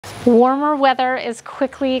Warmer weather is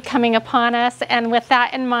quickly coming upon us, and with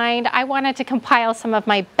that in mind, I wanted to compile some of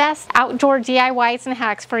my best outdoor DIYs and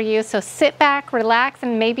hacks for you. So sit back, relax,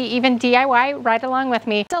 and maybe even DIY right along with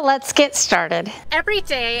me. So let's get started. Every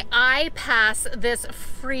day I pass this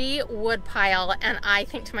free wood pile and I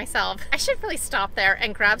think to myself, I should really stop there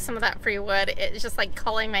and grab some of that free wood. It's just like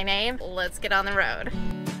calling my name. Let's get on the road.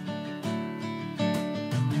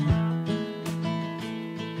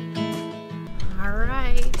 All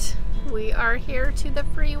right, we are here to the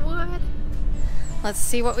free wood. Let's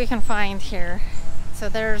see what we can find here. So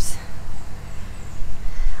there's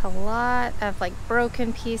a lot of like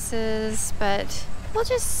broken pieces, but we'll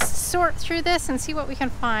just sort through this and see what we can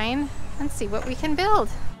find and see what we can build.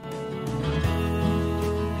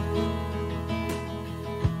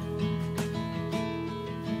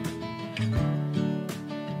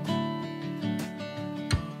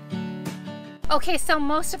 Okay, so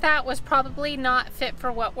most of that was probably not fit for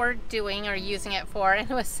what we're doing or using it for, and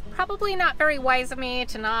it was probably not very wise of me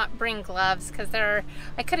to not bring gloves because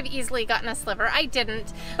I could have easily gotten a sliver. I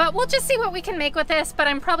didn't, but we'll just see what we can make with this, but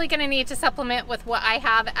I'm probably gonna need to supplement with what I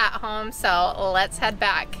have at home, so let's head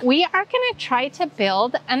back. We are gonna try to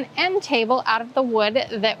build an end table out of the wood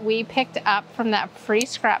that we picked up from that free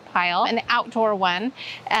scrap pile, an outdoor one.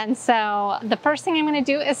 And so the first thing I'm gonna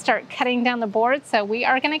do is start cutting down the board, so we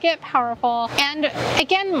are gonna get powerful. And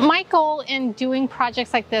again, my goal in doing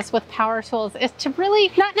projects like this with power tools is to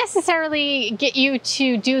really not necessarily get you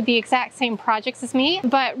to do the exact same projects as me,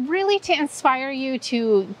 but really to inspire you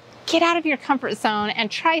to get out of your comfort zone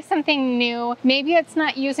and try something new. Maybe it's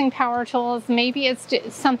not using power tools, maybe it's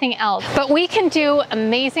something else, but we can do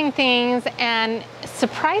amazing things and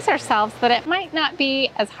surprise ourselves that it might not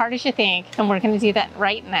be as hard as you think, and we're going to do that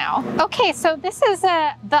right now. Okay, so this is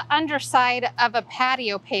the underside of a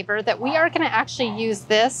patio paver that we are going to actually use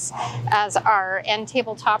this as our end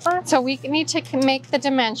table topper. So we need to make the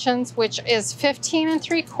dimensions, which is 15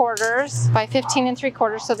 3/4 by 15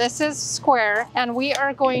 3/4. So this is square, and we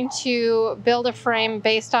are going to build a frame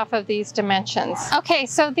based off of these dimensions. Okay,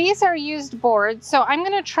 so these are used boards. So I'm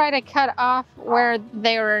going to try to cut off where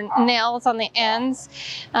there are nails on the ends.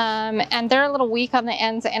 And they're a little weak on the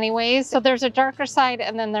ends anyways. So there's a darker side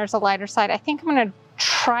and then there's a lighter side. I think I'm gonna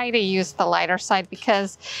try to use the lighter side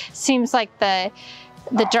because it seems like the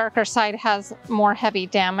darker side has more heavy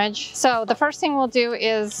damage. So the first thing we'll do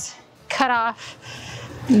is cut off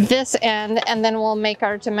this end and then we'll make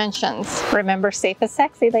our dimensions. Remember, safe is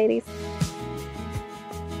sexy, ladies.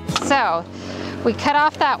 So we cut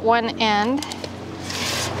off that one end.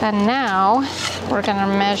 And now we're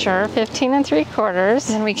gonna measure 15 3/4.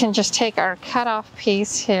 And we can just take our cutoff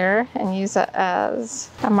piece here and use it as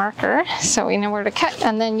a marker so we know where to cut.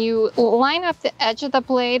 And then you line up the edge of the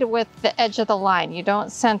blade with the edge of the line. You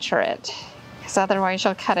don't center it because otherwise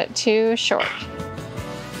you'll cut it too short.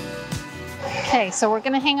 Okay, so we're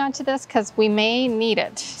gonna hang on to this because we may need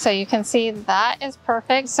it. So you can see that is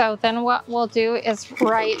perfect. So then what we'll do is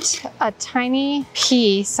write a tiny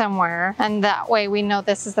P somewhere, and that way we know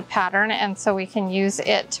this is the pattern, and so we can use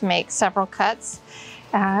it to make several cuts.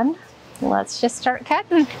 And let's just start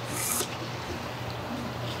cutting.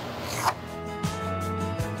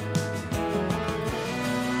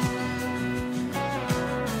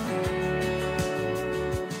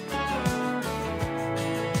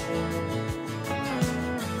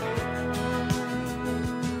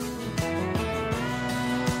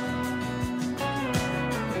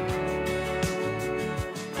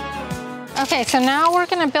 Okay, so now we're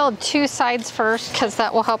gonna build two sides first because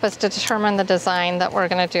that will help us to determine the design that we're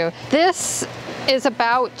gonna do. This is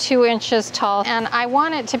about 2 inches tall and I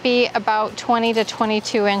want it to be about 20 to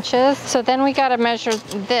 22 inches. So then we gotta measure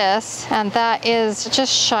this, and that is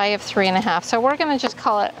just shy of 3.5. So we're gonna just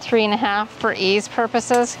call it 3.5 for ease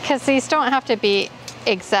purposes because these don't have to be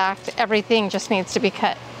exact. Everything just needs to be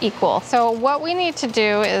cut equal. So what we need to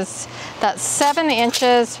do is that 7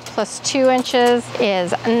 inches plus 2 inches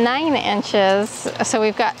is 9 inches. So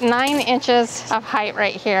we've got 9 inches of height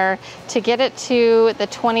right here. To get it to the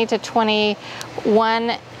 20 to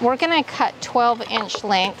 21, we're gonna cut 12-inch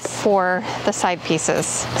lengths for the side pieces.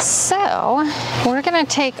 So we're gonna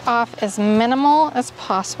take off as minimal as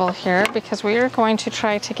possible here because we are going to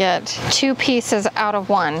try to get 2 pieces out of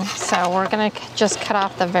 1. So we're gonna just cut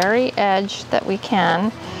off the very edge that we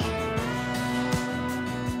can.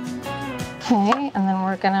 Okay, and then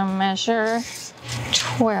we're gonna measure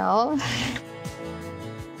 12.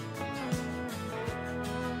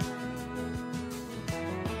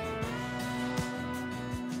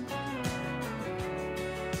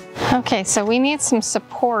 Okay, so we need some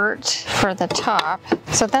support for the top.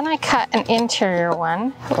 So then I cut an interior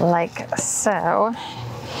one like so.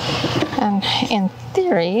 And in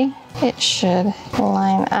theory, it should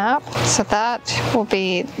line up. So that will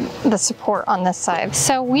be the support on this side.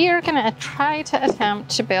 So we are gonna try to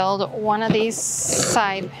attempt to build one of these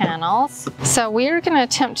side panels. So we are gonna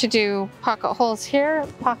attempt to do pocket holes here,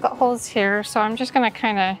 pocket holes here. So I'm just gonna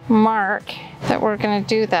kind of mark that we're gonna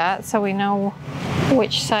do that so we know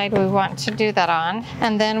which side we want to do that on.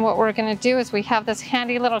 And then what we're going to do is we have this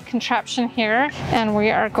handy little contraption here, and we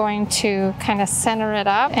are going to kind of center it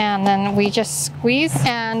up, and then we just squeeze.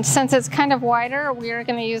 And since it's kind of wider, we are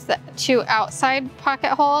going to use the 2 outside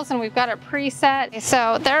pocket holes, and we've got it preset.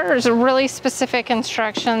 So there's really specific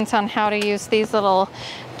instructions on how to use these little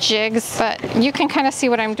jigs, but you can kind of see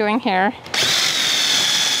what I'm doing here.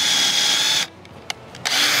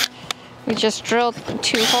 We just drilled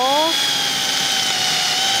 2 holes.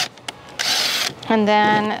 And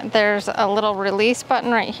then there's a little release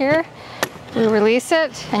button right here. We release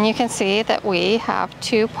it, and you can see that we have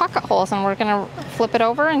 2 pocket holes, and we're gonna flip it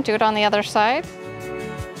over and do it on the other side.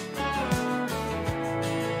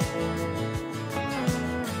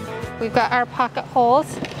 We've got our pocket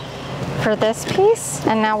holes for this piece,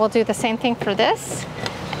 and now we'll do the same thing for this.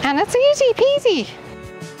 And it's easy peasy.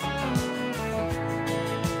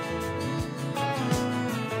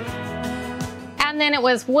 And then it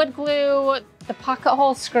was wood glue, the pocket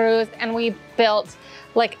hole screws, and we built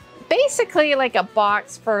basically like a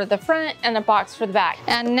box for the front and a box for the back.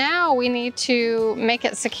 And now we need to make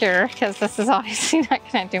it secure because this is obviously not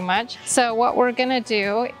gonna do much. So what we're gonna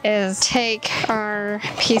do is take our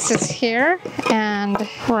pieces here and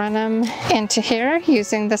run them into here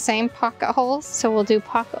using the same pocket holes. So we'll do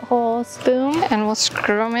pocket holes, boom, and we'll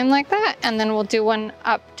screw them in like that. And then we'll do one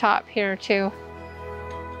up top here too.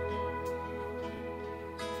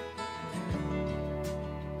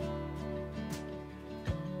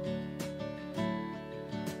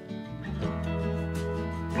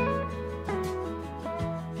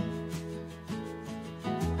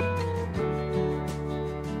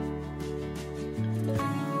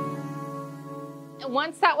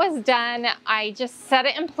 Once that was done, I just set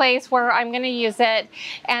it in place where I'm going to use it,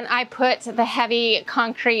 and I put the heavy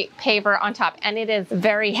concrete paver on top, and it is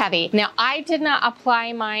very heavy. Now, I did not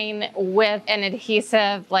apply mine with an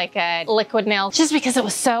adhesive like a liquid nail just because it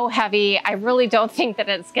was so heavy. I really don't think that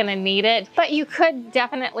it's going to need it, but you could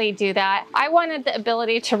definitely do that. I wanted the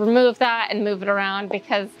ability to remove that and move it around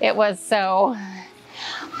because it was so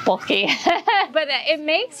bulky. But it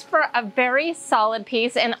makes for a very solid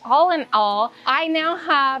piece, and all in all, I now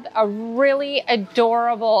have a really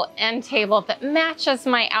adorable end table that matches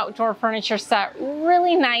my outdoor furniture set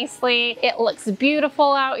really nicely. It looks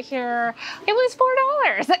beautiful out here. It was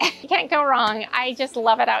 $4. You can't go wrong. I just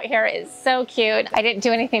love it out here. It's so cute. I didn't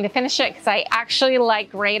do anything to finish it because I actually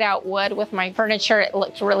like grayed out wood with my furniture. It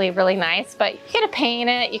looked really, really nice, but you can paint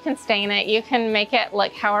it, you can stain it, you can make it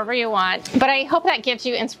look however you want. But I hope that gives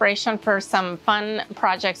you inspiration for some fun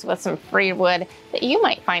projects with some free wood that you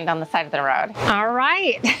might find on the side of the road. All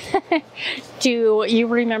right. Do you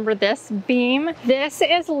remember this beam? This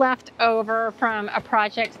is left over from a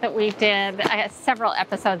project that we did several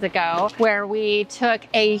episodes ago, where we took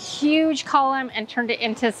a huge column and turned it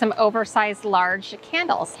into some oversized large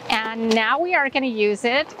candles. And now we are going to use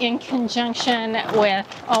it in conjunction with,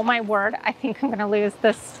 oh my word, I think I'm going to lose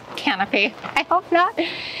this canopy. I hope not.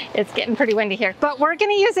 It's getting pretty windy here. But we're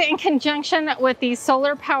going to use it in conjunction with these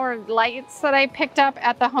solar powered lights that I picked up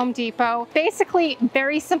at the Home Depot. Basically,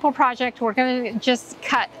 very simple project. We're going to just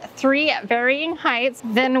cut 3 varying heights.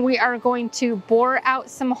 Then we are going to bore out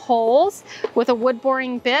some holes with a wood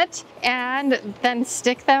boring bit and then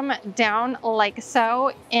stick them down like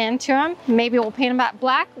so into them. Maybe we'll paint them back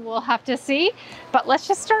black. We'll have to see. But let's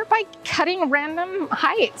just start by cutting random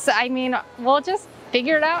heights. I mean, we'll just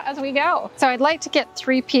figure it out as we go. So I'd like to get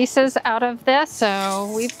 3 pieces out of this.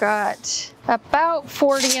 So we've got about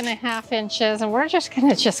 40.5 inches, and we're just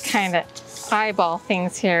gonna kind of eyeball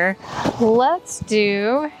things here. Let's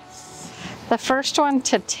do the first one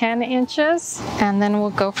to 10 inches, and then we'll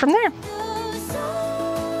go from there.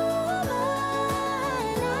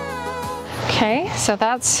 Okay, so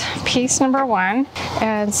that's piece number 1.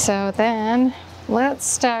 And so then let's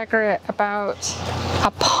stagger it about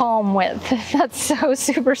a palm width. That's so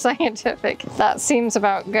super scientific. That seems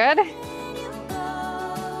about good.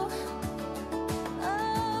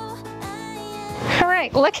 All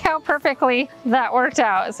right, look how perfectly that worked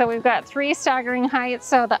out. So we've got 3 staggering heights.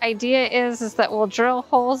 So the idea is that we'll drill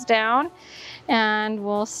holes down, and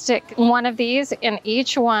we'll stick one of these in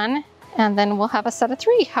each one. And then we'll have a set of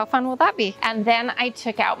 3. How fun will that be? And then I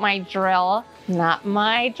took out my drill. Not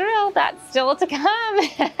my drill, that's still to come.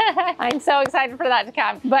 I'm so excited for that to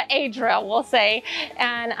come, but a drill, we'll say.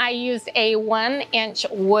 And I used a 1-inch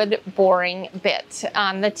wood boring bit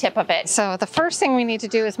on the tip of it. So the first thing we need to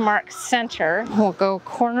do is mark center. We'll go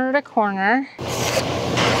corner to corner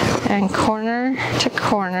and corner to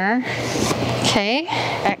corner. Okay,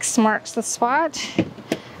 X marks the spot.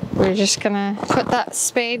 We're just gonna put that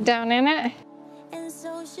spade down in it. And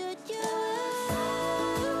so should you.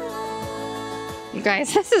 You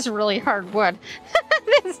guys, this is really hard wood.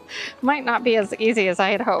 This might not be as easy as I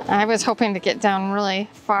had hoped. I was hoping to get down really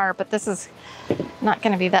far, but this is not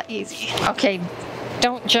gonna be that easy. Okay,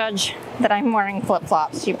 don't judge that I'm wearing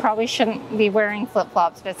flip-flops. You probably shouldn't be wearing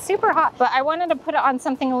flip-flops, but it's super hot. But I wanted to put it on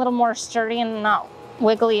something a little more sturdy and not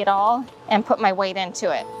wiggly at all and put my weight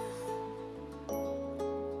into it.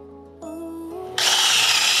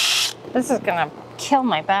 This is gonna kill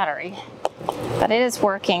my battery, but it is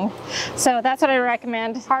working. So that's what I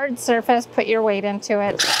recommend. Hard surface, put your weight into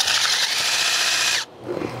it.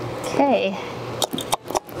 Okay,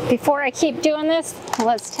 before I keep doing this,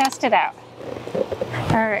 let's test it out.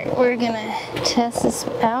 All right, we're gonna test this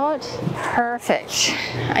out. Perfect.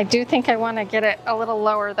 I do think I wanna get it a little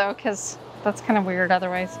lower though, because that's kind of weird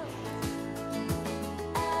otherwise.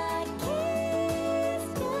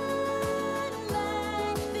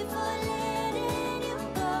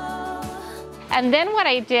 And then what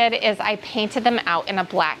I did is I painted them out in a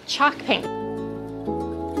black chalk paint.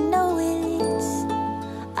 No, it's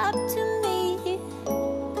up to me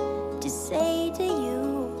to say to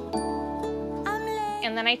you,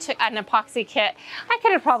 and then I took an epoxy kit. I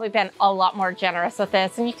could have probably been a lot more generous with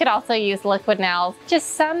this, and you could also use liquid nails,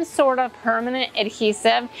 just some sort of permanent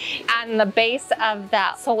adhesive on the base of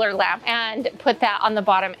that solar lamp and put that on the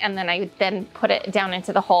bottom, and then I then put it down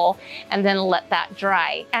into the hole and then let that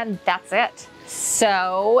dry, and that's it.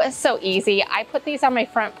 So easy. I put these on my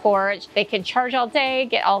front porch. They can charge all day,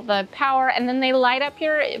 get all the power, and then they light up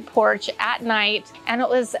your porch at night. And it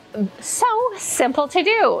was so simple to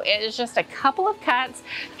do. It is just a couple of cuts,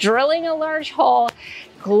 drilling a large hole,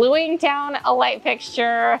 gluing down a light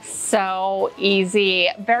fixture. So easy,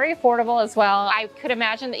 very affordable as well. I could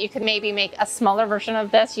imagine that you could maybe make a smaller version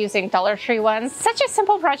of this using Dollar Tree ones. Such a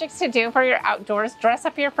simple project to do for your outdoors. Dress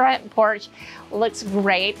up your front porch. Looks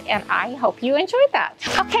great, and I hope you enjoyed that.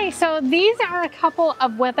 Okay, so these are a couple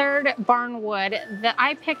of weathered barn wood that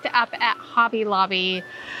I picked up at Hobby Lobby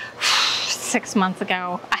 6 months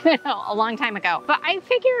ago. I don't know, a long time ago. But I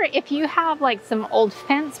figure if you have like some old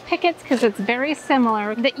fence pickets, because it's very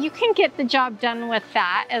similar, that you can get the job done with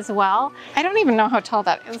that as well. I don't even know how tall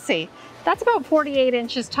that is. Let's see. That's about 48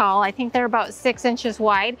 inches tall. I think they're about 6 inches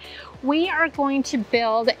wide. We are going to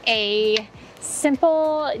build a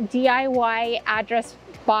simple DIY address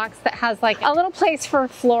box that has like a little place for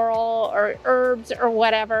floral or herbs or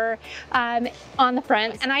whatever on the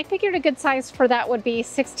front. And I figured a good size for that would be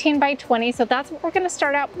 16 by 20. So that's what we're going to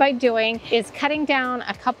start out by doing, is cutting down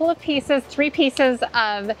a couple of pieces, 3 pieces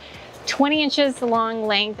of 20 inches long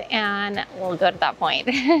length, and we'll go to that point.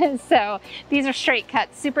 So these are straight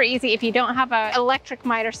cuts, super easy. If you don't have an electric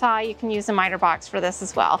miter saw, you can use a miter box for this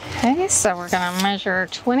as well. Okay, so we're gonna measure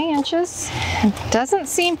 20 inches. It doesn't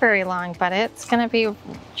seem very long, but it's gonna be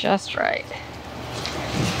just right.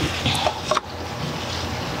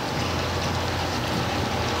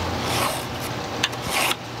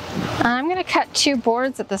 I'm gonna cut 2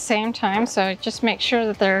 boards at the same time, so just make sure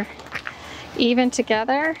that they're even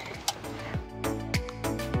together.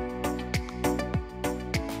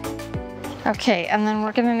 Okay, and then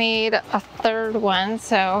we're gonna need a 3rd one,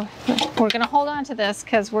 so we're gonna hold on to this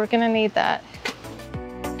because we're gonna need that.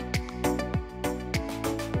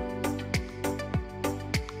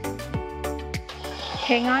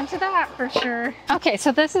 Hang on to that for sure. Okay,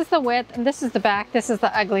 so this is the width, and this is the back, this is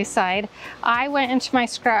the ugly side. I went into my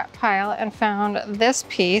scrap pile and found this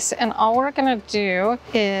piece, and all we're gonna do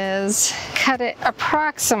is cut it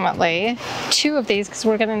approximately 2 of these, because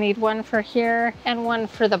we're gonna need one for here and one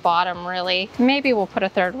for the bottom, really. Maybe we'll put a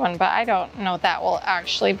 3rd one, but I don't know that will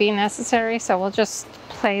actually be necessary, so we'll just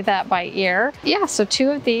play that by ear. Yeah, so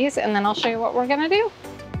 2 of these, and then I'll show you what we're gonna do.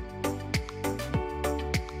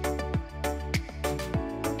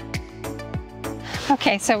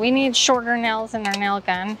 Okay, so we need shorter nails in our nail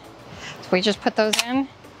gun. So we just put those in,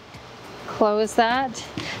 close that.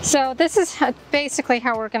 So this is basically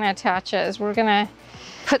how we're gonna attach it, is we're gonna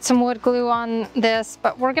put some wood glue on this,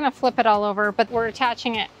 but we're gonna flip it all over, but we're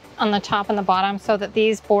attaching it on the top and the bottom so that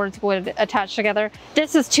these boards would attach together.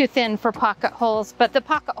 This is too thin for pocket holes, but the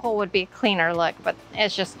pocket hole would be a cleaner look, but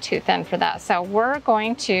it's just too thin for that. So we're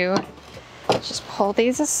going to just pull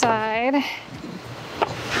these aside,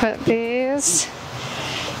 put these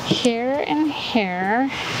here and here,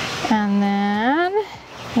 and then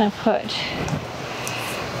I'm gonna put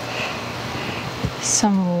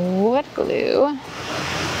some wood glue.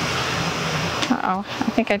 Uh-oh, I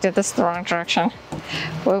think I did this the wrong direction.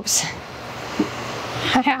 Whoops.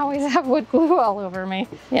 I always have wood glue all over me.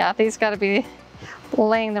 Yeah, these gotta be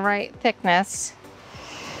laying the right thickness.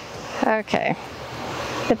 Okay,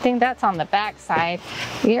 good thing that's on the back side.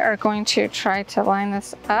 We are going to try to line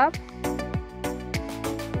this up.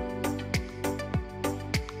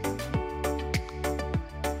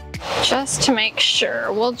 Just to make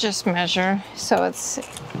sure, we'll just measure so it's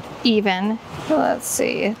even. Let's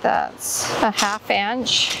see, that's a 1/2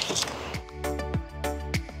 inch.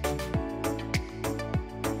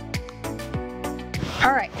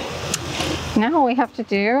 All right, now what we have to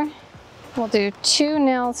do, we'll do 2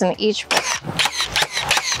 nails in each.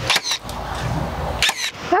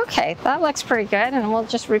 Okay, that looks pretty good, and we'll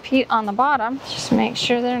just repeat on the bottom. Just make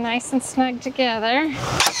sure they're nice and snug together.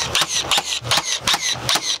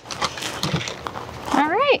 All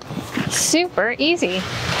right, super easy.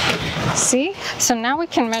 See? So now we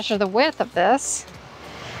can measure the width of this,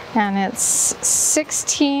 and it's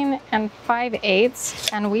 16 5/8,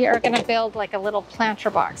 and we are gonna build like a little planter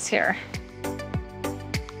box here.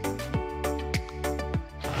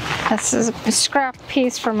 This is a scrap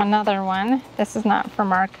piece from another one. This is not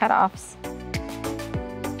from our cutoffs.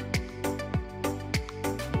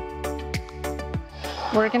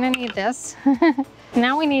 We're gonna need this.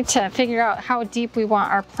 Now we need to figure out how deep we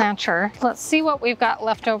want our planter. Let's see what we've got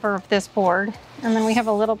left over of this board. And then we have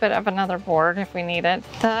a little bit of another board if we need it.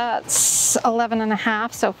 That's 11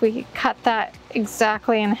 1/2. So if we cut that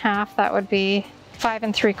exactly in half, that would be 5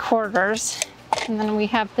 3/4. And then we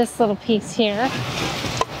have this little piece here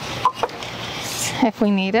if we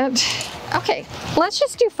need it. Okay, let's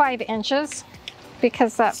just do 5 inches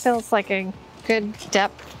because that feels like a good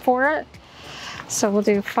depth for it. So we'll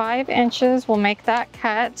do 5 inches, we'll make that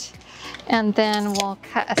cut, and then we'll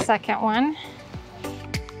cut a second one.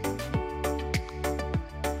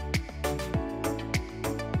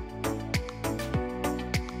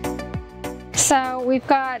 So we've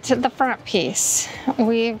got the front piece,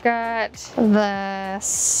 we've got the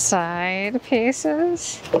side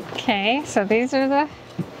pieces. Okay, so these are the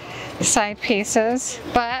side pieces,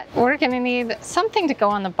 but we're gonna need something to go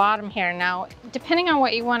on the bottom here. Now, depending on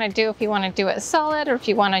what you wanna do, if you wanna do it solid or if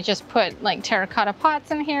you wanna just put like terracotta pots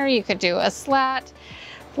in here, you could do a slat.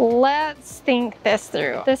 Let's think this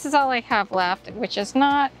through. This is all I have left, which is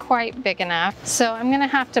not quite big enough. So I'm gonna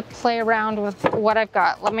have to play around with what I've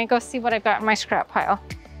got. Let me go see what I've got in my scrap pile.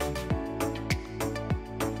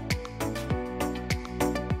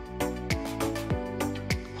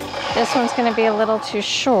 This one's gonna be a little too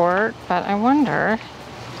short, but I wonder,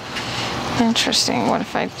 interesting, what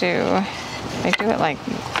if I do it like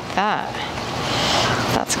that?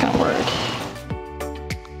 That's gonna work.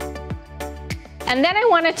 And then I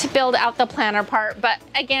wanted to build out the planter part, but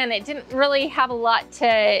again, it didn't really have a lot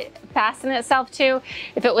to fasten itself to.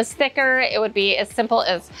 If it was thicker, it would be as simple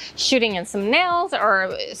as shooting in some nails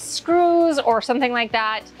or screws or something like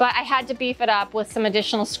that. But I had to beef it up with some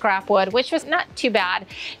additional scrap wood, which was not too bad.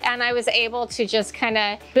 And I was able to just kind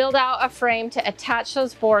of build out a frame to attach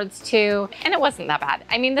those boards to, and it wasn't that bad.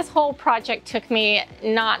 I mean, this whole project took me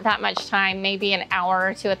not that much time, maybe an hour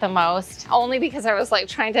or two at the most, only because I was like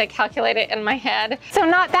trying to calculate it in my head. So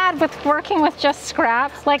not bad with working with just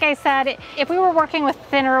scraps. Like I said, if we were working with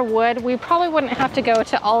thinner wood, we probably wouldn't have to go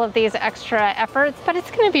to all of these extra efforts, but it's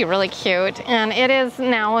gonna be really cute. And it is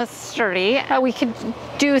now sturdy. We could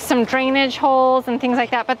do some drainage holes and things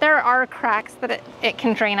like that, but there are cracks that it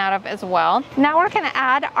can drain out of as well. Now we're gonna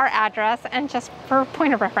add our address, and just for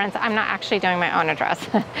point of reference, I'm not actually doing my own address.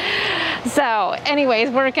 So anyways,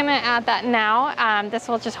 we're gonna add that now. This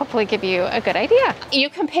will just hopefully give you a good idea. You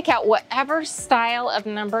can pick out whatever style of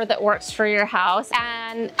number that works for your house,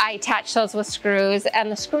 and I attached those with screws,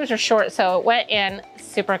 and the screws are short, so it went in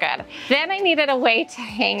super good. Then I needed a way to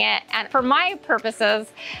hang it, and for my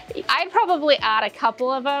purposes, I'd probably add a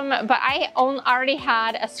couple of them, but I already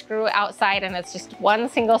had a screw outside, and it's just one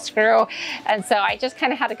single screw, and so I just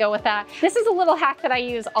kind of had to go with that. This is a little hack that I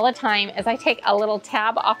use all the time, is I take a little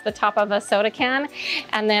tab off the top of a soda can,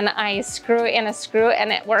 and then I screw in a screw,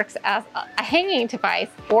 and it works as a hanging device.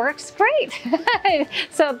 Works great.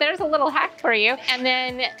 So there's a little hack for you. And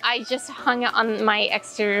then I just hung it on my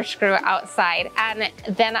exterior screw outside. And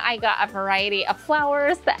then I got a variety of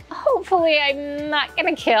flowers that hopefully I'm not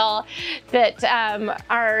gonna kill, that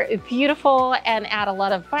are beautiful and add a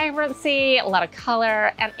lot of vibrancy, a lot of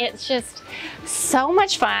color, and it's just so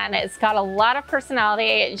much fun. It's got a lot of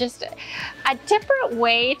personality, just a different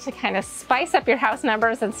way to kind of spice up your house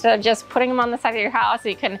numbers instead of just putting them on the side of your house.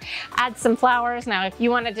 You can add some flowers. Now, if you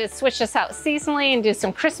wanted to switch this out seasonally and do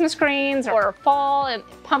some Christmas greens or fall and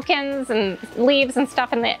pumpkins and leaves and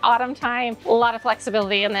stuff in the autumn time, a lot of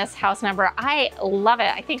flexibility in this house number. I love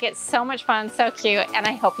it. I think it's so much fun, so cute, and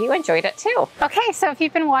I hope you enjoyed it too. Okay, so if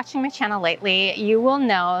you've been watching my channel lately, you will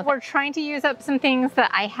know we're trying to use up some things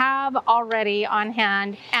that I have already on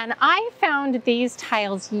hand, and I found these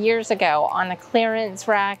tiles years ago on a clearance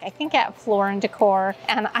rack, I think at Floor & Decor,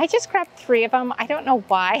 and I just grabbed 3 of them. I don't know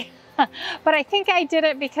why. But I think I did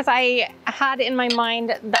it because I had in my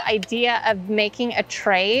mind the idea of making a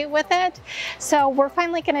tray with it. So we're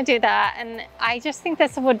finally gonna do that. And I just think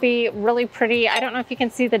this would be really pretty. I don't know if you can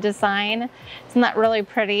see the design. Isn't that really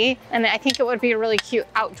pretty? And I think it would be a really cute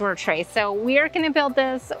outdoor tray. So we are gonna build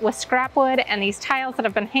this with scrap wood and these tiles that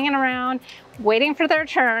have been hanging around waiting for their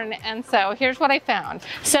turn. And so here's what I found.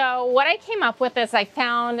 So what I came up with is I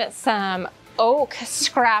found some oak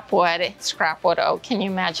scrap wood oak, can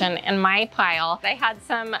you imagine, in my pile. I had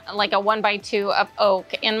some, like a 1x2 of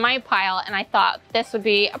oak in my pile, and I thought this would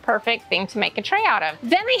be a perfect thing to make a tray out of.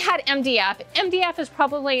 Then I had MDF. MDF is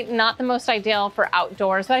probably not the most ideal for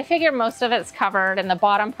outdoors, but I figure most of it's covered and the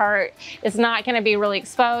bottom part is not gonna be really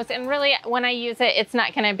exposed, and really when I use it, it's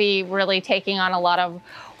not gonna be really taking on a lot of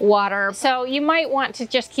water. So you might want to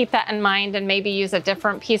just keep that in mind and maybe use a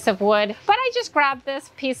different piece of wood. But I just grabbed this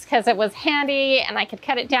piece because it was handy and I could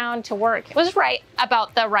cut it down to work. It was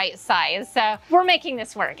about the right size. So we're making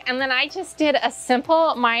this work. And then I just did a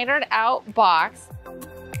simple mitered out box.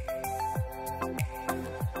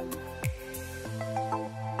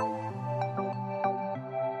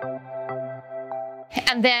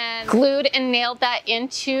 And then glued and nailed that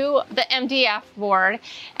into the MDF board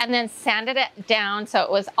and then sanded it down so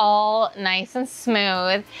it was all nice and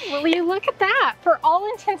smooth. Well, you look at that. For all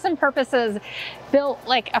intents and purposes, built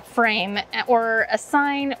like a frame or a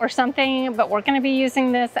sign or something, but we're gonna be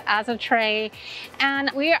using this as a tray.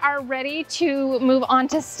 And we are ready to move on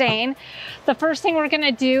to stain. The first thing we're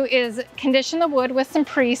gonna do is condition the wood with some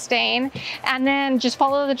pre-stain and then just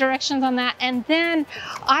follow the directions on that. And then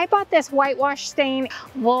I bought this whitewash stain.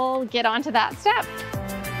 We'll get onto that step.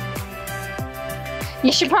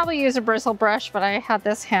 You should probably use a bristle brush, but I had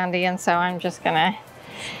this handy, and so I'm just gonna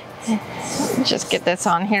just get this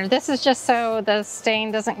on here. This is just so the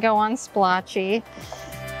stain doesn't go on splotchy.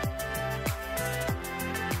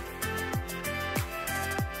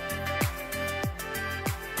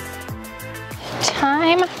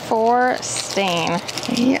 Time for stain.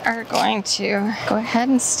 We are going to go ahead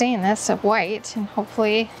and stain this white, and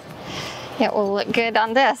hopefully it will look good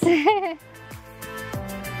on this.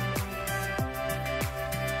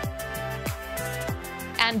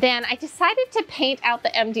 And then I decided to paint out the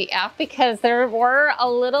MDF because there were a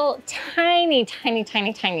little tiny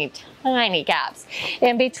gaps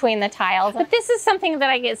in between the tiles. But this is something that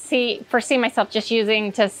I foresee myself just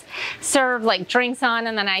using to serve like drinks on,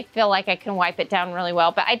 and then I feel like I can wipe it down really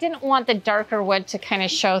well. But I didn't want the darker wood to kind of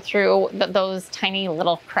show through those tiny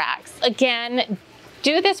little cracks. Again,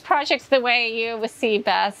 do this project the way you see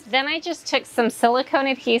best. Then I just took some silicone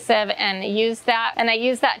adhesive and used that, and I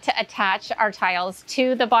used that to attach our tiles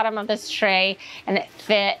to the bottom of this tray, and it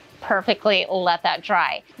fit perfectly. Let that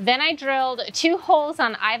dry. Then I drilled 2 holes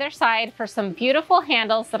on either side for some beautiful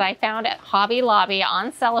handles that I found at Hobby Lobby,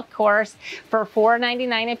 on sale of course, for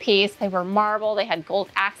 $4.99 a piece. They were marble, they had gold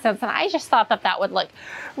accents, and I just thought that that would look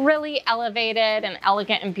really elevated and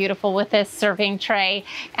elegant and beautiful with this serving tray,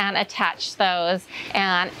 and attached those,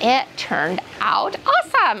 and it turned out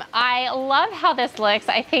awesome. I love how this looks.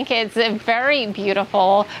 I think it's a very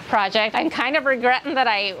beautiful project. I'm kind of regretting that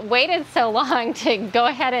I waited so long to go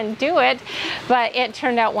ahead and do it, but it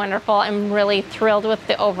turned out wonderful. I'm really thrilled with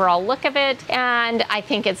the overall look of it, and I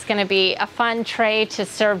think it's going to be a fun tray to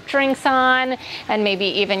serve drinks on, and maybe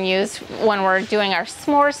even use when we're doing our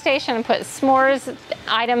s'more station and put s'mores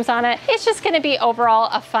items on it. It's just going to be overall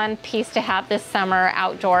a fun piece to have this summer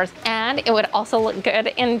outdoors, and it would also look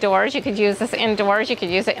good indoors. You could use this indoors. You could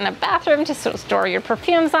use it in a bathroom to store your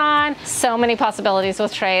perfumes on. So many possibilities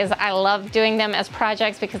with trays. I love doing them as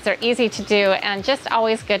projects because they're easy to do and just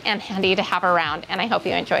always good and handy to have around, and I hope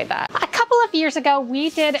you enjoyed that. A couple of of years ago, we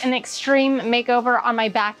did an extreme makeover on my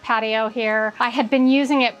back patio here. I had been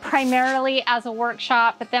using it primarily as a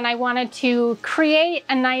workshop, but then I wanted to create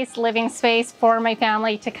a nice living space for my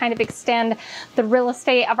family to kind of extend the real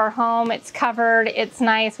estate of our home. It's covered, it's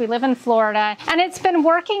nice. We live in Florida, and it's been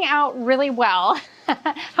working out really well.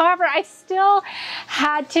 However, I still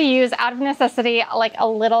had to use, out of necessity, like a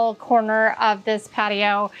little corner of this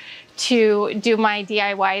patio to do my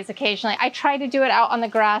DIYs occasionally. I try to do it out on the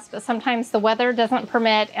grass, but sometimes the weather doesn't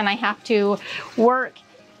permit and I have to work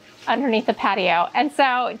underneath the patio. And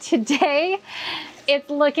so today,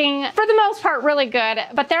 it's looking, for the most part, really good,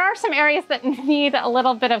 but there are some areas that need a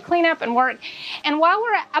little bit of cleanup and work. And while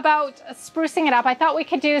we're about sprucing it up, I thought we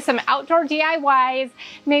could do some outdoor DIYs,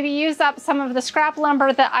 maybe use up some of the scrap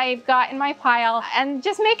lumber that I've got in my pile, and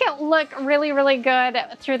just make it look really, really good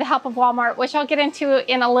through the help of Walmart, which I'll get into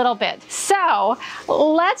in a little bit. So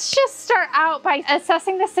let's just start out by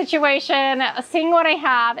assessing the situation, seeing what I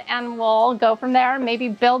have, and we'll go from there, maybe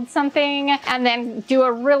build something, and then do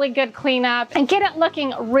a really good cleanup and get it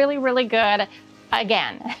looking really, really good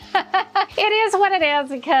again. It is what it is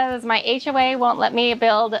because my HOA won't let me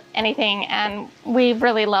build anything, and we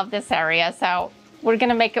really love this area, so we're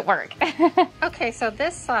gonna make it work. Okay, so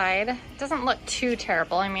this side doesn't look too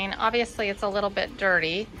terrible. I mean, obviously it's a little bit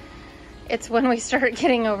dirty. It's when we start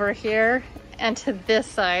getting over here and to this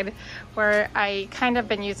side where I kind of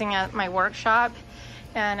been using it at my workshop,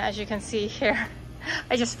 and as you can see here,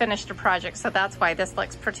 I just finished a project, so that's why this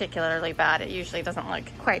looks particularly bad. It usually doesn't look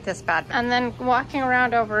quite this bad. And then walking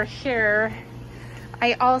around over here,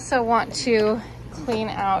 I also want to clean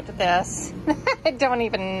out this. I don't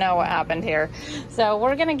even know what happened here. So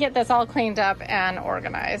we're gonna get this all cleaned up and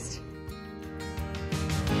organized.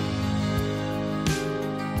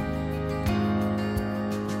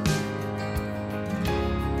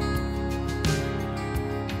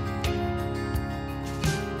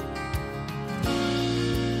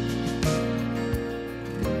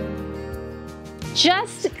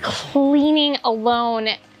 Just cleaning alone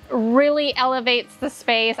really elevates the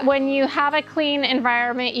space. When you have a clean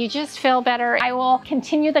environment, you just feel better. I will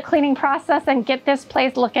continue the cleaning process and get this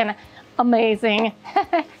place looking amazing.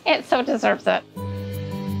 It so deserves it.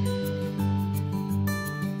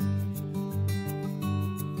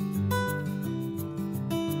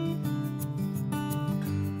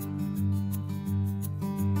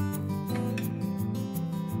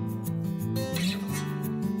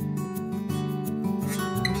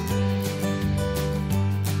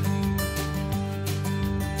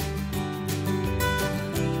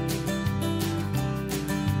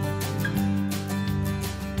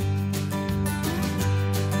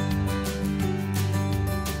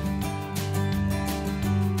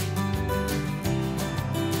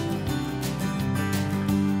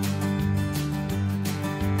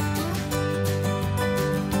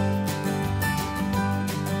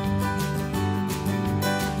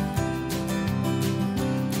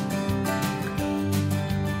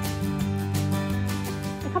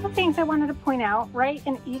 Things I wanted to point out, right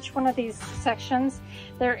in each one of these sections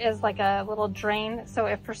there is like a little drain, so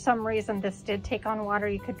if for some reason this did take on water,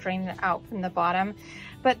 you could drain it out from the bottom,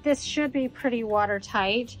 but this should be pretty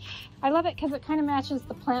watertight. I love it because it kind of matches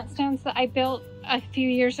the plant stands that I built a few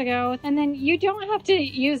years ago. And then you don't have to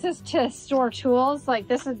use this to store tools. Like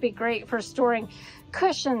this would be great for storing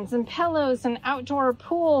cushions and pillows and outdoor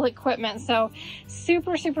pool equipment. So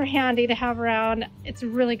super, super handy to have around. It's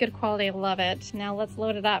really good quality. I love it. Now let's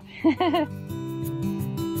load it up.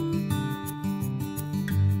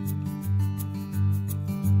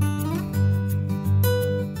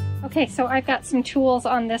 Okay, so I've got some tools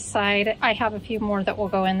on this side. I have a few more that will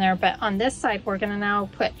go in there, but on this side, we're gonna now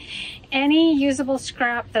put any usable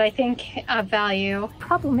scrap that I think of value.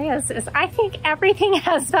 Problem is I think everything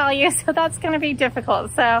has value, so that's gonna be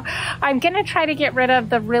difficult. So I'm gonna try to get rid of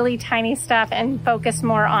the really tiny stuff and focus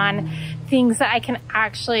more on things that I can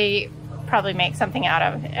actually probably make something out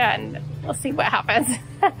of, and we'll see what happens.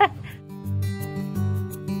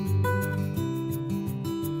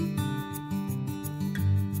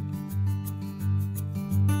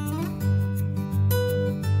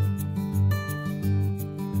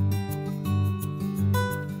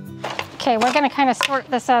 Okay, we're gonna kind of sort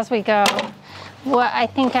this as we go. What I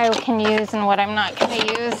think I can use and what I'm not gonna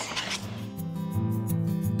use.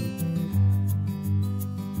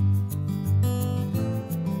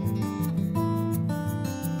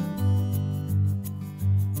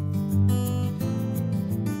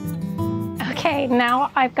 Okay,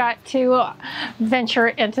 now I've got to venture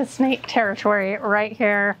into snake territory right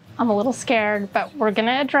here I'm a little scared, but we're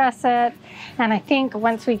gonna address it. And I think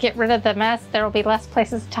once we get rid of the mess, there will be less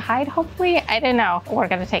places to hide, hopefully. I don't know. We're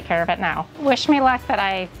gonna take care of it now. Wish me luck that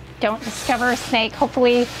I don't discover a snake.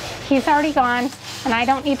 Hopefully he's already gone and I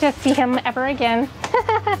don't need to see him ever again.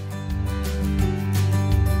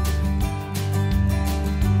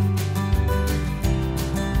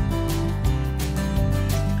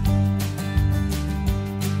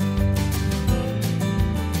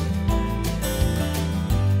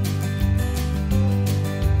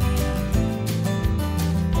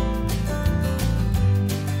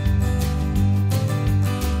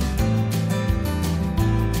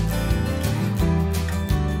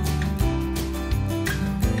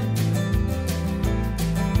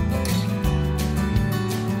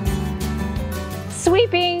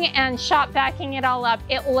 Sweeping and shop vacuuming it all up,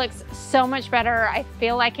 it looks so much better. I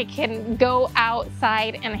feel like it can go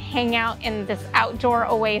outside and hang out in this outdoor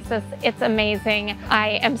oasis. It's amazing.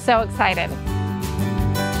 I am so excited.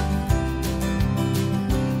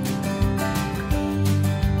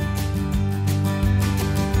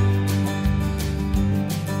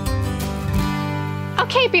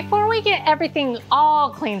 Okay, before we get everything all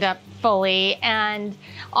cleaned up fully and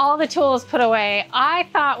all the tools put away, I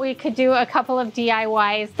thought we could do a couple of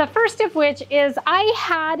DIYs. The first of which is I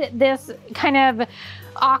had this kind of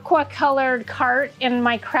aqua colored cart in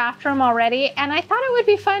my craft room already, and I thought it would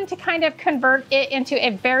be fun to kind of convert it into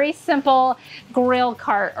a very simple grill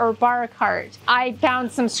cart or bar cart. I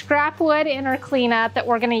found some scrap wood in our cleanup that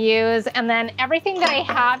we're gonna use, and then everything that I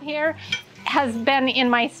have here has been in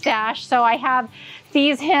my stash. So I have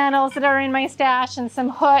these handles that are in my stash and some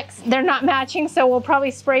hooks. They're not matching, so we'll probably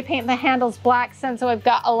spray paint the handles black since we've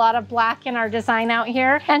got a lot of black in our design out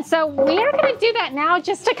here. And so we are gonna do that now.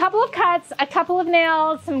 Just a couple of cuts, a couple of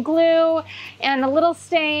nails, some glue, and a little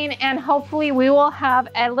stain, and hopefully we will have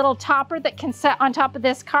a little topper that can sit on top of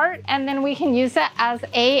this cart, and then we can use it as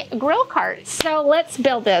a grill cart. So let's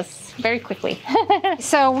build this very quickly.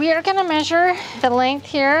 So we are gonna measure the length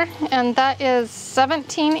here, and that is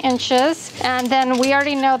 17 inches. And then we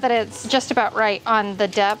already know that it's just about right on the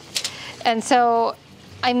depth. And so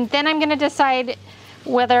I'm gonna decide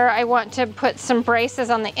whether I want to put some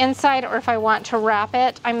braces on the inside or if I want to wrap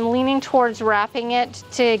it. I'm leaning towards wrapping it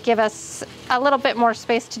to give us a little bit more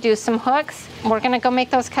space to do some hooks. We're gonna go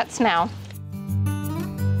make those cuts now.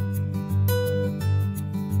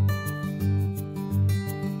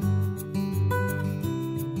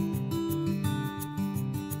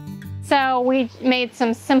 So we made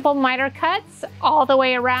some simple miter cuts all the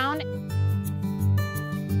way around.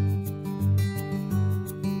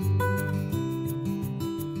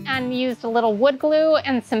 And used a little wood glue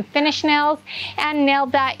and some finish nails and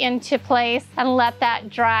nailed that into place and let that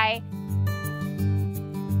dry.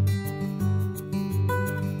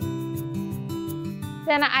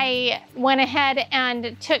 Then I went ahead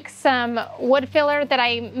and took some wood filler that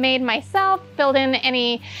I made myself, filled in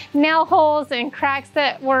any nail holes and cracks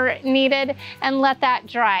that were needed, and let that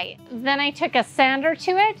dry. Then I took a sander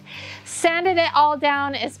to it, sanded it all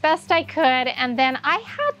down as best I could, and then I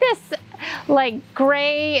had this like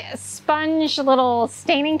gray sponge little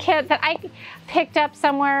staining kit that I picked up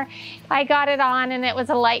somewhere. I got it on and it was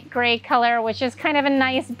a light gray color, which is kind of a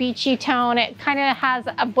nice beachy tone. It kind of has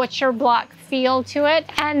a butcher block feel to it.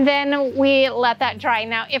 And then we let that dry.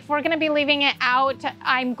 Now, if we're gonna be leaving it out,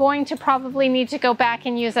 I'm going to probably need to go back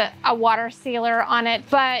and use a water sealer on it,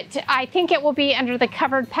 but I think it will be under the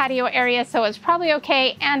covered patio area, so it's probably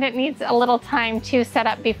okay, and it needs a little time to set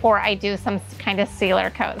up before I do some kind of sealer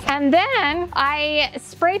coat. And then I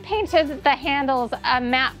spray painted the handles a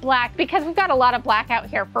matte black because we've got a lot of black out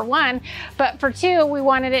here for one, but for two, we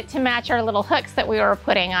wanted it to match our little hooks that we were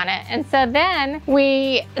putting on it. And so then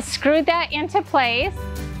we screwed that into place.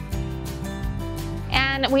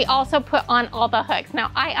 And we also put on all the hooks.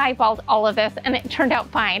 Now, I eyeballed all of this and it turned out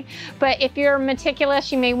fine. But if you're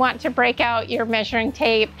meticulous, you may want to break out your measuring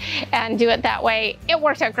tape and do it that way. It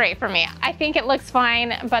worked out great for me. I think it looks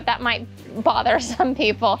fine, but that might bother some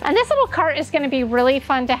people. And this little cart is gonna be really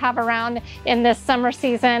fun to have around in this summer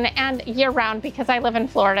season and year round because I live in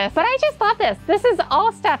Florida. But I just love this. This is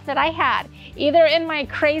all stuff that I had either in my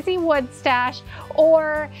crazy wood stash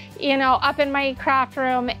or, you know, up in my craft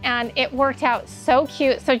room, and it worked out so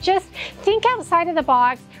cute. So just think outside of the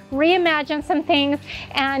box, reimagine some things,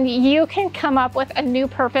 and you can come up with a new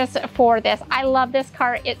purpose for this. I love this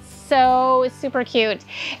cart. It's so super cute,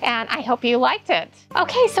 and I hope you liked it.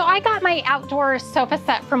 Okay, so I got my the outdoor sofa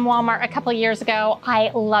set from Walmart a couple years ago.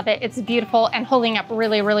 I love it. It's beautiful and holding up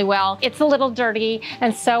really, really well. It's a little dirty,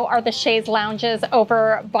 and so are the chaise lounges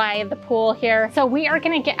over by the pool here. So we are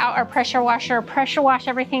gonna get out our pressure washer, pressure wash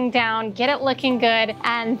everything down, get it looking good,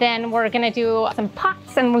 and then we're gonna do some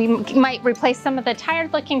pots, and we might replace some of the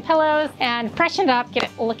tired looking pillows and freshen it up, get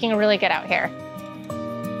it looking really good out here.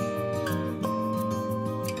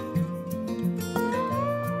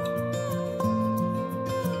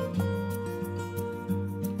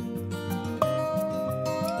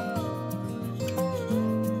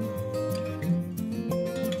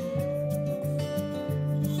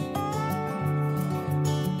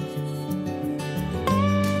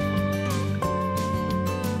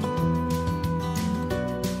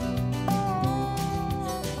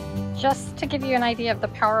 Just to give you an idea of the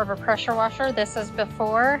power of a pressure washer, this is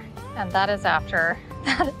before and that is after.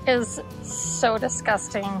 That is so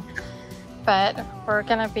disgusting, but we're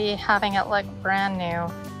gonna be having it look brand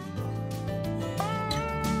new.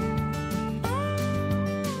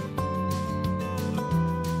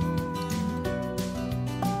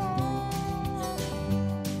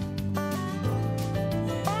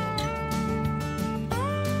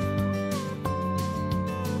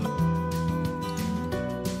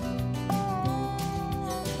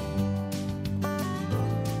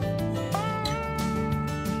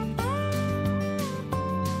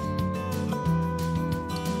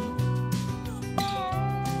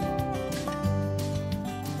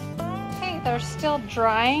 They're still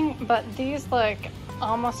drying, but these look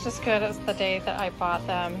almost as good as the day that I bought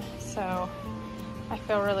them. So I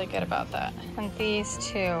feel really good about that. And these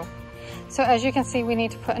too. So as you can see, we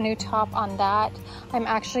need to put a new top on that. I'm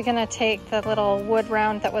actually gonna take the little wood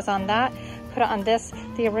round that was on that, put it on this.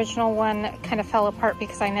 The original one kind of fell apart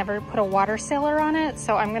because I never put a water sealer on it.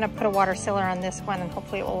 So I'm gonna put a water sealer on this one and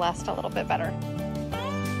hopefully it will last a little bit better.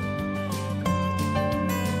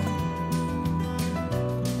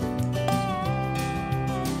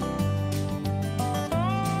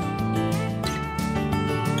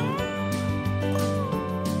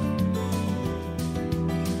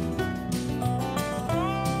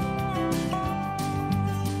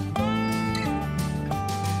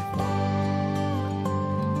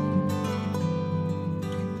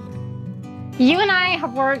 You and I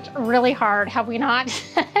have worked really hard, have we not?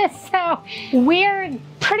 So we're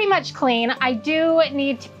pretty much clean. I do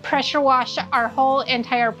need to pressure wash our whole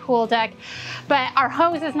entire pool deck, but our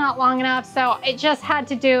hose is not long enough, so it just had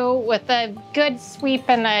to do with a good sweep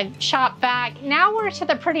and a chop back. Now we're to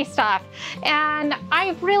the pretty stuff, and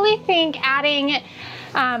I really think adding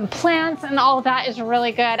plants and all of that is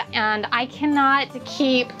really good, and I cannot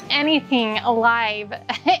keep anything alive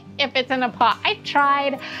if it's in a pot. I've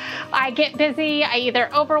tried, I get busy, I either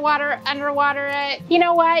overwater, underwater it. You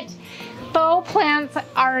know what? Faux plants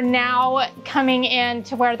are now coming in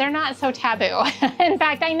to where they're not so taboo. In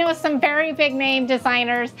fact, I know some very big name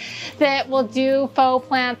designers that will do faux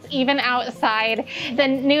plants even outside. The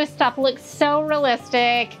new stuff looks so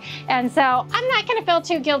realistic, and so I'm not gonna feel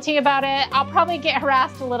too guilty about it. I'll probably get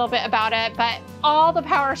harassed a little bit about it, but all the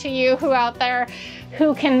power to you who out there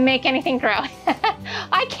who can make anything grow.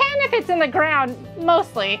 I can if it's in the ground,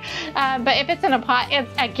 mostly, but if it's in a pot, it's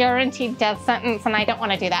a guaranteed death sentence, and I don't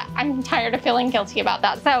want to do that. I'm tired of feeling guilty about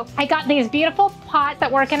that. So I got these beautiful pots that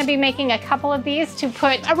we're going to be making a couple of these to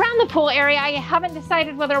put around the pool area. I haven't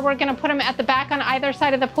decided whether we're going to put them at the back on either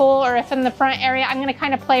side of the pool or if in the front area. I'm going to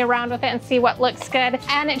kind of play around with it and see what looks good.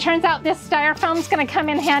 And it turns out this styrofoam is going to come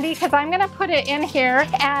in handy because I'm going to put it in here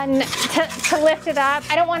and to lift it up.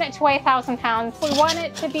 I don't want it to weigh 1,000 pounds. We want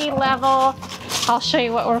it to be level. I'll show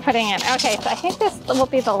you what we're putting in. Okay, so I think this will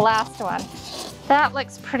be the last one. That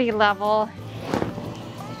looks pretty level.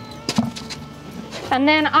 And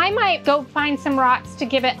then I might go find some rocks to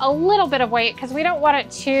give it a little bit of weight because we don't want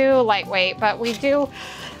it too lightweight, but we do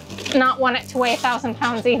not want it to weigh 1,000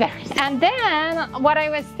 pounds either. And then what I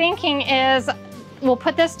was thinking is we'll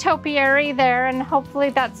put this topiary there, and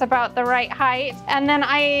hopefully that's about the right height. And then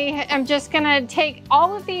I am just gonna take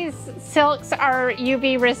all of these silks are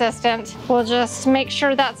UV resistant. We'll just make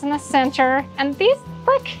sure that's in the center. And these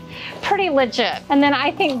look pretty legit. And then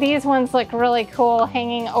I think these ones look really cool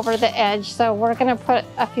hanging over the edge. So we're gonna put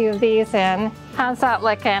a few of these in. How's that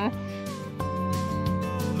looking?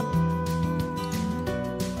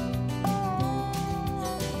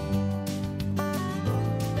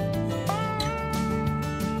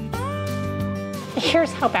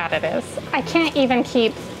 Here's how bad it is. I can't even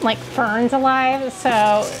keep like ferns alive,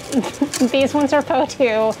 so these ones are faux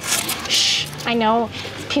too. Shh, I know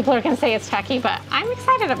people are gonna say it's tacky, but I'm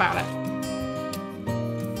excited about it.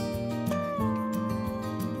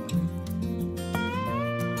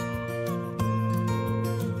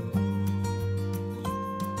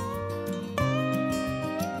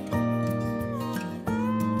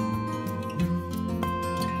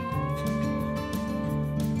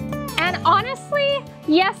 honestly,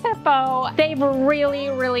 yes, FO, they've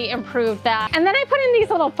really improved that. And then I put in these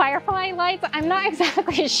little firefly lights. I'm not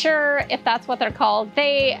exactly sure if that's what they're called.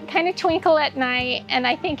 They kind of twinkle at night, and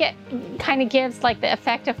I think it kind of gives like the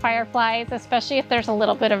effect of fireflies, especially if there's a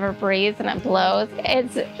little bit of a breeze and it blows.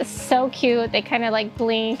 It's so cute. They kind of like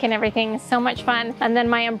blink and everything. So much fun. And then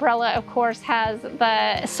my umbrella, of course, has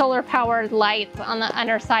the solar powered lights on the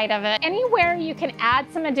underside of it. Anywhere you can add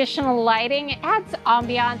some additional lighting, it adds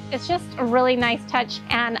ambiance. It's just a really nice touch,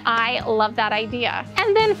 and I love that idea.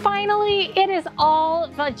 And then finally, it is all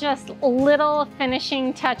the just little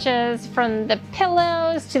finishing touches, from the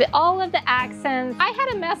pillows to all of the accents. I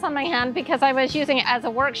had a mess on my hand because I was using it as a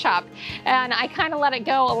workshop, and I kind of let it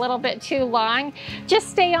go a little bit too long. Just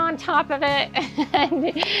stay on top of it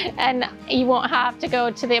and you won't have to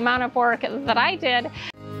go to the amount of work that I did.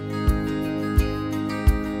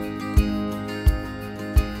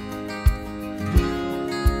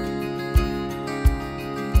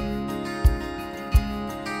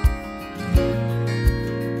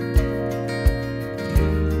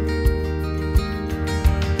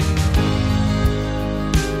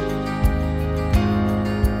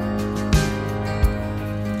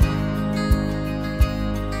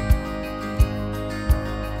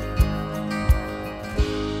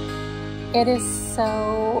 It is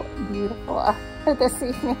so beautiful out there this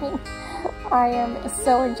evening. I am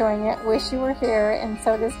so enjoying it. Wish you were here, and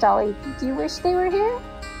so does Dolly. Do you wish they were here?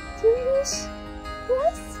 Do you wish?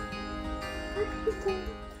 Yes?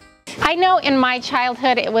 I know in my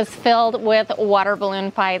childhood it was filled with water balloon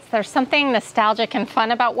fights. There's something nostalgic and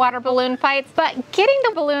fun about water balloon fights, but getting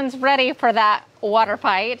the balloons ready for that water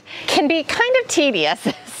fight can be kind of tedious.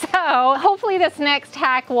 So hopefully this next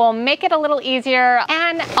hack will make it a little easier,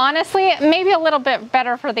 and honestly, maybe a little bit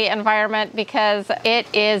better for the environment because it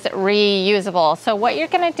is reusable. So what you're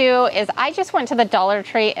gonna do is, I just went to the Dollar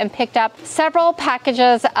Tree and picked up several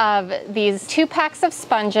packages of these 2 packs of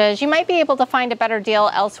sponges. You might be able to find a better deal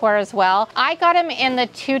elsewhere as well. I got them in the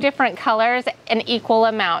 2 different colors, an equal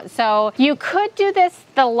amount. So you could do this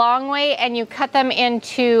the long way and you cut them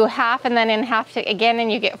into half and then in half again, and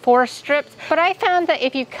you get 4 strips. But I found that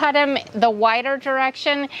if you cut them the wider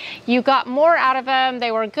direction, you got more out of them.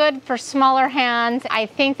 They were good for smaller hands. I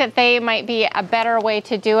think that they might be a better way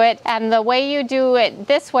to do it. And the way you do it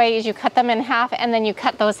this way is you cut them in half, and then you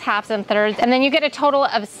cut those halves in thirds, and then you get a total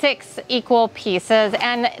of 6 equal pieces.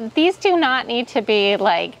 And these do not need to be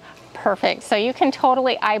like perfect. So you can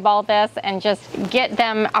totally eyeball this and just get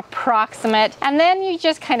them approximate. And then you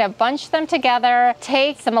just kind of bunch them together,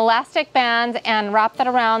 take some elastic bands and wrap that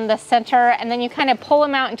around the center, and then you kind of pull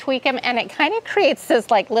them out and tweak them, and it kind of creates this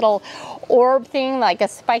like little orb thing, like a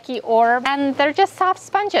spiky orb, and they're just soft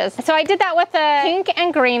sponges. So I did that with the pink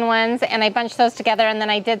and green ones, and I bunched those together, and then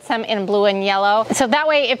I did some in blue and yellow. So that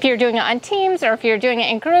way, if you're doing it on teams or if you're doing it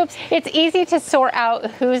in groups, it's easy to sort out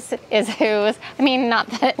whose is whose. I mean, not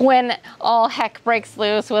that when all heck breaks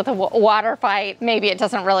loose with a water fight, maybe it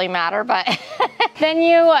doesn't really matter, but then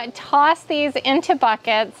you toss these into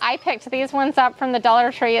buckets. I picked these ones up from the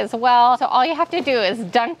Dollar Tree as well. So all you have to do is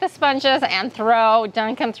dunk the sponges and throw,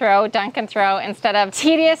 dunk and throw, dunk and throw, instead of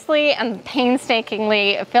tediously and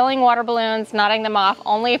painstakingly filling water balloons, knotting them off,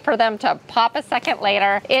 only for them to pop a second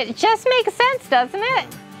later. It just makes sense, doesn't it?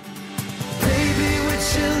 Baby, we're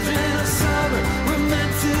children of summer. We're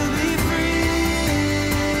meant to be free.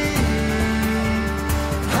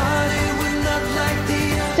 Hearted, we're not like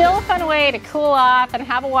the others. Still a fun way to cool off and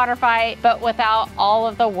have a water fight, but without all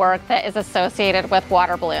of the work that is associated with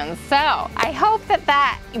water balloons. So I hope that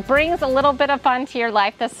that brings a little bit of fun to your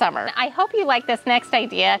life this summer. I hope you like this next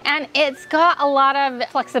idea, and it's got a lot of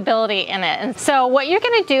flexibility in it. And so what you're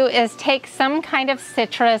gonna do is take some kind of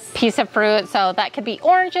citrus piece of fruit. So that could be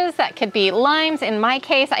oranges, that could be limes. In my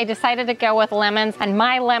case, I decided to go with lemons, and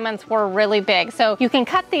my lemons were really big. So you can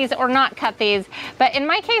cut these or not cut these, but in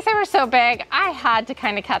my case, they were so big, I had to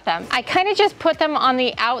kind of cut them. I kind of just put them on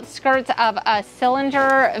the outskirts of a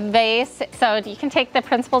cylinder vase. So you can take the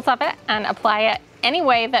principles of it and apply it any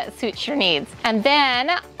way that suits your needs. And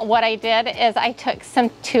then what I did is I took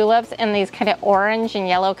some tulips in these kind of orange and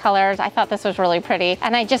yellow colors. I thought this was really pretty,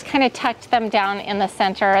 and I just kind of tucked them down in the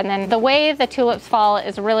center. And then the way the tulips fall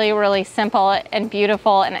is really, really simple and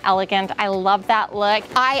beautiful and elegant. I love that look.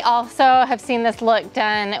 I also have seen this look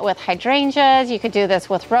done with hydrangeas. You could do this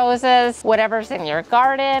with roses, whatever's in your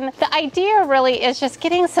garden. The idea really is just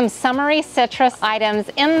getting some summery citrus items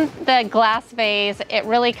in the glass vase. It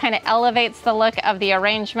really kind of elevates the look of the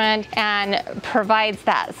arrangement and provides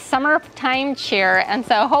that summertime cheer. And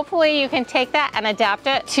so hopefully you can take that and adapt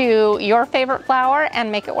it to your favorite flower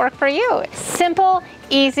and make it work for you. Simple,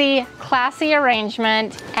 easy, classy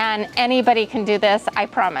arrangement, and anybody can do this, I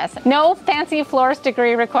promise. No fancy florist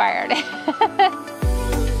degree required.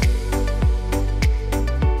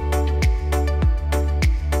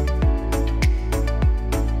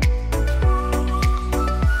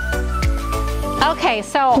 Okay,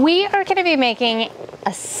 so we are going to be making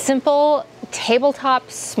a simple tabletop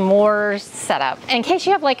s'mores setup. In case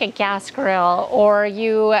you have like a gas grill, or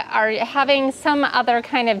you are having some other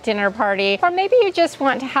kind of dinner party, or maybe you just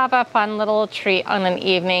want to have a fun little treat on an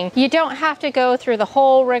evening. You don't have to go through the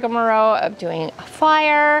whole rigmarole of doing a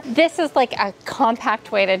fire. This is like a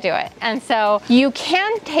compact way to do it. And so you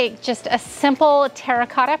can take just a simple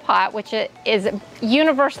terracotta pot, which is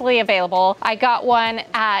universally available. I got one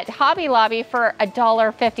at Hobby Lobby for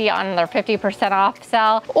 $1.50 on their 50% off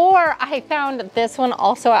sale, or I found this one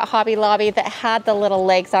also at Hobby Lobby that had the little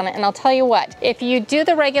legs on it. And I'll tell you what, if you do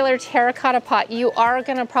the regular terracotta pot, you are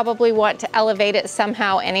gonna probably want to elevate it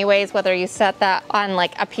somehow anyways, whether you set that on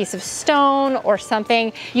like a piece of stone or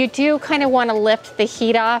something. You do kind of want to lift the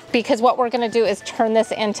heat off, because what we're gonna do is turn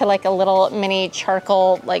this into like a little mini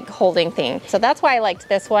charcoal like holding thing. So that's why I liked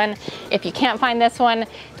this one. If you can't find this one,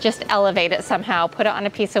 just elevate it somehow, put it on a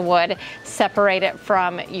piece of wood, separate it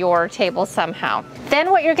from your table somehow. Then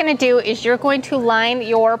what you're gonna do is you're going to line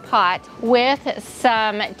your pot with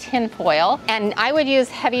some tin foil, and I would use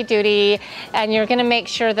heavy duty, and you're gonna make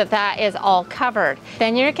sure that that is all covered.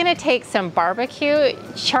 Then you're gonna take some barbecue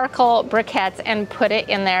charcoal briquettes and put it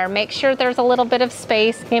in there. Make sure there's a little bit of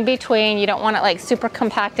space in between. You don't want it like super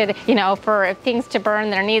compacted. You know, for things to burn,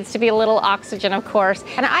 there needs to be a little oxygen, of course.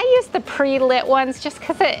 And I use the pre-lit ones just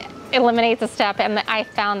because it eliminates a step, and I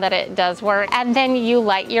found that it does work. And then you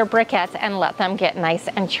light your briquettes and let them get nice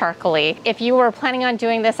and charcoaly. If you were planning on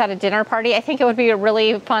doing this at a dinner party, I think it would be a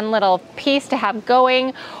really fun little piece to have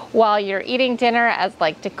going while you're eating dinner as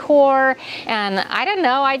like decor. And I don't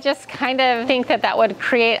know, I just kind of think that that would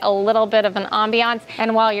create a little bit of an ambiance.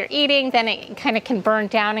 And while you're eating, then it kind of can burn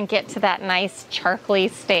down and get to that nice charcoaly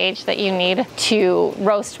stage that you need to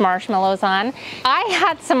roast marshmallows on. I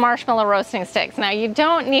had some marshmallow roasting sticks. Now you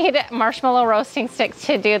don't need marshmallow roasting sticks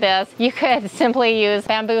to do this. You could simply use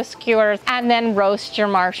bamboo skewers and then roast your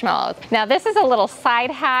marshmallows. Now this is a little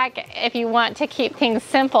side hack if you want to keep things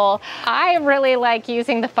simple. I really like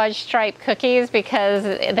using the fudge stripe cookies because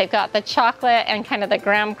they've got the chocolate and kind of the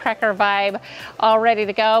graham cracker vibe all ready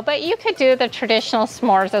to go, but you could do the traditional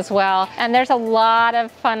s'mores as well. And there's a lot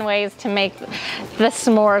of fun ways to make the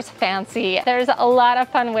s'mores fancy. There's a lot of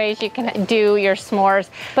fun ways you can do your s'mores,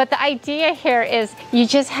 but the idea here is you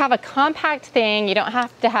just have a compact thing. You don't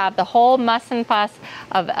have to have the whole muss and fuss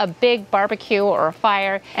of a big barbecue or a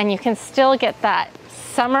fire, and you can still get that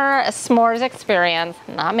summer s'mores experience.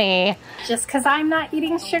 Not me. Just because I'm not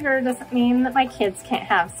eating sugar doesn't mean that my kids can't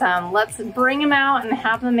have some. Let's bring them out and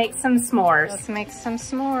have them make some s'mores. Let's make some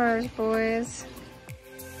s'mores, boys.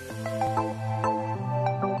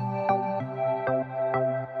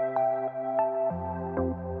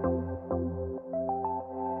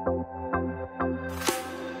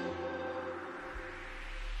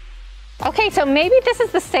 Okay, so maybe this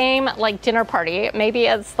is the same like dinner party. Maybe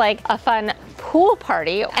it's like a fun pool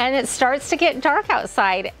party and it starts to get dark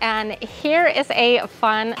outside, and here is a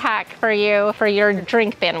fun hack for you for your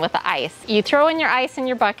drink bin with the ice. You throw in your ice in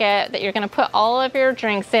your bucket that you're gonna put all of your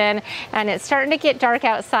drinks in, and it's starting to get dark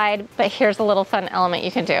outside, but here's a little fun element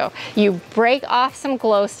you can do. You break off some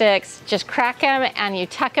glow sticks, just crack them, and you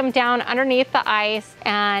tuck them down underneath the ice,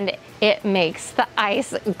 and it makes the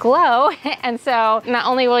ice glow. And so not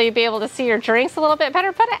only will you be able to see your drinks a little bit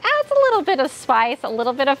better, but it adds a little bit of spice, a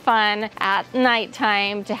little bit of fun at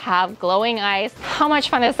nighttime to have glowing ice. How much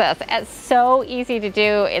fun is this? It's so easy to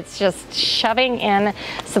do. It's just shoving in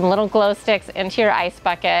some little glow sticks into your ice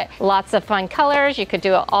bucket. Lots of fun colors. You could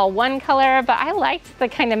do it all one color, but I liked the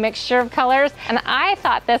kind of mixture of colors, and I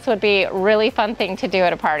thought this would be a really fun thing to do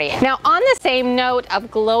at a party. Now, on the same note of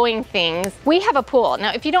glowing things, we have a pool.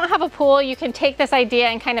 Now, if you don't have a pool, you can take this idea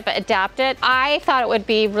and kind of adapt it. I thought it would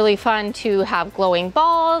be really fun to have glowing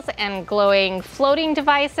balls and glowing floating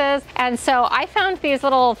devices. And so I found these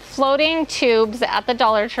little floating tubes at the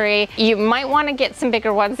Dollar Tree. You might want to get some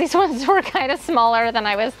bigger ones. These ones were kind of smaller than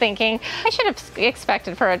I was thinking. I should have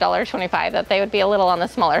expected for $1.25 that they would be a little on the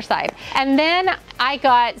smaller side. And then I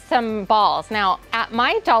got some balls. Now at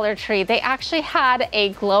my Dollar Tree, they actually had a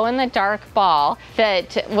glow-in-the-dark ball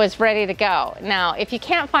that was ready to go. Now, if you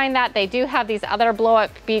can't find that, they do have these other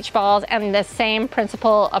blow-up beach balls, and the same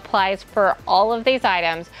principle applies for all of these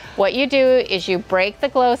items. What you do is you break the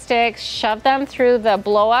glow sticks, shove them through the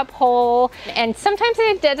blow-up hole, and sometimes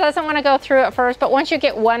it doesn't want to go through at first, but once you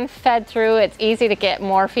get one fed through, it's easy to get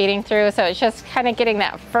more feeding through. So it's just kind of getting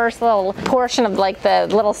that first little portion of like the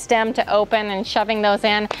little stem to open and shoving those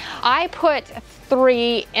in. I put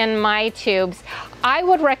 3 in my tubes. I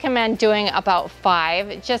would recommend doing about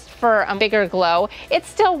 5 just for a bigger glow. It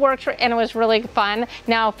still worked and it was really fun.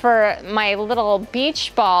 Now for my little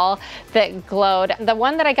beach ball that glowed, the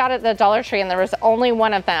one that I got at the Dollar Tree, and there was only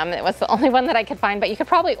one of them, it was the only one that I could find, but you could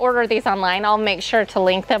probably order these online. I'll make sure to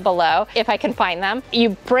link them below if I can find them. You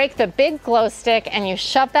break the big glow stick and you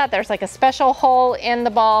shove that. There's like a special hole in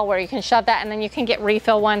the ball where you can shove that, and then you can get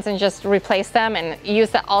refill ones and just replace them and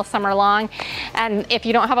use that all summer long. And if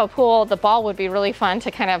you don't have a pool, the ball would be really fun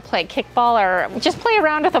to kind of play kickball or just play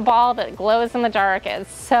around with a ball that glows in the dark.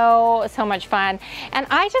 It's so much fun. And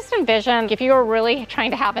I just envision, if you were really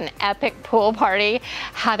trying to have an epic pool party,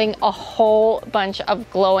 having a whole bunch of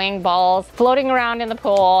glowing balls floating around in the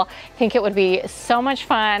pool. I think it would be so much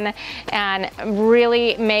fun and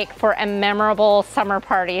really make for a memorable summer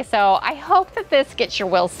party. So I hope that this gets your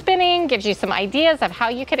wheels spinning, gives you some ideas of how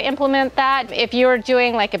you could implement that. If you're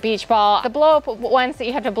doing like a beach ball, the blow up ones that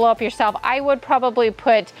you have to blow up yourself, I would probably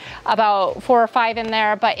put about 4 or 5 in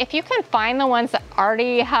there. But if you can find the ones that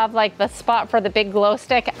already have like the spot for the big glow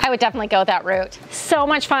stick, I would definitely go that route. So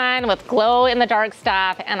much fun with glow in the dark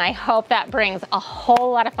stuff, and I hope that brings a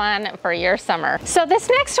whole lot of fun for your summer. So this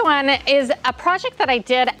next one is a project that I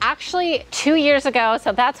did actually 2 years ago,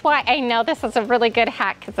 so that's why I know this is a really good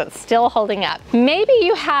hack, because it's still holding up. Maybe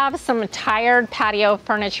you have some tired patio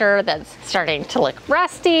furniture that's starting to look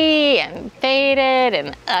rusty and faded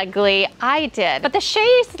and ugly. I did. But the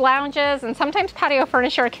chaise lounges and sometimes patio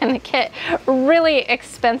furniture can get really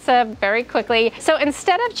expensive very quickly. So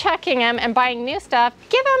instead of chucking them and buying new stuff,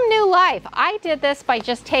 give them new life. I did this by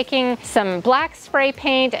just taking some black spray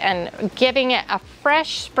paint and giving it a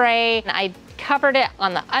fresh spray. I covered it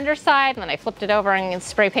on the underside, and then I flipped it over and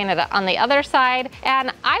spray painted it on the other side.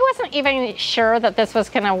 And I wasn't even sure that this was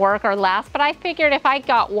gonna work or last, but I figured if I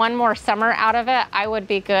got one more summer out of it, I would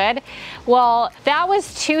be good. Well, that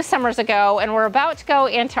was 2 summers ago, and we're about to go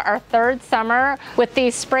into our 3rd summer with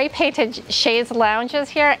these spray painted chaise lounges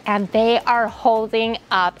here, and they are holding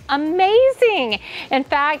up amazing. In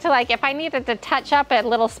fact, like if I needed to touch up a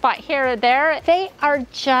little spot here or there, they are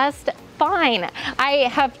just fine. I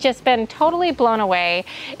have just been totally blown away.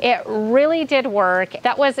 It really did work.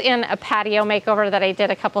 That was in a patio makeover that I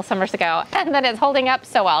did a couple summers ago, and that it's holding up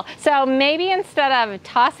so well. So maybe instead of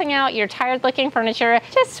tossing out your tired looking furniture,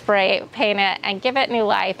 just spray paint it and give it new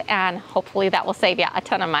life, and hopefully that will save you a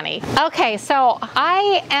ton of money. Okay, so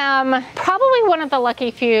I am probably one of the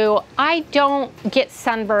lucky few. I don't get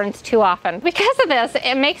sunburns too often. Because of this,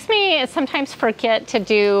 it makes me sometimes forget to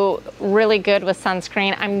do really good with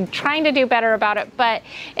sunscreen. I'm trying to do better about it, but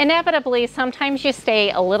inevitably sometimes you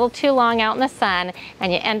stay a little too long out in the sun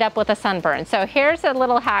and you end up with a sunburn. So here's a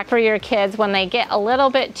little hack for your kids. When they get a little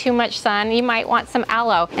bit too much sun, you might want some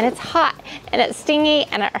aloe, and it's hot and it's stingy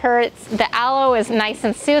and it hurts. The aloe is nice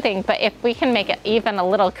and soothing, but if we can make it even a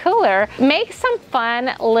little cooler, make some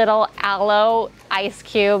fun little aloe ice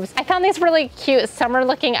cubes. I found these really cute summer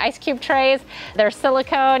looking ice cube trays. They're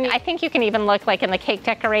silicone. I think you can even look like in the cake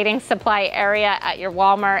decorating supply area at your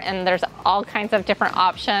Walmart, and there's all kinds of different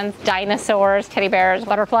options. Dinosaurs, teddy bears,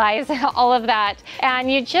 butterflies, all of that.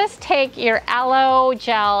 And you just take your aloe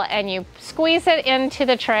gel and you squeeze it into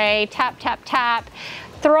the tray, tap, tap, tap.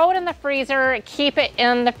 Throw it in the freezer, keep it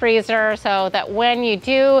in the freezer so that when you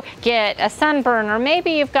do get a sunburn, or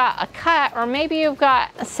maybe you've got a cut, or maybe you've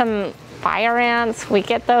got some fire ants, we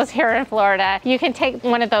get those here in Florida, you can take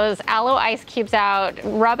one of those aloe ice cubes out,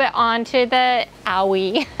 rub it onto the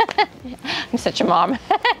owie. I'm such a mom.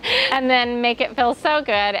 And then make it feel so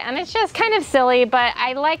good. And it's just kind of silly, but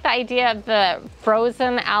I like the idea of the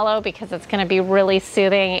frozen aloe because it's gonna be really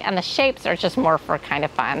soothing, and the shapes are just more for kind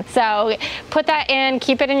of fun. So put that in,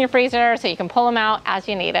 keep it in your freezer so you can pull them out as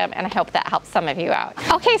you need them, and I hope that helps some of you out.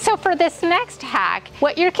 Okay, so for this next hack,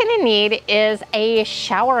 what you're gonna need is a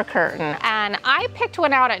shower curtain. And I picked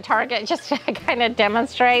one out at Target just to kind of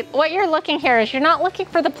demonstrate. What you're looking here is you're not looking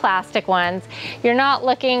for the plastic ones, you're not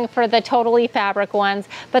looking for the totally fabric ones,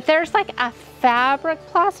 but there's like a fabric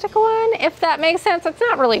plastic one, if that makes sense. It's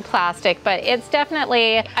not really plastic, but it's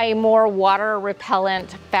definitely a more water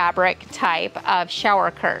repellent fabric type of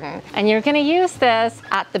shower curtain. And you're gonna use this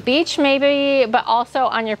at the beach maybe, but also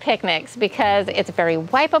on your picnics because it's very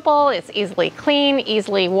wipeable, it's easily clean,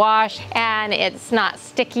 easily washed, and it's not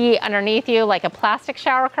sticky underneath you like a plastic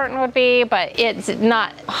shower curtain would be, but it's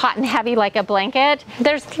not hot and heavy like a blanket.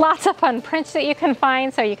 There's lots of fun prints that you can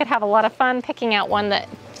find, so you could have a lot of fun picking out one that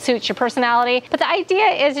suits your personality. But the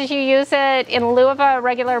idea is you use it in lieu of a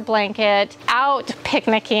regular blanket, out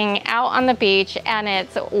picnicking, out on the beach, and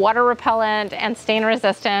it's water repellent and stain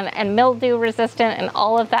resistant and mildew resistant and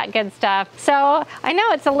all of that good stuff. So I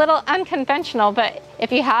know it's a little unconventional, but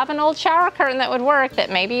if you have an old shower curtain that would work that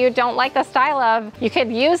maybe you don't like the style of, you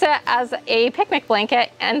could use it as a picnic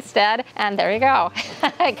blanket instead, and there you go.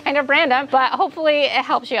 Kind of random, but hopefully it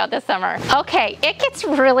helps you out this summer. Okay, it gets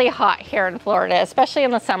really hot here in Florida, especially in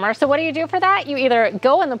the summer. So what do you do for that? You either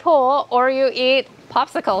go in the pool or you eat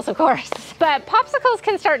popsicles, of course. But popsicles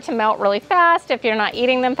can start to melt really fast if you're not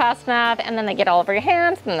eating them fast enough, and then they get all over your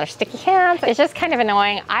hands and they're sticky hands. It's just kind of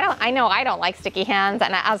annoying. I know I don't like sticky hands,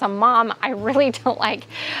 and as a mom, I really don't like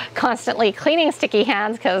constantly cleaning sticky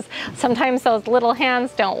hands because sometimes those little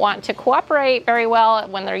hands don't want to cooperate very well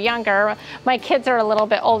when they're younger. My kids are a little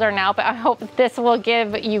bit older now, but I hope this will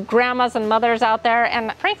give you grandmas and mothers out there,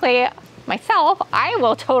 and frankly, myself, I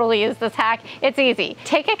will totally use this hack. It's easy.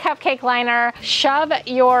 Take a cupcake liner, shove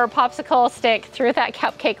your popsicle stick through that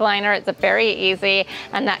cupcake liner. It's very easy,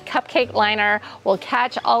 and that cupcake liner will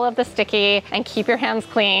catch all of the sticky and keep your hands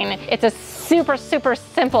clean. It's a super, super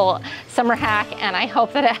simple summer hack, and I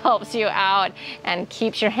hope that it helps you out and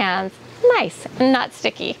keeps your hands nice and not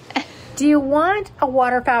sticky. Do you want a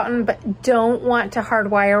water fountain but don't want to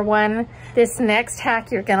hardwire one? This next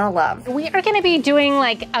hack you're gonna love. We are gonna be doing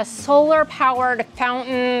like a solar powered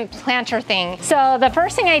fountain planter thing. So the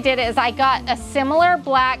first thing I did is I got a similar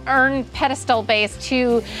black urn pedestal base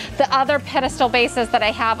to the other pedestal bases that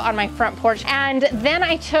I have on my front porch. And then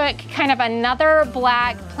I took kind of another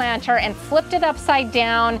black planter and flipped it upside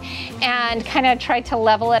down and kind of tried to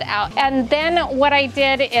level it out. And then what I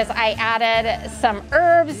did is I added some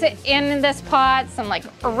herbs in this pot, some like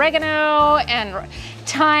oregano and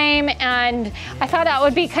thyme, and I thought that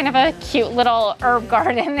would be kind of a cute little herb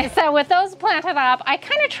garden. So with those planted up, I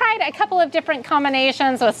kind of tried a couple of different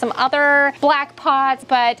combinations with some other black pots,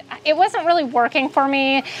 but it wasn't really working for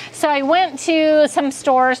me. So I went to some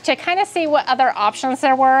stores to kind of see what other options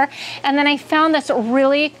there were, and then I found this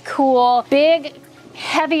really cool big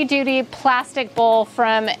heavy-duty plastic bowl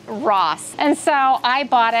from Ross. And so I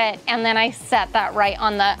bought it, and then I set that right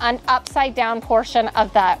on the upside down portion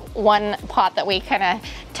of that one pot that we kind of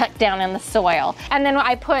tucked down in the soil. And then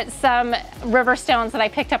I put some river stones that I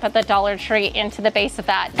picked up at the Dollar Tree into the base of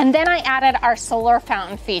that. And then I added our solar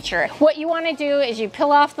fountain feature. What you want to do is you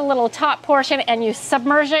peel off the little top portion and you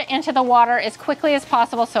submerge it into the water as quickly as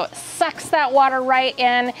possible so it sucks that water right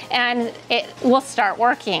in, and it will start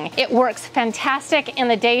working. It works fantastic in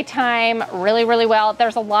the daytime, really, really well.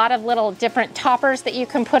 There's a lot of little different toppers that you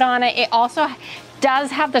can put on it. It also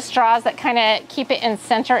does have the straws that kind of keep it in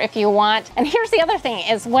center if you want. And here's the other thing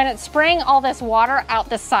is when it's spraying all this water out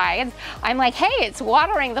the sides, I'm like, hey, it's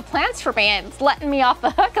watering the plants for me. It's letting me off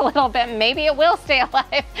the hook a little bit. Maybe it will stay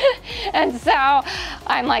alive. And so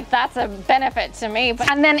I'm like, that's a benefit to me.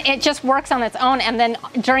 And then it just works on its own. And then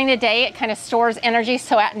during the day, it kind of stores energy.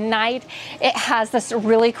 So at night, it has this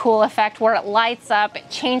really cool effect where it lights up,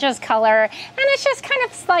 it changes color, and it's just kind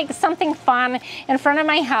of like something fun in front of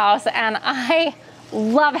my house. And I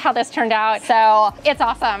love how this turned out, so it's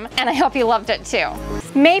awesome, and I hope you loved it too.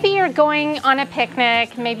 Maybe you're going on a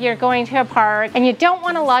picnic, maybe you're going to a park, and you don't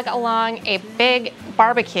want to lug along a big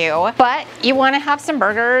barbecue, but you want to have some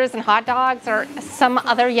burgers and hot dogs or some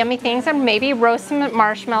other yummy things, and maybe roast some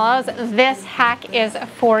marshmallows. This hack is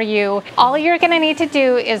for you. All you're going to need to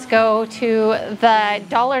do is go to the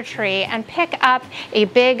Dollar Tree and pick up a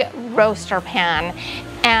big roaster pan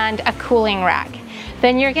and a cooling rack.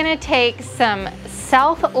 Then you're going to take some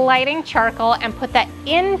self-lighting charcoal and put that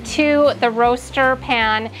into the roaster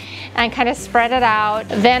pan and kind of spread it out.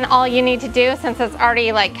 Then all you need to do, since it's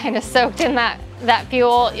already like kind of soaked in that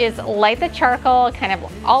fuel, is light the charcoal kind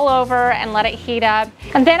of all over and let it heat up.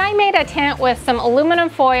 And then I made a tent with some aluminum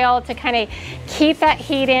foil to kind of keep that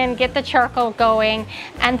heat in, get the charcoal going,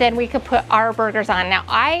 and then we could put our burgers on. Now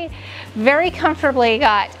I very comfortably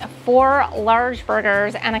got 4 large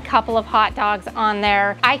burgers and a couple of hot dogs on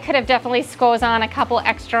there. I could have definitely squeezed on a couple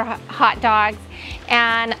extra hot dogs,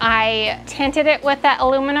 and I tinted it with that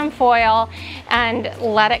aluminum foil and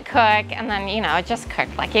let it cook, and then, you know, it just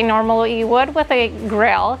cooked like you normally would with a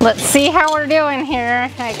grill. Let's see how we're doing here.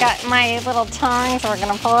 I got my little tongs, we're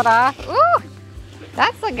gonna pull it off. Ooh,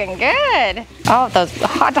 that's looking good. Oh, those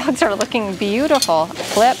hot dogs are looking beautiful.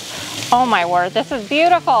 Flip, oh my word, this is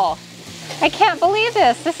beautiful. I can't believe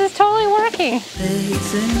this. This is totally working.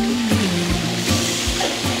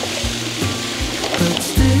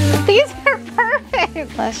 These are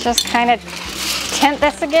perfect. Let's just kind of tint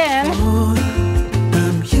this again.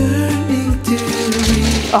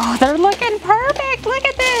 Oh, they're looking perfect. Look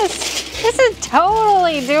at this. This is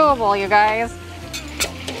totally doable, you guys.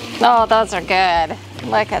 Oh, those are good.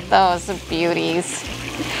 Look at those beauties.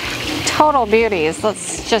 Total beauties.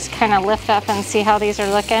 Let's just kind of lift up and see how these are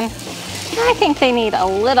looking. I think they need a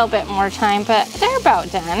little bit more time, but they're about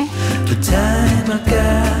done. The time I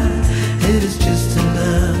got, it is just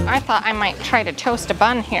enough. I thought I might try to toast a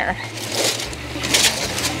bun here,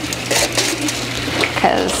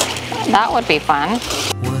 because that would be fun.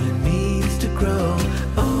 What it means to grow.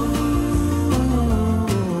 Oh,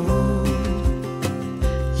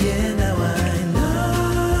 yeah, now I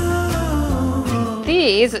know.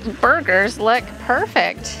 These burgers look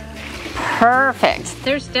perfect. Perfect.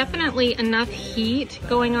 There's definitely enough heat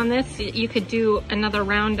going on this. You could do another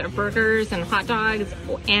round of burgers and hot dogs,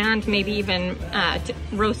 and maybe even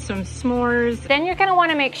roast some s'mores. Then you're gonna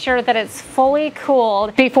wanna make sure that it's fully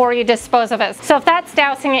cooled before you dispose of it. So if that's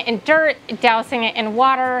dousing it in dirt, dousing it in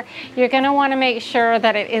water, you're gonna wanna make sure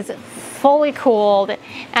that it is fully cooled,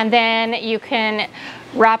 and then you can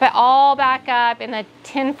wrap it all back up in the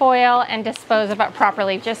tin foil and dispose of it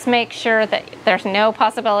properly. Just make sure that there's no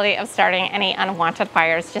possibility of starting any unwanted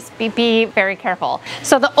fires. Just be very careful.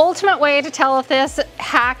 So the ultimate way to tell if this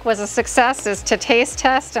hack was a success is to taste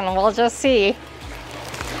test, and we'll just see.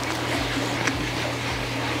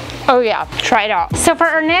 Oh yeah, try it out. So for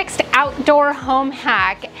our next outdoor home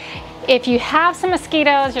hack, if you have some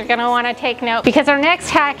mosquitoes, you're gonna wanna take note, because our next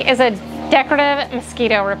hack is a decorative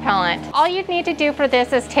mosquito repellent. All you need to do for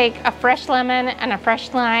this is take a fresh lemon and a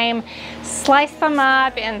fresh lime, slice them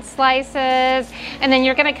up in slices, and then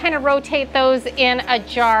you're gonna kind of rotate those in a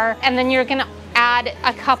jar, and then you're gonna add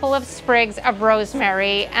a couple of sprigs of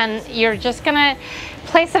rosemary, and you're just gonna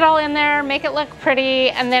place it all in there, make it look pretty,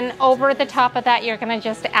 and then over the top of that you're gonna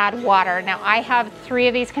just add water. Now I have 3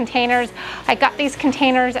 of these containers. I got these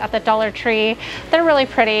containers at the Dollar Tree. They're really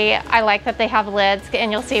pretty. I like that they have lids,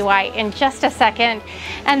 and you'll see why in just a second.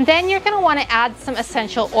 And then you're gonna wanna add some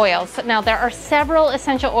essential oils. Now there are several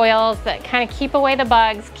essential oils that kind of keep away the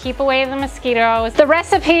bugs, keep away the mosquitoes. The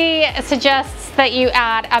recipe suggests that you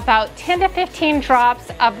add about 10 to 15 drops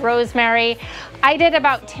of rosemary. I did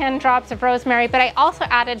about 10 drops of rosemary, but I also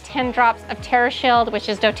added 10 drops of TerraShield, which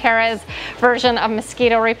is doTERRA's version of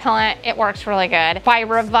mosquito repellent. It works really good. By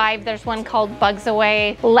Revive, there's one called Bugs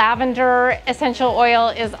Away. Lavender essential oil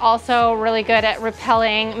is also really good at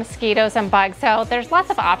repelling mosquitoes and bugs. So there's lots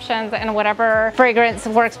of options, and whatever fragrance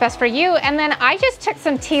works best for you. And then I just took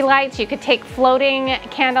some tea lights. You could take floating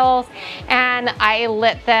candles, and I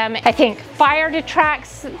lit them. I think fire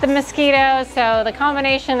detracts the mosquitoes, so the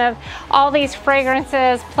combination of all these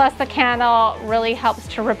fragrances plus the candle really helps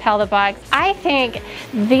to repel the bugs. I think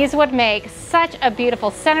these would make such a beautiful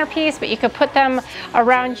centerpiece, but you could put them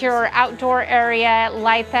around your outdoor area,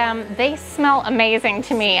 light them. They smell amazing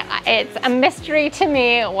to me. It's a mystery to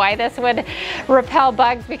me why this would repel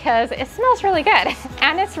bugs, because it smells really good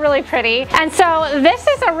and it's really pretty. And so this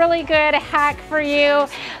is a really good hack for you.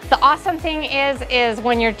 The awesome thing is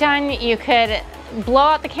when you're done, you could blow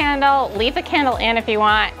out the candle, leave the candle in if you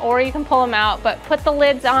want, or you can pull them out, but put the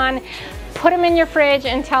lids on, put them in your fridge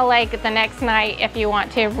until like the next night if you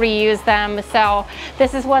want to reuse them. So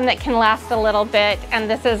this is one that can last a little bit, and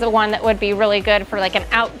this is one that would be really good for like an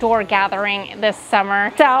outdoor gathering this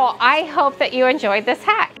summer. So I hope that you enjoyed this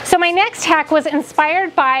hack. So my next hack was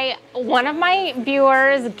inspired by one of my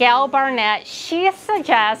viewers, Gail Barnett. She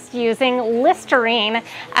suggests using Listerine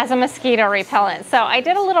as a mosquito repellent. So I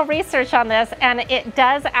did a little research on this, and it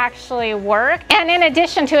does actually work. And in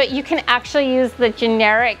addition to it, you can actually use the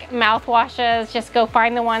generic mouthwashes. Just go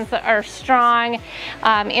find the ones that are strong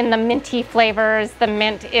in the minty flavors. The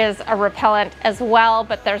mint is a repellent as well,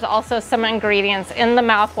 but there's also some ingredients in the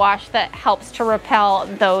mouthwash that helps to repel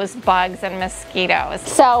those bugs and mosquitoes.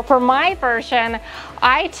 So for my version,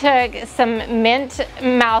 I took some mint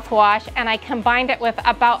mouthwash and I combined it with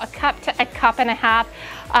about a cup to a cup and a half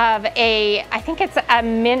of I think it's a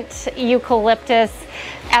mint eucalyptus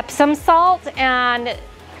Epsom salt, and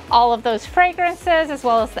all of those fragrances as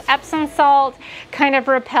well as the Epsom salt kind of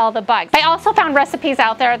repel the bugs. I also found recipes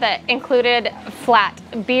out there that included flat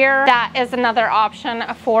beer. That is another option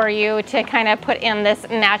for you to kind of put in this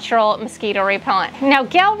natural mosquito repellent. Now,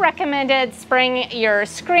 Gail recommended spraying your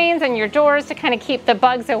screens and your doors to kind of keep the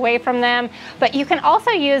bugs away from them, but you can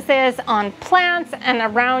also use this on plants and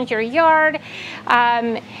around your yard.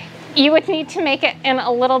 You would need to make it in a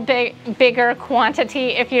little bit bigger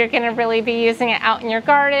quantity if you're going to really be using it out in your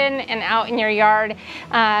garden and out in your yard.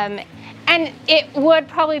 And it would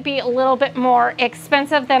probably be a little bit more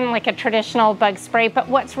expensive than like a traditional bug spray, but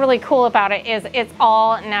what's really cool about it is it's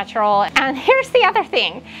all natural. And here's the other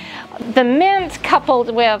thing. The mint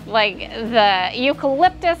coupled with like the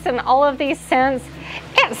eucalyptus and all of these scents,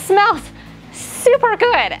 it smells super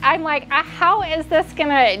good. I'm like, how is this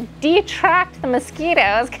gonna detract the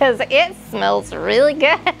mosquitoes? Because it smells really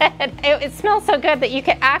good. It smells so good that you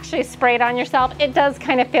could actually spray it on yourself. It does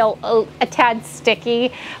kind of feel a tad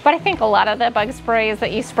sticky, but I think a lot of the bug sprays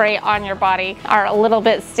that you spray on your body are a little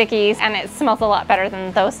bit sticky, and it smells a lot better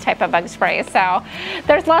than those type of bug sprays. So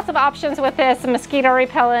there's lots of options with this mosquito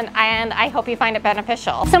repellent, and I hope you find it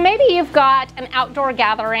beneficial. So maybe you've got an outdoor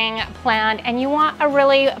gathering planned and you want a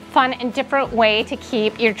really fun and different way to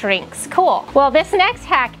keep your drinks cool. Well, this next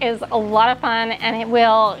hack is a lot of fun, and it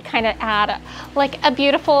will kind of add like a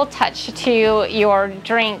beautiful touch to your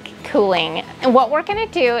drink cooling. And what we're going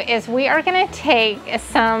to do is we are going to take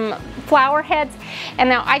some flower heads, and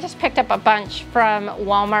now I just picked up a bunch from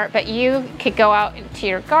Walmart, but you could go out to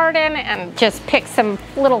your garden and just pick some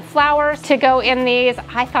little flowers to go in these.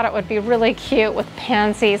 I thought it would be really cute with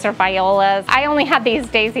pansies or violas. I only had these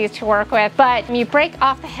daisies to work with, but you break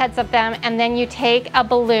off the heads of them, and then you take a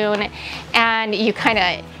balloon and you kind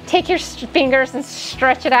of take your fingers and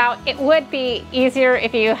stretch it out. It would be easier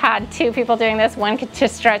if you had two people doing this, one to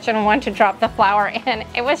stretch and one to drop the flower in.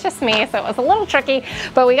 It was just me, so it was a little tricky,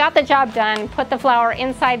 but we got the job done. Put the flower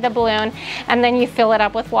inside the balloon, and then you fill it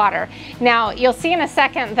up with water. Now, you'll see in a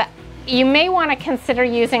second that you may want to consider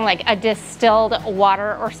using like a distilled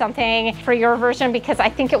water or something for your version, because I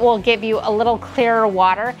think it will give you a little clearer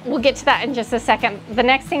water. We'll get to that in just a second. The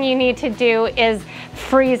next thing you need to do is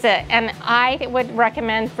freeze it, and I would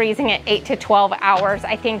recommend freezing it 8 to 12 hours.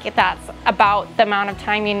 I think that's about the amount of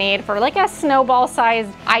time you need for like a snowball sized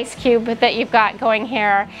ice cube that you've got going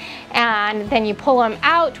here. And then you pull them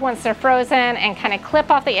out once they're frozen and kind of clip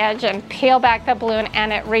off the edge and peel back the balloon,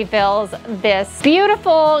 and it reveals this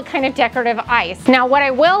beautiful kind of decorative ice. Now, what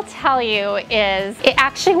I will tell you is it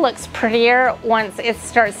actually looks prettier once it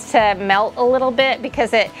starts to melt a little bit,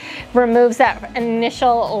 because it removes that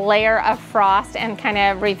initial layer of frost and kind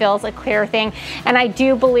of reveals a clear thing. And I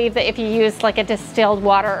do believe that if you use like a distilled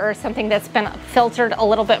water or something that's been filtered a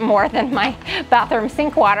little bit more than my bathroom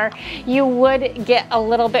sink water, you would get a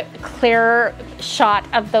little bit clearer shot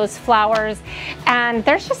of those flowers. And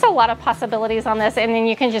there's just a lot of possibilities on this, and then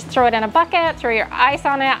you can just throw it in a bucket, throw your ice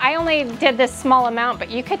on it. I only did this small amount,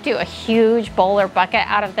 but you could do a huge bowl or bucket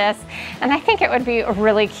out of this, and I think it would be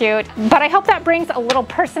really cute. But I hope that brings a little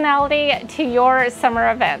personality to your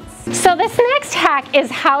summer events. So this next hack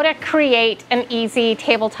is how to create an easy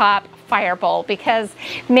tabletop fire bowl, because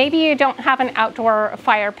maybe you don't have an outdoor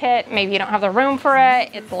fire pit, maybe you don't have the room for it,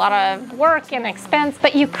 it's a lot of work and expense,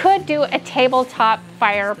 but you could do a tabletop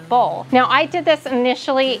fire bowl. Now, I did this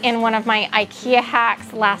initially in one of my IKEA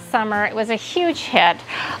hacks last summer. It was a huge hit.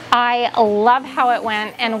 I love how it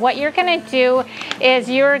went, and what you're gonna do is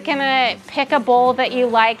you're gonna pick a bowl that you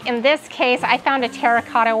like. In this case, I found a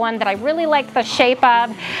terracotta one that I really liked the shape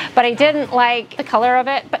of, but I didn't like the color of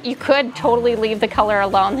it, but you could totally leave the color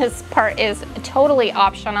alone. This part is totally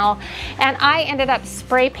optional. And I ended up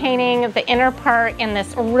spray painting the inner part in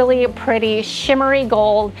this really pretty shimmery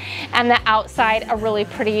gold, and the outside a really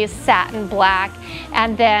pretty satin black.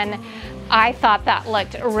 And then I thought that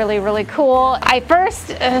looked really, really cool. I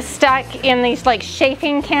first stuck in these like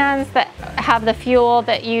chafing cans that have the fuel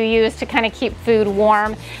that you use to kind of keep food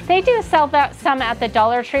warm. They do sell that some at the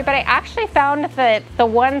Dollar Tree, but I actually found that the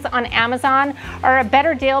ones on Amazon are a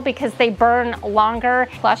better deal because they burn longer.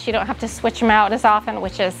 Plus, you don't have to switch them out as often,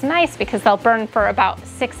 which is nice because they'll burn for about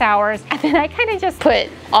 6 hours. And then I kind of just put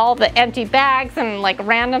all the empty bags and like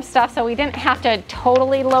random stuff, so we didn't have to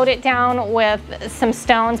totally load it down with some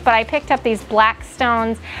stones, but I picked up these black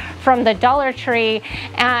stones from the Dollar Tree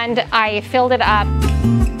and I filled it up.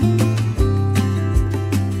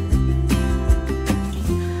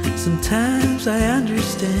 Sometimes I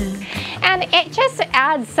understand. And it just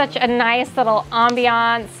adds such a nice little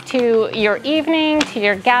ambiance to your evening, to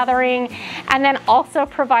your gathering, and then also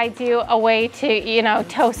provides you a way to, you know,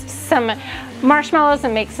 toast some marshmallows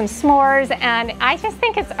and make some s'mores. And I just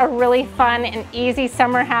think it's a really fun and easy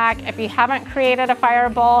summer hack. If you haven't created a fire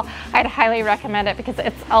bowl, I'd highly recommend it because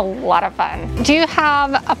it's a lot of fun. Do you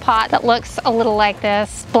have a pot that looks a little like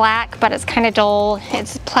this? Black, but it's kind of dull.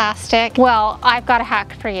 It's plastic. Well, I've got a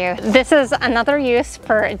hack for you. This is another use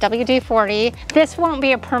for WD-40. This won't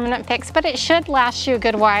be a permanent fix, but it should last you a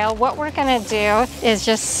good while. What we're gonna do is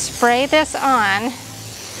just spray this on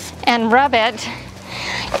and rub it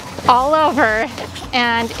all over,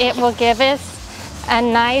 and it will give us a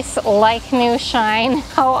nice like new shine.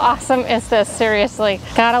 How awesome is this? Seriously,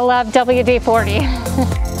 gotta love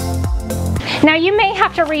WD-40. Now you may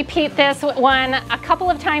have to repeat this one a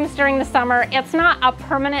couple of times during the summer. It's not a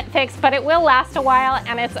permanent fix, but it will last a while,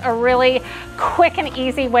 and it's a really quick and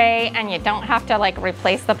easy way, and you don't have to like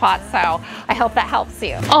replace the pot. So I hope that helps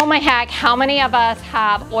you. Oh my heck, how many of us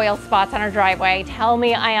have oil spots on our driveway? Tell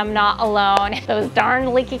me I am not alone. Those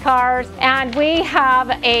darn leaky cars. And we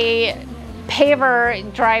have a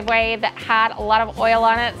paver driveway that had a lot of oil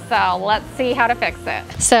on it, so let's see how to fix it.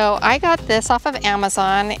 So I got this off of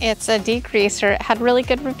Amazon. It's a degreaser. It had really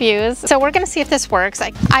good reviews. So we're gonna see if this works.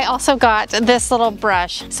 I also got this little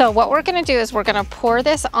brush. So what we're gonna do is we're gonna pour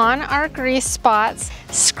this on our grease spots,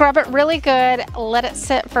 scrub it really good, let it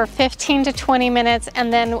sit for 15 to 20 minutes,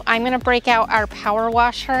 and then I'm gonna break out our power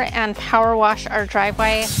washer and power wash our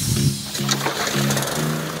driveway.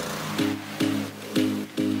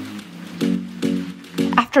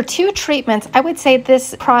 After 2 treatments, I would say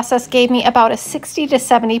this process gave me about a 60 to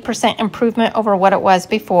 70% improvement over what it was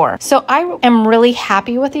before. So I am really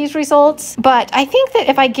happy with these results, but I think that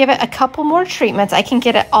if I give it a couple more treatments, I can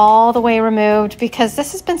get it all the way removed, because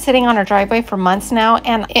this has been sitting on our driveway for months now,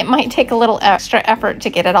 and it might take a little extra effort to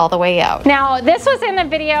get it all the way out. Now, this was in a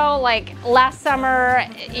video like last summer.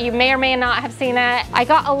 You may or may not have seen it. I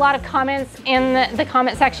got a lot of comments in the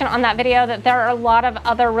comment section on that video that there are a lot of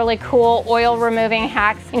other really cool oil removing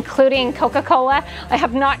hacks, including Coca-Cola. I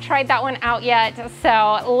have not tried that one out yet,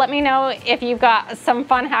 so let me know if you've got some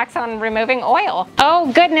fun hacks on removing oil.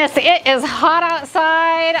 Oh goodness, it is hot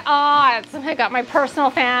outside. I got my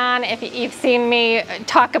personal fan. If you've seen me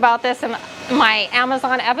talk about this in my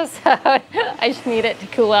Amazon episode, I just need it to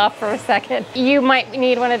cool off for a second. You might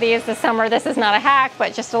need one of these this summer. This is not a hack,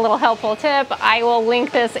 but just a little helpful tip. I will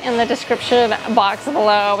link this in the description box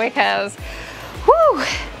below, because whew,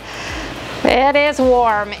 it is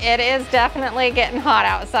warm. It is definitely getting hot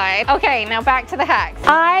outside. Okay, now back to the hacks.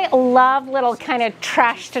 I love little kind of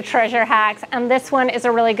trash to treasure hacks, and this one is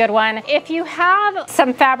a really good one. If you have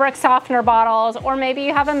some fabric softener bottles, or maybe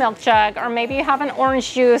you have a milk jug, or maybe you have an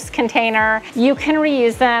orange juice container, you can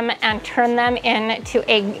reuse them and turn them into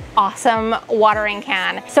an awesome watering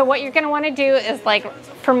can. So what you're gonna wanna do is, like,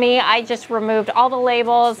 for me, I just removed all the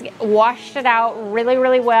labels, washed it out really,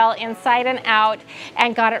 really well inside and out,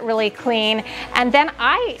 and got it really clean. And then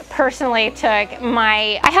I personally took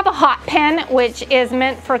I have a hot pen, which is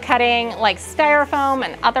meant for cutting like styrofoam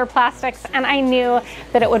and other plastics, and I knew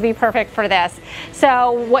that it would be perfect for this.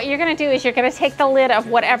 So what you're gonna do is you're gonna take the lid of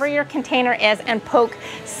whatever your container is and poke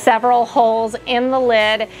several holes in the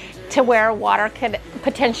lid to where water could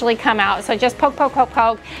potentially come out. So just poke, poke, poke,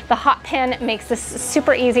 poke. The hot pen makes this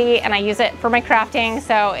super easy, and I use it for my crafting,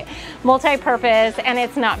 so multi-purpose, and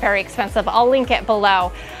it's not very expensive. I'll link it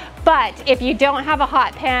below. But if you don't have a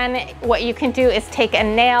hot pen, what you can do is take a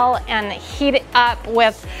nail and heat it up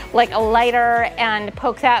with like a lighter and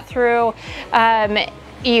poke that through.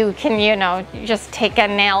 You can, you know, just take a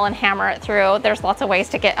nail and hammer it through. There's lots of ways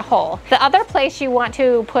to get a hole. The other place you want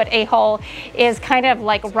to put a hole is kind of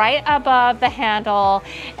like right above the handle.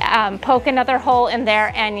 Poke another hole in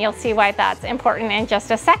there, and you'll see why that's important in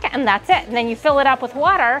just a second, and that's it. And then you fill it up with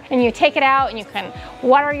water, and you take it out, and you can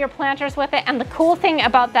water your planters with it. And the cool thing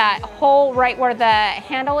about that hole right where the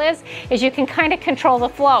handle is you can kind of control the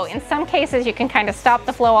flow. In some cases, you can kind of stop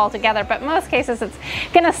the flow altogether, but most cases it's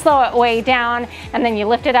gonna slow it way down, and then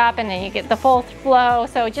you lift it up and then you get the full flow.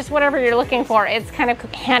 So just whatever you're looking for, it's kind of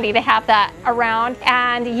handy to have that around.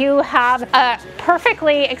 And you have a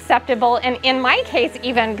perfectly acceptable, and in my case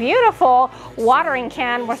even beautiful, watering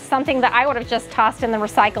can with something that I would have just tossed in the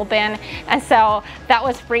recycle bin. And so that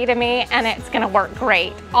was free to me, and it's gonna work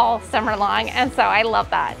great all summer long, and so I love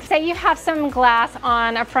that. Say you have some glass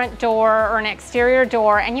on a front door or an exterior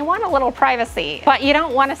door and you want a little privacy, but you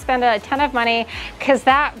don't want to spend a ton of money, because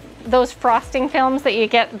that Those frosting films that you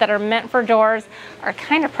get that are meant for doors are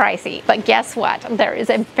kind of pricey, but guess what? There is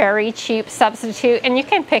a very cheap substitute, and you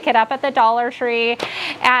can pick it up at the Dollar Tree,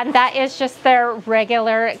 and that is just their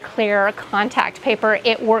regular clear contact paper.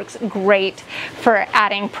 It works great for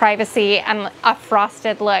adding privacy and a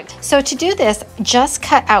frosted look. So to do this, just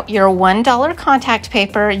cut out your $1 contact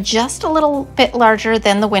paper just a little bit larger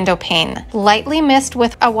than the window pane. Lightly mist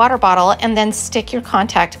with a water bottle, and then stick your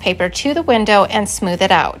contact paper to the window and smooth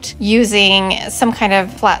it out using some kind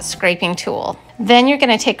of flat scraping tool. Then you're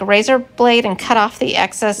going to take a razor blade and cut off the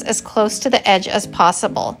excess as close to the edge as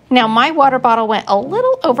possible. Now my water bottle went a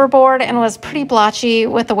little overboard and was pretty blotchy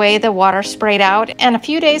with the way the water sprayed out, and a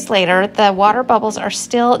few days later the water bubbles are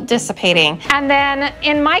still dissipating. And then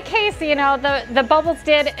in my case, you know, the bubbles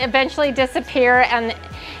did eventually disappear, and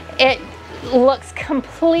it looks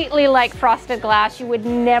completely like frosted glass. You would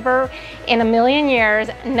never in a million years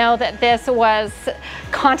know that this was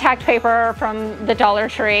contact paper from the Dollar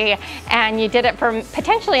Tree, and you did it for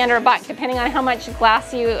potentially under $1 depending on how much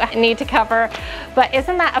glass you need to cover. But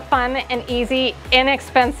isn't that a fun and easy,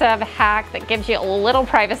 inexpensive hack that gives you a little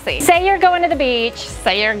privacy? Say you're going to the beach,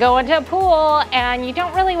 say you're going to a pool, and you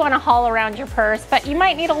don't really want to haul around your purse, but you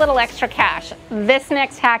might need a little extra cash. This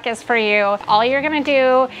next hack is for you. All you're going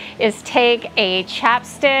to do is take a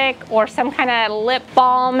chapstick or some kind of lip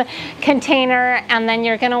balm container, and then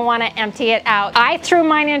you're going to want to empty it out. I threw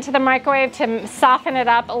mine into the microwave to soften it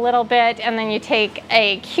up a little bit, and then you take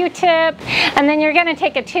a Q-tip, and then you're going to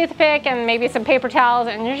take a toothpick and maybe some paper towels,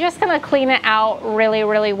 and you're just going to clean it out really,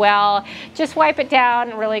 really well. Just wipe it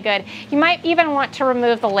down really good. You might even want to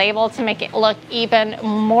remove the label to make it look even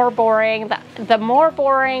more boring. The more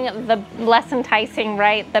boring, the less enticing,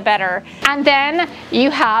 right? The better. And then you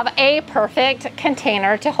have a perfect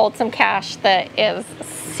container to hold some cash that is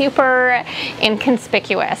super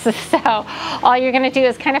inconspicuous. So all you're going to do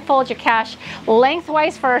is kind of fold your cash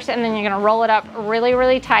lengthwise first, and then you're going to roll it up really,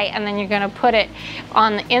 really tight, and then you're going to put it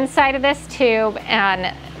on the inside of this tube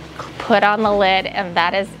and put on the lid, and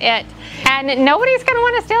that is it. And nobody's going to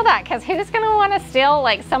want to steal that, because who's going to want to steal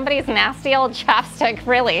like somebody's nasty old chapstick?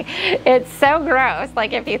 Really, it's so gross,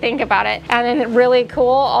 like if you think about it. And then really cool,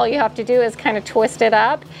 all you have to do is kind of twist it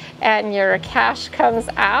up and your cash comes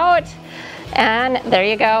out. And there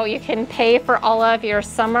you go. You can pay for all of your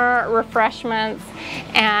summer refreshments,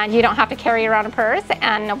 and you don't have to carry around a purse,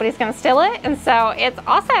 and nobody's going to steal it. And so it's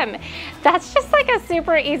awesome. That's just like a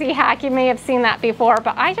super easy hack. You may have seen that before,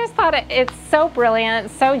 but I just thought it's so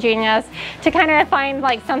brilliant, so genius to kind of find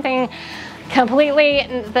like something completely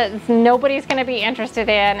that nobody's going to be interested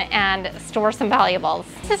in and store some valuables.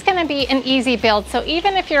 This is going to be an easy build, so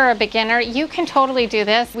even if you're a beginner, you can totally do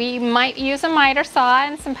this. We might use a miter saw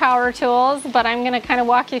and some power tools, but I'm going to kind of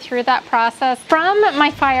walk you through that process. From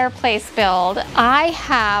my fireplace build, I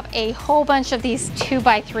have a whole bunch of these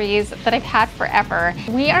 2x3s that I've had forever.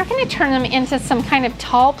 We are going to turn them into some kind of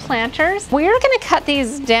tall planters. We're going to cut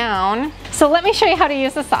these down. So let me show you how to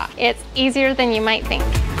use the saw. It's easier than you might think.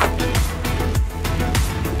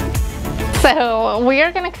 So we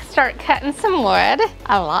are going to start cutting some wood,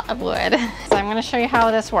 a lot of wood. So I'm going to show you how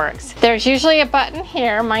this works. There's usually a button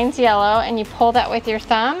here, mine's yellow, and you pull that with your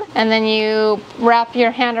thumb, and then you wrap your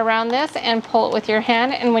hand around this and pull it with your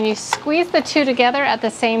hand, and when you squeeze the two together at the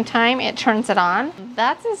same time, it turns it on.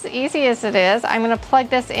 That's as easy as it is. I'm going to plug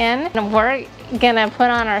this in, and we're going to put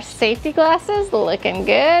on our safety glasses. Looking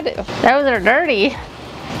good. Those are dirty.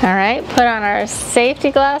 All right, put on our safety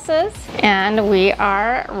glasses, and we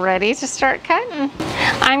are ready to start cutting.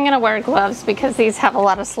 I'm gonna wear gloves because these have a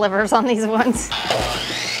lot of slivers on these ones.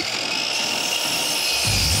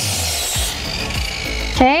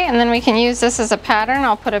 Okay, and then we can use this as a pattern.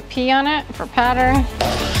 I'll put a P on it for pattern.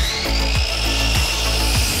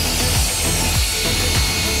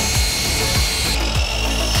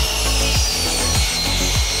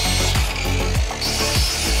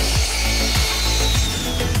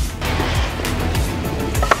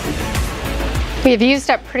 We've used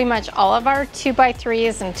up pretty much all of our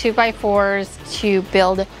 2x3s and 2x4s to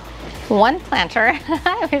build one planter.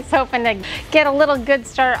 I was hoping to get a little good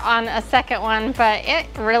start on a second one, but it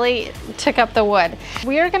really took up the wood.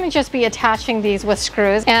 We are going to just be attaching these with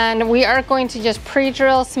screws, and we are going to just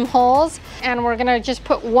pre-drill some holes, and we're going to just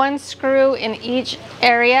put one screw in each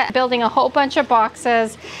area, building a whole bunch of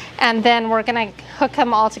boxes, and then we're going to hook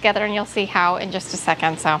them all together, and you'll see how in just a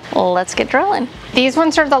second. So let's get drilling. These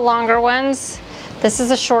ones are the longer ones. This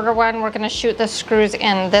is a shorter one. We're going to shoot the screws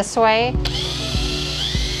in this way.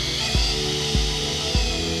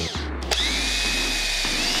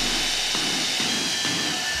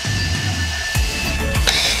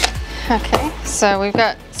 Okay, so we've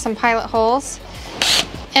got some pilot holes.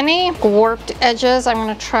 any warped edges I'm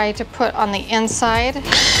gonna try to put on the inside.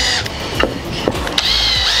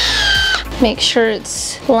 Make sure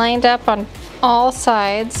it's lined up on all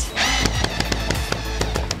sides.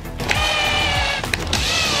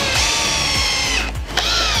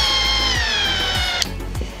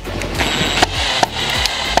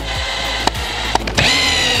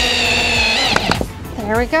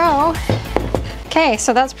 There we go. Okay,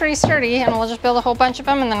 so that's pretty sturdy, and we'll just build a whole bunch of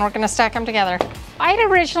them and then we're gonna stack them together. I'd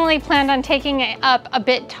originally planned on taking it up a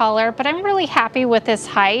bit taller, but I'm really happy with this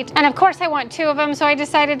height. And of course I want 2 of them, so I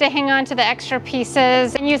decided to hang on to the extra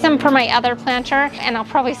pieces and use them for my other planter, and I'll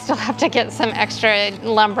probably still have to get some extra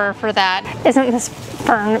lumber for that. Isn't this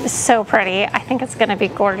fern so pretty? I think it's gonna be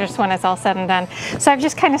gorgeous when it's all said and done. So I've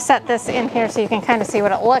just kind of set this in here so you can kind of see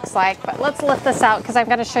what it looks like, but let's lift this out because I've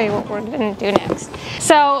got to show you what we're gonna do next.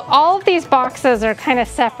 So all of these boxes are kind of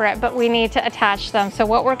separate, but we need to attach them. So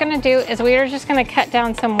what we're gonna do is we are just gonna cut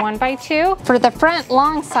down some 1x2 for the front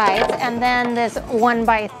long sides, and then this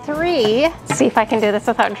 1x3. See if I can do this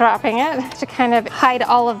without dropping it to kind of hide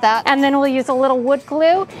all of that. And then we'll use a little wood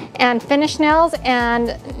glue and finish nails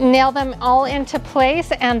and nail them all into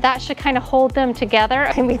place, and that should kind of hold them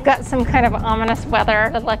together. And we've got some kind of ominous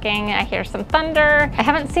weather looking. I hear some thunder. I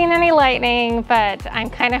haven't seen any lightning, but I'm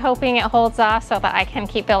kind of hoping it holds off so that I can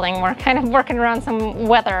keep building. We're kind of working around some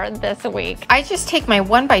weather this week. I just take my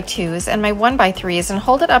 1x2s and my 1x3s and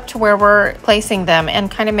hold it up to where we're placing them and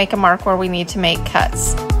kind of make a mark where we need to make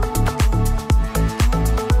cuts.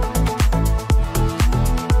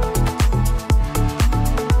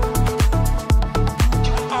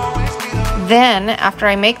 Then, after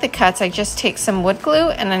I make the cuts, I just take some wood glue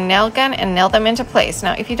and a nail gun and nail them into place.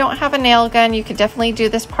 Now, if you don't have a nail gun, you could definitely do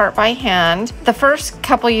this part by hand. The first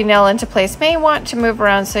couple you nail into place may want to move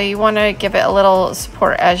around, so you want to give it a little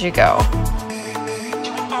support as you go.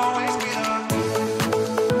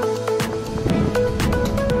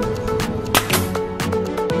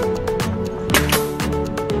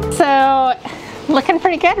 So, looking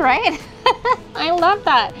pretty good, right? I love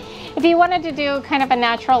that. If you wanted to do kind of a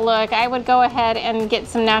natural look, I would go ahead and get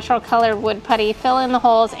some natural colored wood putty, fill in the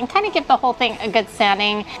holes, and kind of give the whole thing a good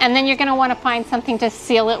sanding. And then you're going to want to find something to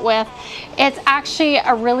seal it with. It's actually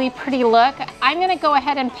a really pretty look. I'm going to go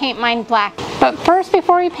ahead and paint mine black. But first,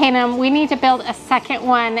 before we paint them, we need to build a second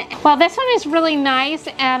one. Well, this one is really nice,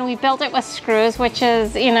 and we built it with screws, which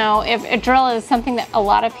is, you know, if a drill is something that a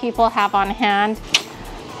lot of people have on hand.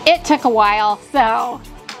 It took a while, so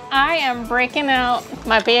I am breaking out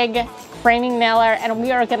my big framing nailer, and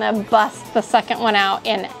we are gonna bust the second one out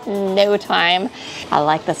in no time. I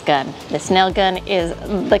like this gun. This nail gun is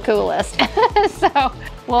the coolest. So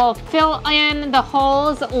we'll fill in the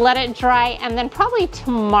holes, let it dry, and then probably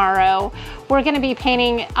tomorrow, we're gonna be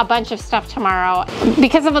painting a bunch of stuff tomorrow.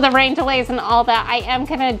 Because of the rain delays and all that, I am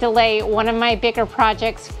gonna delay one of my bigger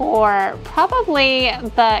projects for probably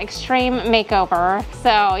the extreme makeover.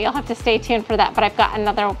 So you'll have to stay tuned for that, but I've got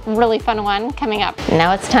another really fun one coming up.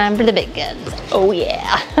 Now it's time for the big guns. Oh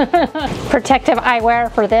yeah. Protective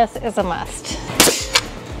eyewear for this is a must.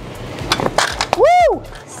 Woo!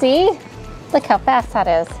 See? Look how fast that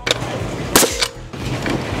is.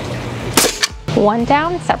 One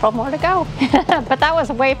down, several more to go. But that was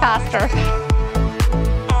way faster.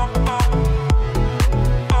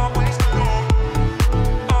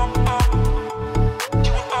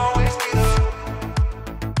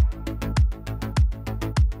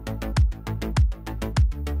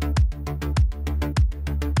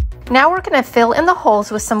 Now we're going to fill in the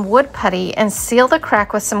holes with some wood putty and seal the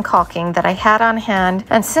crack with some caulking that I had on hand.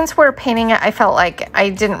 And since we're painting it, I felt like I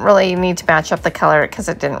didn't really need to match up the color because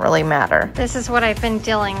it didn't really matter. This is what I've been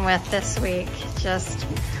dealing with this week. Just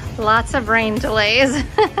lots of rain delays.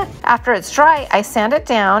 After it's dry, I sand it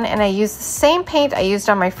down and I use the same paint I used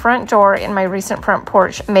on my front door in my recent front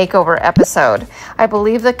porch makeover episode. I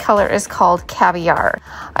believe the color is called Caviar.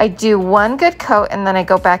 I do one good coat and then I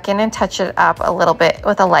go back in and touch it up a little bit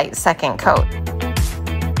with a light second coat.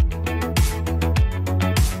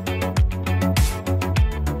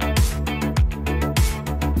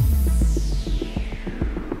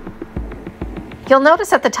 You'll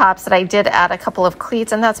notice at the tops that I did add a couple of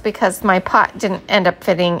cleats, and that's because my pot didn't end up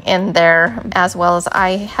fitting in there as well as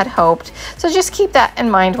I had hoped. So just keep that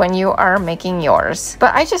in mind when you are making yours.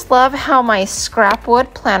 But I just love how my scrap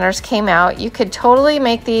wood planters came out. You could totally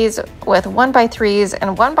make these with 1x3s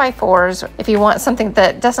and 1x4s if you want something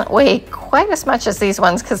that doesn't weigh quite as much as these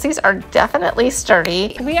ones, because these are definitely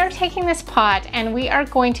sturdy. We are taking this pot and we are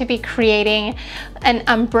going to be creating an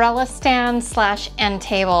umbrella stand slash end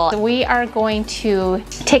table. We are going to to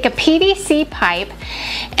take a PVC pipe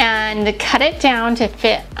and cut it down to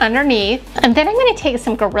fit underneath. And then I'm going to take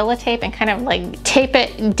some Gorilla Tape and kind of like tape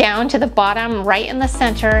it down to the bottom right in the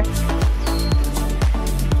center.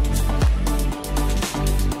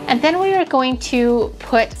 And then we are going to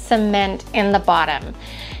put cement in the bottom.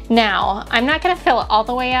 Now, I'm not gonna fill it all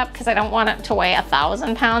the way up because I don't want it to weigh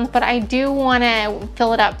 1,000 pounds, but I do wanna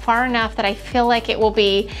fill it up far enough that I feel like it will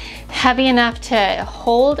be heavy enough to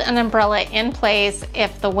hold an umbrella in place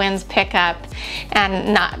if the winds pick up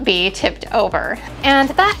and not be tipped over. And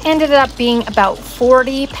that ended up being about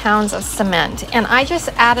 40 pounds of cement. And I just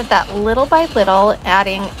added that little by little,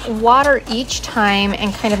 adding water each time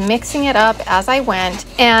and kind of mixing it up as I went.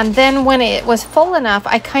 And then when it was full enough,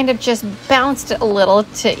 I kind of just bounced it a little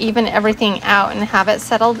to even everything out and have it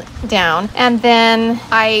settled down. And then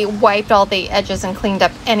I wiped all the edges and cleaned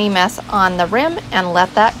up any mess on the rim and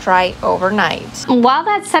let that dry overnight. While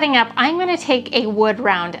that's setting up, I'm going to take a wood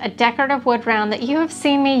round, a decorative wood round that you have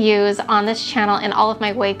seen me use on this channel in all of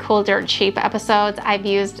my Way Cool Dirt Cheap episodes. I've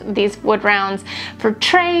used these wood rounds for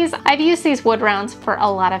trays. I've used these wood rounds for a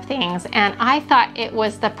lot of things, and I thought it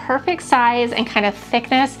was the perfect size and kind of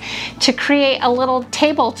thickness to create a little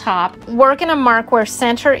tabletop. We're going to mark where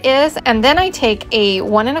center is, and then I take a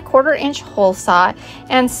 1 1/4 inch hole saw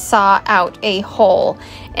and saw out a hole.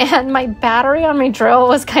 And my battery on my drill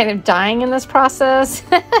was kind of dying in this process.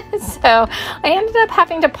 So I ended up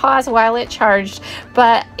having to pause while it charged,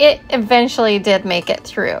 but it eventually did make it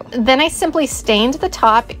through. Then I simply stained the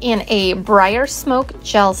top in a briar smoke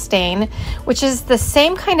gel stain, which is the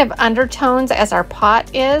same kind of undertones as our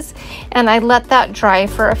pot is, and I let that dry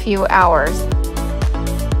for a few hours.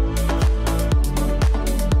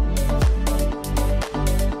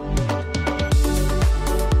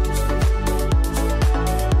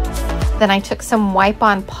 Then I took some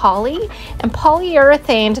wipe-on poly and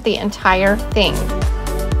polyurethaned the entire thing.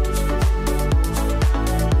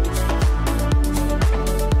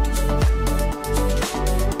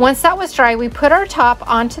 Once that was dry, we put our top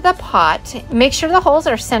onto the pot, make sure the holes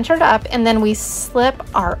are centered up, and then we slip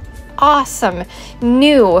our awesome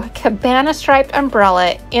new cabana striped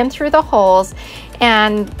umbrella in through the holes,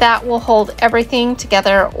 and that will hold everything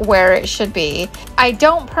together where it should be. I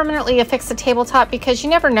don't permanently affix the tabletop because you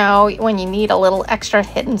never know when you need a little extra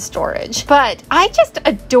hidden storage. But I just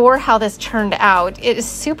adore how this turned out. It is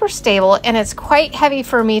super stable and it's quite heavy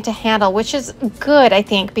for me to handle, which is good, I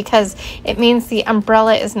think, because it means the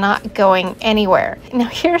umbrella is not going anywhere. Now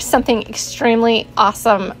here's something extremely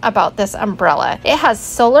awesome about this umbrella. It has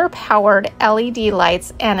solar powered LED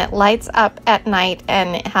lights and it lights up at night,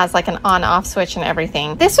 and it has like an on-off switch and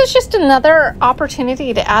everything. This was just another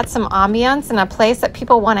opportunity to add some ambience in a place that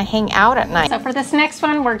people want to hang out at night. So for this next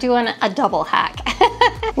one, we're doing a double hack.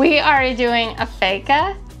 We are doing a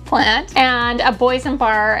Feka plant and a Boys &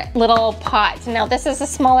 Bar little pot. Now this is a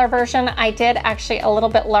smaller version. I did actually a little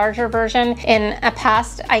bit larger version in a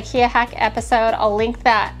past IKEA hack episode. I'll link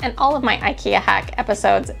that and all of my IKEA hack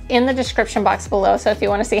episodes in the description box below, so if you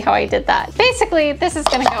want to see how I did that. Basically, this is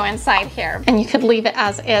going to go inside here and you could leave it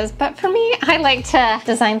as is, but for me, I like to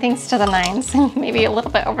design things to the nines, maybe a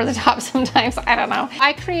little bit over the top sometimes, I don't know.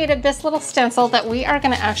 I created this little stencil that we are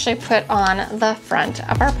going to actually put on the front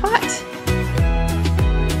of our pot.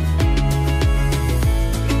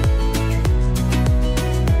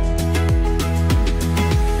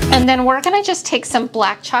 And then we're gonna just take some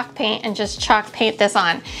black chalk paint and just chalk paint this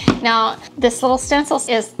on. Now, this little stencil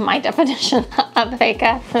is my definition of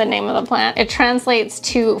Feka, the name of the plant. It translates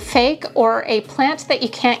to fake, or a plant that you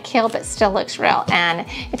can't kill but still looks real. And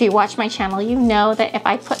if you watch my channel, you know that if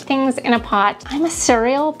I put things in a pot, I'm a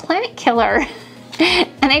serial plant killer.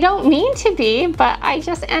 And I don't mean to be, but I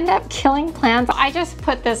just end up killing plants. I just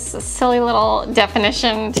put this silly little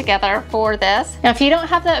definition together for this. Now, if you don't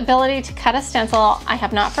have the ability to cut a stencil, I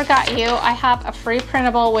have not forgot you. I have a free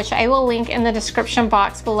printable, which I will link in the description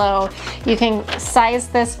box below. You can size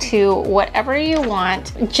this to whatever you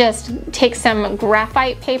want. Just take some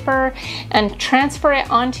graphite paper and transfer it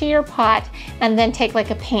onto your pot, and then take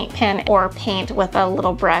like a paint pen or paint with a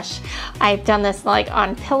little brush. I've done this like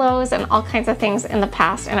on pillows and all kinds of things in the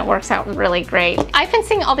past, and it works out really great. I've been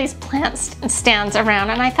seeing all these plant stands around,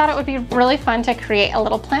 and I thought it would be really fun to create a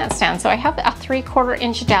little plant stand. So I have a 3/4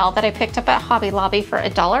 inch dowel that I picked up at Hobby Lobby for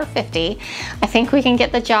 $1.50. I think we can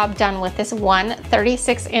get the job done with this one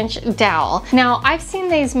 36 inch dowel. Now, I've seen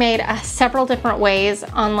these made several different ways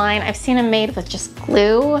online. I've seen them made with just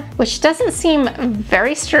glue, which doesn't seem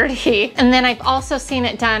very sturdy. And then I've also seen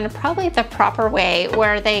it done probably the proper way,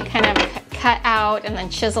 where they kind of cut out and then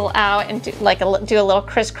chisel out and do a little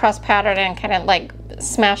crisscross pattern and kind of like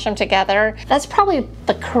smash them together. That's probably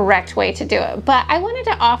the correct way to do it. But I wanted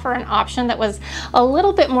to offer an option that was a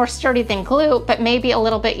little bit more sturdy than glue, but maybe a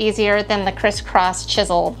little bit easier than the crisscross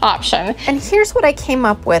chisel option. And here's what I came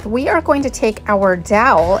up with. We are going to take our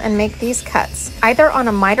dowel and make these cuts, either on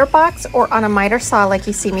a miter box or on a miter saw like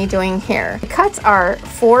you see me doing here. The cuts are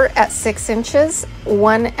 4 at 6 inches,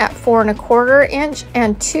 1 at 4 1/4 inch,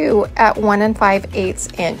 and 2 at 1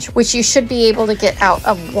 5/8 inch, which you should be able to get out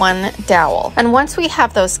of one dowel. And once we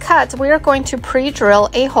have those cuts, we are going to pre-drill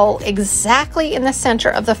a hole exactly in the center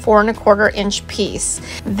of the 4 1/4 inch piece.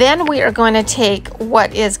 Then we are going to take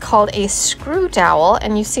what is called a screw dowel,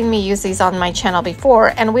 and you've seen me use these on my channel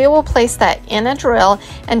before, and we will place that in a drill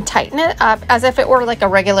and tighten it up as if it were like a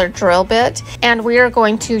regular drill bit, and we are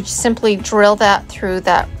going to simply drill that through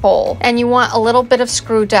that hole. And you want a little bit of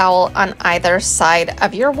screw dowel on either side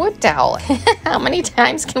of your wood dowel. How many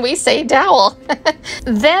times can we say dowel?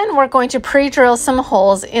 Then we're going to pre-drill some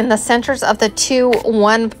holes in the centers of the 2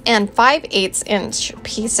 1 5/8 inch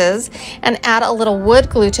pieces and add a little wood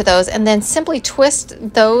glue to those, and then simply twist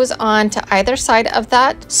those on to either side of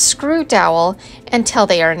that screw dowel until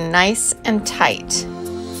they are nice and tight.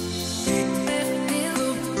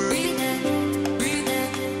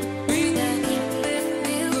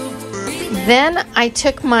 Then I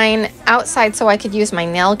took mine outside so I could use my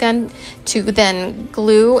nail gun to then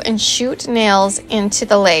glue and shoot nails into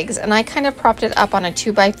the legs, and I kind of propped it up on a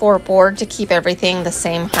 2x4 board to keep everything the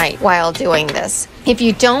same height while doing this. If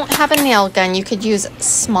you don't have a nail gun, you could use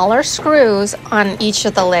smaller screws on each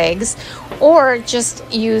of the legs, or just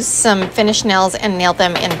use some finished nails and nail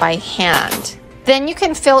them in by hand. Then you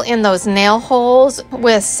can fill in those nail holes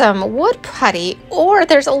with some wood putty, or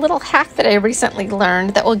there's a little hack that I recently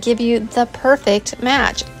learned that will give you the perfect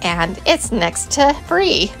match, and it's next to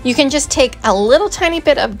free. You can just take a little tiny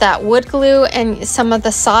bit of that wood glue and some of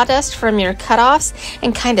the sawdust from your cutoffs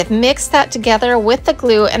and kind of mix that together with the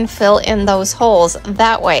glue and fill in those holes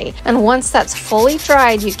that way. And once that's fully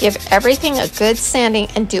dried, you give everything a good sanding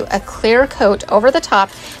and do a clear coat over the top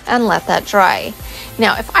and let that dry.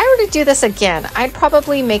 Now, if I were to do this again, I'd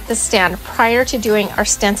probably make the stand prior to doing our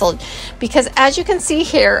stencil, because as you can see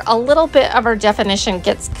here, a little bit of our definition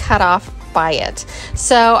gets cut off by it.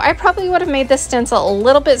 So I probably would have made this stencil a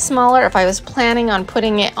little bit smaller if I was planning on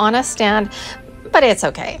putting it on a stand, but it's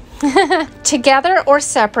okay. Together or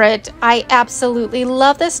separate, I absolutely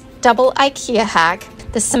love this double IKEA hack.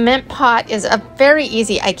 The cement pot is a very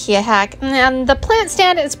easy IKEA hack, and the plant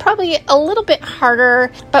stand is probably a little bit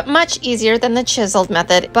harder, but much easier than the chiseled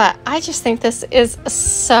method. But I just think this is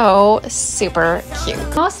so super cute.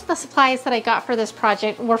 Most of the supplies that I got for this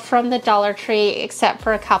project were from the Dollar Tree, except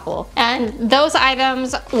for a couple. And those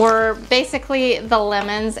items were basically the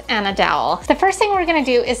lemons and a dowel. The first thing we're gonna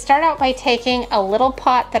do is start out by taking a little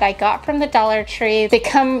pot that I got from the Dollar Tree. They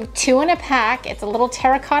come 2 in a pack. It's a little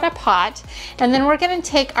terracotta pot. And then we're gonna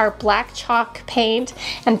take our black chalk paint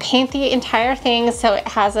and paint the entire thing so it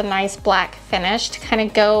has a nice black finish to kind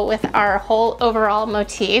of go with our whole overall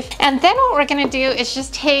motif. And then what we're gonna do is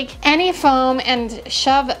just take any foam and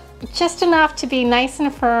shove just enough to be nice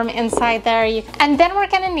and firm inside there. And then we're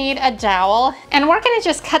gonna need a dowel, and we're gonna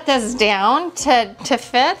just cut this down to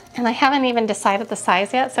fit. And I haven't even decided the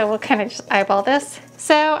size yet, so we'll kind of just eyeball this.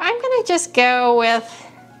 So I'm gonna just go with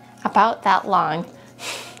about that long.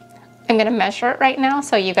 I'm gonna measure it right now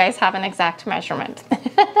so you guys have an exact measurement.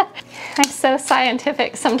 I'm so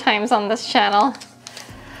scientific sometimes on this channel.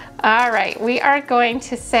 All right, we are going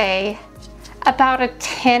to say about a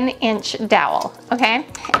 10-inch dowel, okay?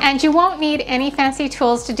 And you won't need any fancy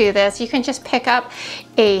tools to do this. You can just pick up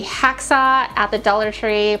a hacksaw at the Dollar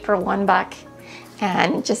Tree for $1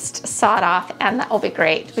 and just saw it off, and that will be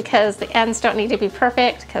great because the ends don't need to be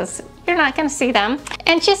perfect because you're not going to see them.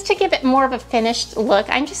 And just to give it more of a finished look,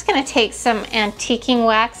 I'm just going to take some antiquing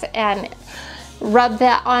wax and rub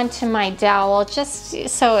that onto my dowel just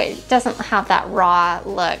so it doesn't have that raw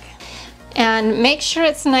look. And make sure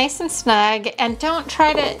it's nice and snug, and don't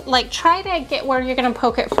try to get where you're gonna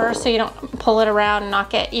poke it first so you don't pull it around and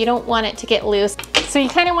knock it. You don't want it to get loose. So you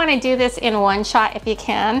kind of want to do this in one shot if you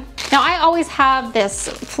can. Now I always have this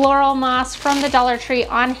floral moss from the Dollar Tree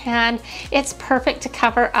on hand. It's perfect to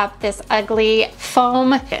cover up this ugly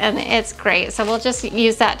foam, and it's great. So we'll just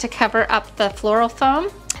use that to cover up the floral foam.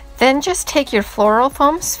 Then just take your floral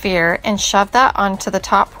foam sphere and shove that onto the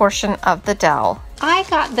top portion of the dowel. I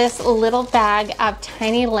got this little bag of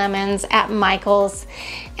tiny lemons at Michael's,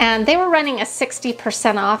 and they were running a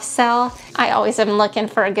 60% off sale. I always am looking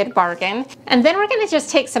for a good bargain. And then we're gonna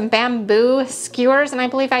just take some bamboo skewers, and I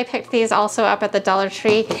believe I picked these also up at the Dollar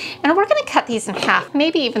Tree, and we're gonna cut these in half,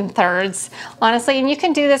 maybe even thirds, honestly. And you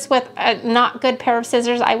can do this with a not good pair of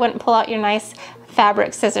scissors. I wouldn't pull out your nice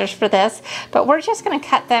fabric scissors for this, but we're just going to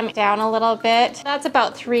cut them down a little bit. That's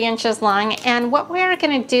about 3 inches long, and what we're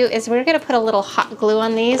going to do is we're going to put a little hot glue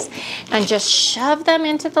on these and just shove them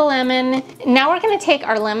into the lemon. Now we're going to take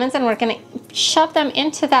our lemons and we're going to shove them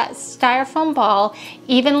into that styrofoam ball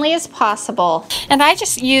evenly as possible. And I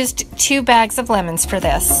just used 2 bags of lemons for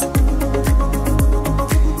this.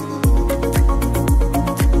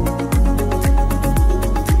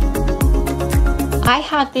 I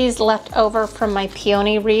had these left over from my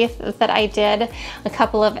peony wreath that I did a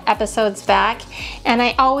couple of episodes back, and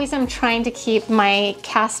I always am trying to keep my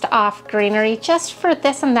cast off greenery just for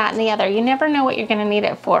this and that and the other. You never know what you're going to need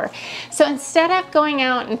it for. So instead of going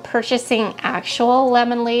out and purchasing actual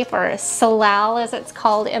lemon leaf, or salal as it's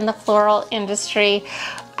called in the floral industry,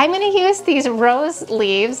 I'm going to use these rose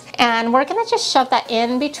leaves, and we're going to just shove that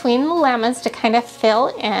in between the lemons to kind of fill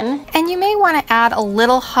in. And you may want to add a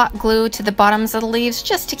little hot glue to the bottoms of the leaves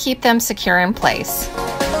just to keep them secure in place.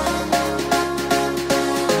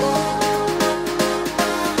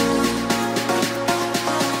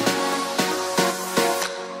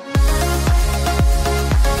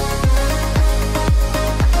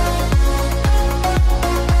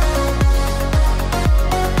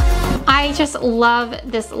 I just love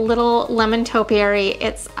this little lemon topiary.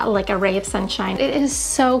 It's like a ray of sunshine. It is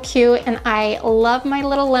so cute, and I love my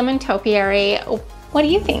little lemon topiary. What do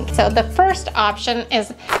you think? So the first option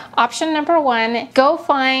is option number 1. Go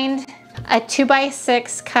find a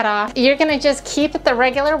 2x6 cutoff. You're gonna just keep it the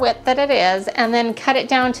regular width that it is, and then cut it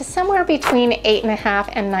down to somewhere between 8.5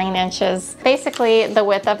 and 9 inches. Basically the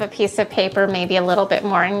width of a piece of paper, maybe a little bit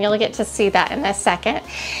more, and you'll get to see that in a second.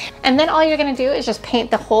 And then all you're gonna do is just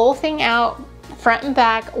paint the whole thing out, front and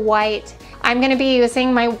back, white. I'm gonna be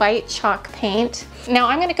using my white chalk paint. Now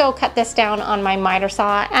I'm gonna go cut this down on my miter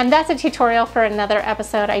saw, and that's a tutorial for another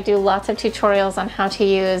episode. I do lots of tutorials on how to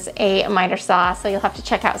use a miter saw, so you'll have to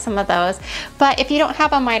check out some of those. But if you don't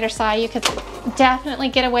have a miter saw, you could definitely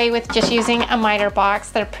get away with just using a miter box.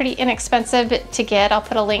 They're pretty inexpensive to get. I'll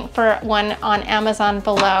put a link for one on Amazon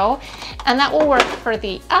below, and that will work for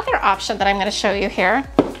the other option that I'm gonna show you here,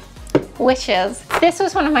 which is, this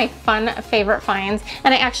was one of my favorite finds,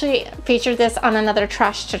 and I actually featured this on another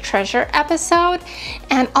Trash to Treasure episode.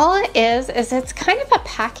 And all it is it's kind of a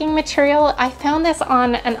packing material. I found this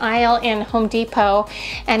on an aisle in Home Depot,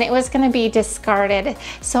 and it was going to be discarded.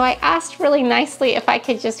 So I asked really nicely if I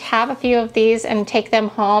could just have a few of these and take them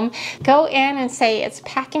home. Go in and say it's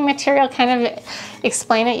packing material, kind of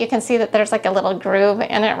explain it. You can see that there's like a little groove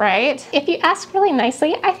in it, right? If you ask really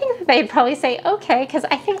nicely, I think that they'd probably say okay, because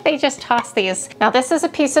I think they just toss these. Now this is a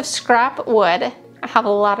piece of scrap wood. I have a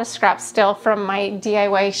lot of scrap still from my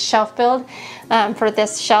DIY shelf build for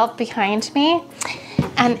this shelf behind me.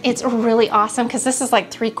 And it's really awesome because this is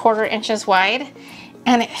like 3/4 inches wide,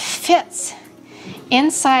 and it fits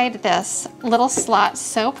inside this little slot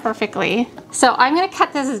so perfectly. So I'm gonna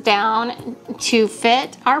cut this down to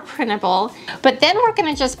fit our printable, but then we're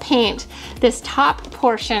gonna just paint this top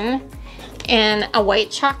portion in a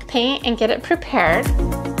white chalk paint and get it prepared.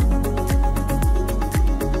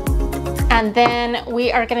 And then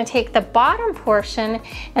we are gonna take the bottom portion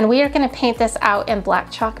and we are gonna paint this out in black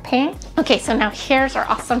chalk paint. Okay, so now here's our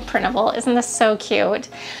awesome printable. Isn't this so cute?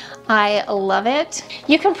 I love it.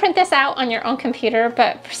 You can print this out on your own computer,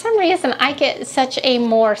 but for some reason I get such a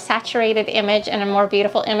more saturated image and a more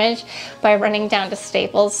beautiful image by running down to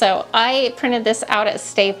Staples. So I printed this out at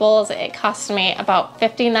Staples. It cost me about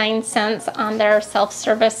 59 cents on their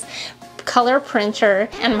self-service color printer,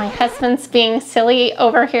 and my husband's being silly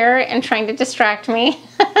over here and trying to distract me.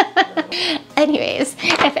 Anyways,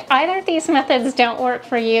 if either of these methods don't work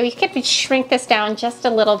for you, you could shrink this down just a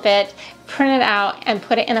little bit, print it out, and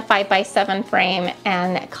put it in a 5x7 frame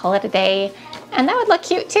and call it a day. And that would look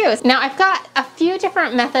cute too. Now I've got a few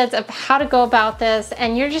different methods of how to go about this,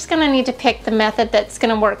 and you're just gonna need to pick the method that's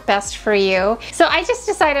gonna work best for you. So I just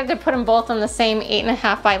decided to put them both on the same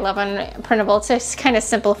 8.5 by 11 printable to kind of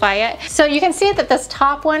simplify it. So you can see that this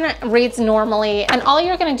top one reads normally, and all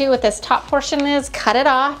you're gonna do with this top portion is cut it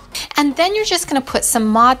off. And then you're just going to put some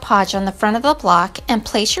Mod Podge on the front of the block and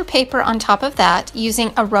place your paper on top of that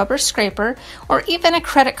using a rubber scraper or even a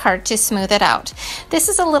credit card to smooth it out. This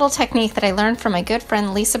is a little technique that I learned from my good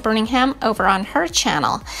friend Lisa Birmingham over on her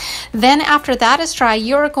channel. Then after that is dry,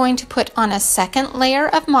 you're going to put on a second layer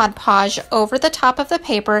of Mod Podge over the top of the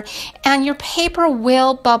paper, and your paper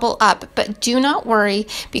will bubble up, but do not worry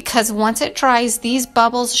because once it dries, these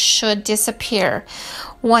bubbles should disappear.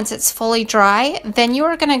 Once it's fully dry, then you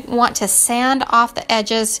are going to want to sand off the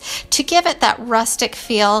edges to give it that rustic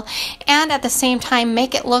feel, and at the same time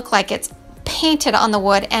make it look like it's painted on the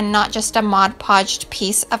wood and not just a Mod Podged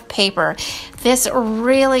piece of paper. This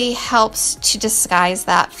really helps to disguise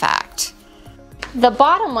that fact. The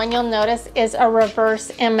bottom one you'll notice is a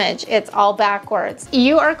reverse image. It's all backwards.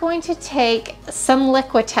 You are going to take some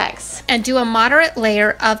Liquitex and do a moderate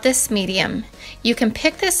layer of this medium. You can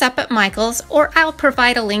pick this up at Michael's, or I'll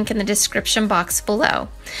provide a link in the description box below.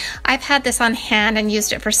 I've had this on hand and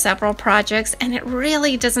used it for several projects, and it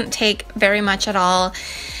really doesn't take very much at all.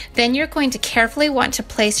 Then you're going to carefully want to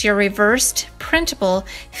place your reversed printable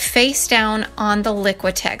face down on the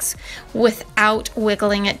Liquitex without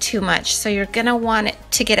wiggling it too much. So you're going to want it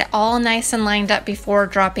to get it all nice and lined up before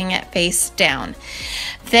dropping it face down.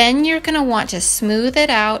 Then you're going to want to smooth it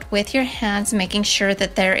out with your hands, making sure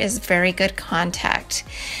that there is very good contact.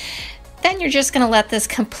 Then you're just going to let this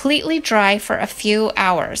completely dry for a few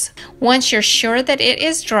hours. Once you're sure that it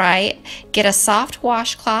is dry, get a soft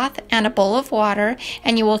washcloth and a bowl of water,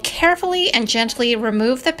 and you will carefully and gently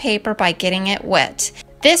remove the paper by getting it wet.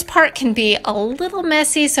 This part can be a little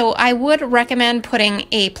messy, so I would recommend putting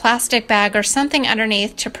a plastic bag or something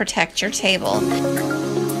underneath to protect your table.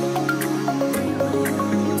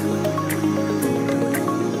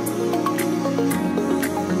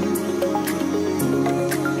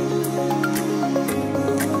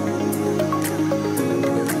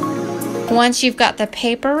 Once you've got the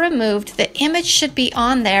paper removed, the image should be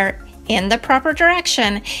on there in the proper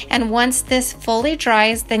direction, and once this fully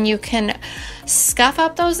dries, then you can scuff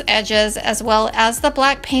up those edges as well as the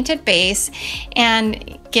black painted base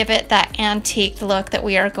and give it that antique look that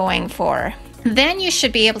we are going for. Then you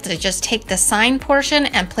should be able to just take the sign portion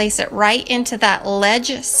and place it right into that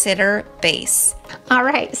ledge sitter base. All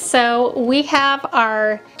right, so we have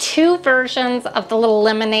our two versions of the little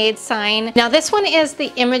lemonade sign. Now this one is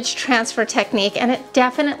the image transfer technique, and it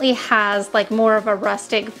definitely has like more of a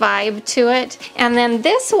rustic vibe to it. And then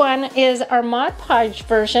this one is our Mod Podge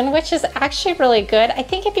version, which is actually really good. I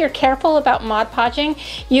think if you're careful about Mod Podging,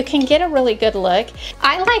 you can get a really good look.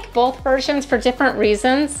 I like both versions for different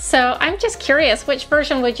reasons, so I'm just curious, which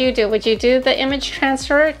version would you do? Would you do the image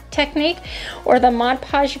transfer technique or the Mod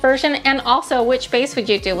Podge version? And also, which base would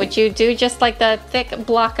you do? Would you do just like the thick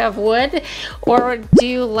block of wood, or do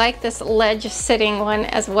you like this ledge sitting one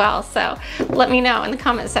as well? So let me know in the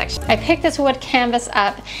comment section. I picked this wood canvas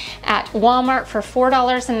up at Walmart for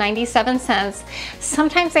 $4.97.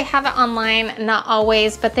 Sometimes they have it online, not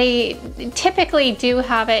always, but they typically do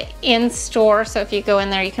have it in store, so if you go in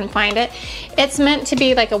there you can find it. It's meant to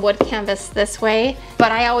be like a wood canvas this way,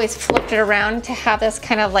 but I always flipped it around to have this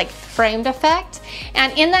kind of like framed effect.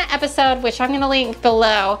 And in that episode, which I'm going to link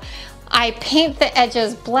below, I paint the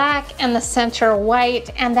edges black and the center white,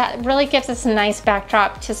 and that really gives us a nice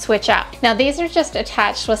backdrop to switch out. Now these are just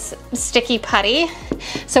attached with sticky putty,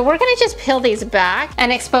 so we're going to just peel these back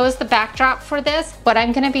and expose the backdrop for this. What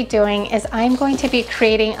I'm going to be doing is I'm going to be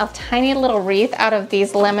creating a tiny little wreath out of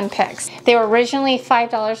these lemon picks. They were originally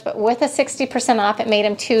 $5, but with a 60% off, it made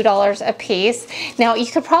them $2 a piece. Now you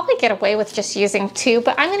could probably get away with just using two,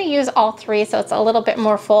 but I'm going to use all three so it's a little bit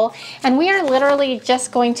more full. And we are literally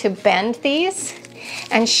just going to bend these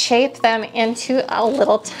and shape them into a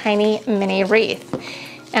little tiny mini wreath.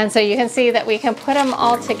 And so you can see that we can put them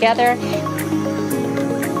all together.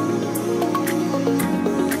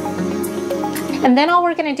 And then all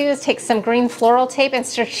we're going to do is take some green floral tape and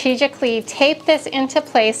strategically tape this into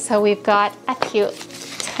place so we've got a cute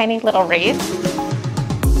tiny little wreath.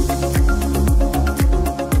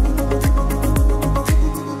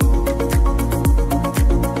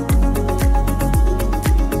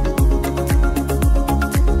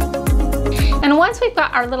 And once we've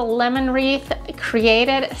got our little lemon wreath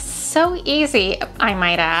created, so easy, I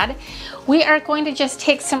might add, we are going to just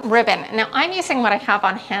take some ribbon. Now I'm using what I have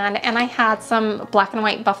on hand, and I had some black and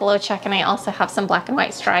white buffalo check, and I also have some black and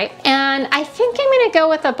white stripe. And I think I'm gonna go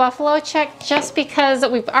with a buffalo check just because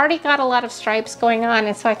we've already got a lot of stripes going on,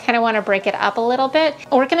 and so I kind of want to break it up a little bit.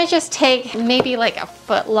 We're gonna just take maybe like a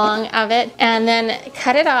foot long of it and then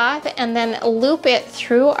cut it off and then loop it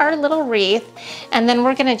through our little wreath. And then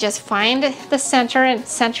we're gonna just find the center and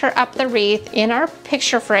center up the wreath in our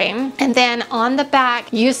picture frame. And then on the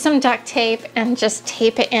back, use some duct tape and just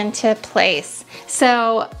tape it into place.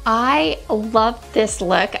 So I love this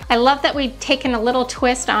look. I love that we've taken a little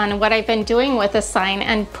twist on what I've been doing with the sign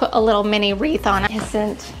and put a little mini wreath on it.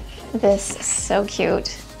 Isn't this so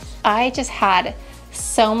cute? I just had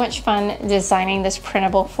so much fun designing this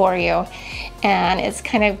printable for you, and it's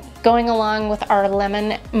kind of going along with our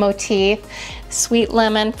lemon motif. Sweet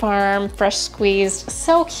lemon farm, fresh squeezed,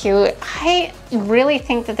 so cute. I really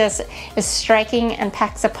think that this is striking and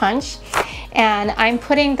packs a punch. And I'm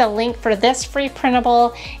putting the link for this free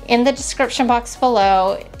printable in the description box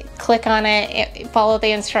below. Click on it, follow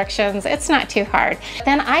the instructions. It's not too hard.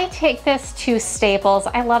 Then I take this to Staples.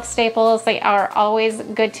 I love Staples. They are always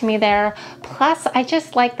good to me there. Plus, I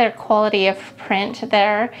just like their quality of print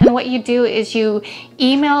there. And what you do is you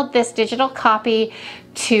email this digital copy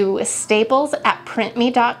to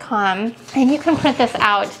staples@printme.com, and you can print this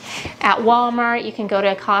out at Walmart. You can go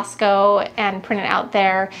to Costco and print it out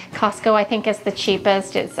there. Costco, I think, is the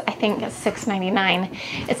cheapest. I think it's $6.99.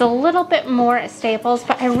 It's a little bit more at Staples,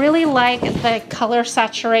 but I really like the color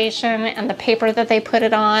saturation and the paper that they put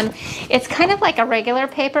it on. It's kind of like a regular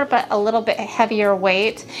paper, but a little bit heavier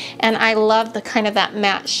weight, and I love the kind of that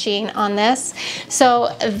matte sheen on this. So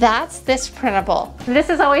that's this printable. This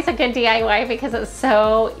is always a good DIY because it's so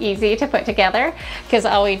easy to put together, because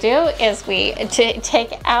all we do is we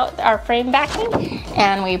take out our frame backing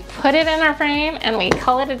and we put it in our frame and we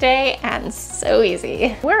call it a day, and so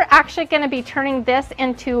easy. We're actually going to be turning this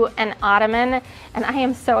into an ottoman, and I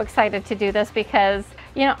am so excited to do this because,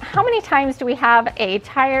 you know, how many times do we have a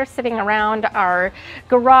tire sitting around our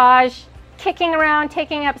garage, kicking around,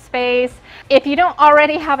 taking up space? If you don't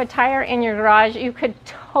already have a tire in your garage, you could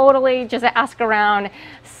totally just ask around.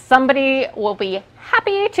 Somebody will be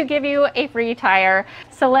happy to give you a free tire.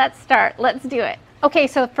 So let's start, let's do it. Okay,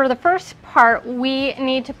 so for the first part, we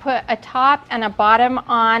need to put a top and a bottom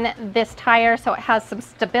on this tire so it has some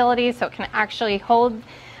stability, so it can actually hold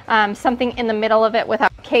something in the middle of it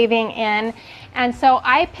without caving in. And so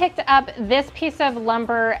I picked up this piece of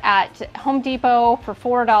lumber at Home Depot for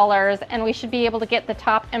 $4, and we should be able to get the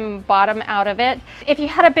top and bottom out of it. If you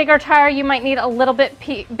had a bigger tire, you might need a little bit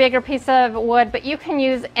bigger piece of wood, but you can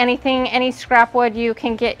use anything, any scrap wood you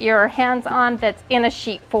can get your hands on that's in a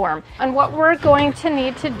sheet form. And what we're going to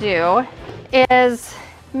need to do is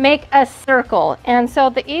make a circle. And so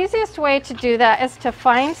the easiest way to do that is to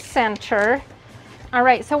find center. All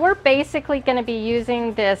right, so we're basically going to be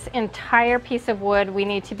using this entire piece of wood. We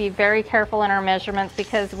need to be very careful in our measurements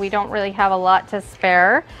because we don't really have a lot to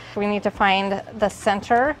spare. We need to find the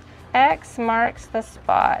center. X marks the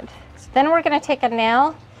spot. So then we're going to take a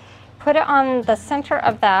nail, put it on the center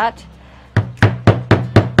of that,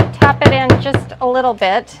 tap it in just a little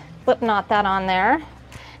bit, slip knot that on there.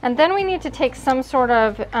 And then we need to take some sort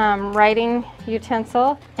of writing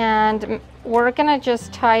utensil, and we're gonna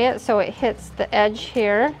just tie it so it hits the edge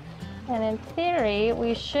here. And in theory,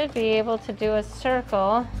 we should be able to do a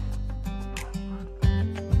circle.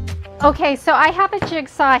 Okay, so I have a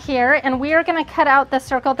jigsaw here, and we are gonna cut out the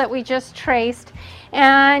circle that we just traced.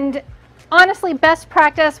 And honestly, best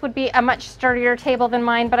practice would be a much sturdier table than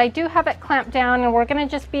mine, but I do have it clamped down, and we're gonna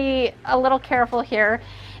just be a little careful here.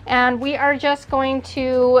 And we are just going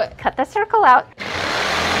to cut the circle out.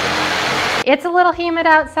 It's a little humid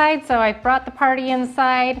outside, so I brought the party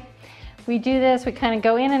inside. We do this, we kind of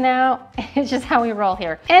go in and out. It's just how we roll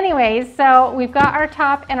here. Anyways, so we've got our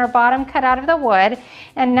top and our bottom cut out of the wood,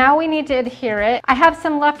 and now we need to adhere it. I have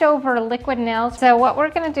some leftover liquid nails, so what we're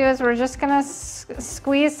gonna do is we're just gonna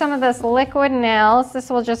squeeze some of this liquid nails. This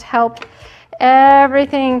will just help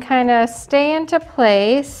everything kind of stay into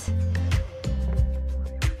place.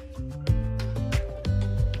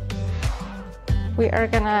 We are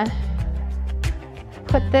gonna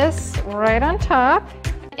put this right on top.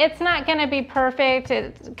 It's not gonna be perfect.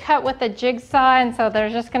 It's cut with a jigsaw, and so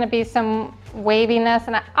there's just gonna be some waviness,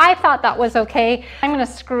 and I thought that was okay. I'm gonna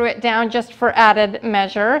screw it down just for added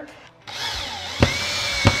measure.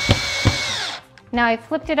 Now I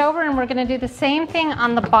flipped it over, and we're gonna do the same thing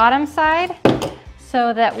on the bottom side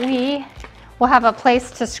so that we will have a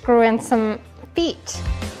place to screw in some feet.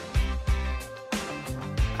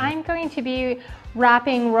 I'm going to be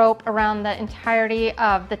wrapping rope around the entirety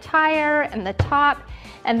of the tire and the top,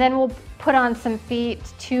 and then we'll put on some feet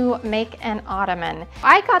to make an ottoman.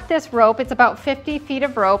 I got this rope, it's about 50 feet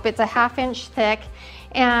of rope, it's a 1/2 inch thick,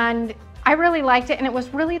 and I really liked it, and it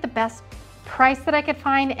was really the best price that I could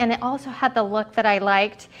find, and it also had the look that I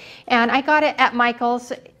liked. And I got it at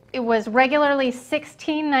Michael's. It was regularly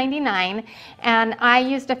 $16.99, and I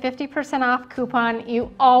used a 50% off coupon.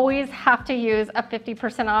 You always have to use a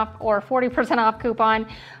 50% off or 40% off coupon.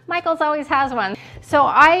 Michael's always has one. So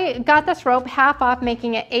I got this rope half off,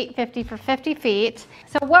 making it $8.50 for 50 feet.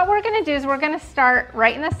 So what we're gonna do is we're gonna start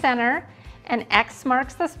right in the center, and X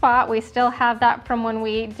marks the spot. We still have that from when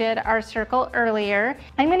we did our circle earlier.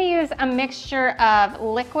 I'm gonna use a mixture of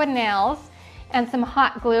liquid nails and some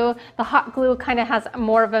hot glue. The hot glue kind of has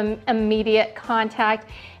more of an immediate contact,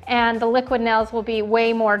 and the liquid nails will be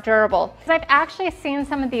way more durable. I've actually seen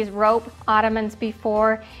some of these rope ottomans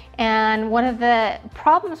before, and one of the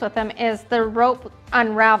problems with them is the rope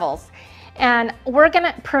unravels. And we're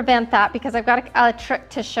gonna prevent that because I've got a trick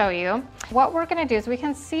to show you. What we're gonna do is we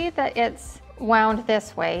can see that it's wound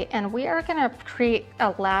this way, and we are gonna create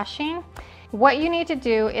a lashing. What you need to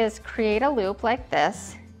do is create a loop like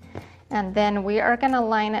this, and then we are gonna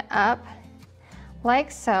line it up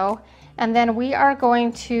like so, and then we are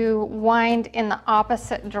going to wind in the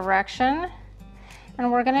opposite direction,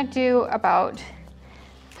 and we're gonna do about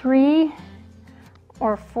 3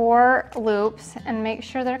 or 4 loops and make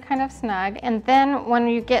sure they're kind of snug. And then when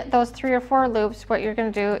you get those 3 or 4 loops, what you're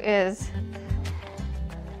gonna do is,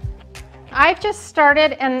 I've just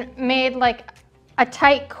started and made like a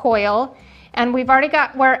tight coil, and we've already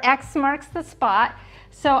got where X marks the spot.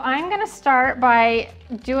 So I'm gonna start by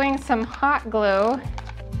doing some hot glue,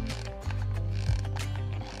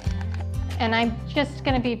 and I'm just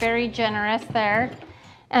gonna be very generous there.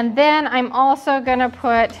 And then I'm also gonna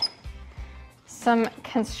put some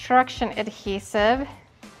construction adhesive,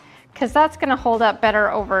 because that's gonna hold up better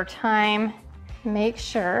over time. Make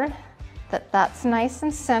sure that that's nice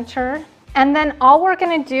and center. And then all we're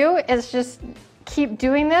gonna do is just keep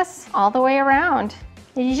doing this all the way around.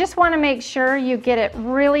 You just wanna make sure you get it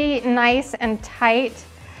really nice and tight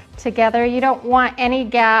together. You don't want any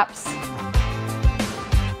gaps.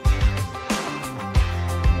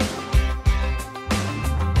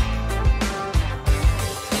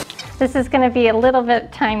 This is gonna be a little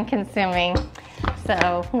bit time consuming,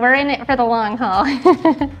 so we're in it for the long haul.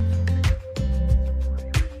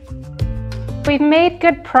 We've made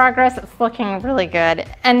good progress, it's looking really good.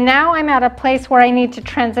 And now I'm at a place where I need to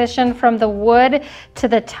transition from the wood to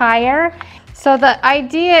the tire. So the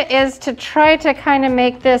idea is to try to kind of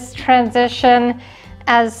make this transition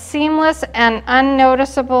as seamless and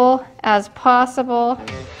unnoticeable as possible.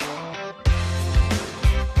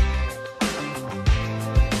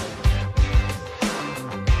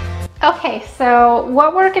 Okay, so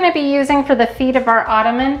what we're gonna be using for the feet of our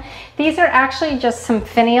ottoman, these are actually just some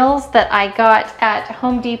finials that I got at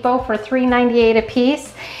Home Depot for $3.98 a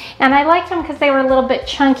piece. And I liked them because they were a little bit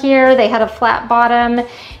chunkier, they had a flat bottom,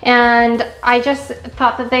 and I just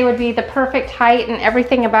thought that they would be the perfect height, and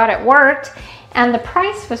everything about it worked, and the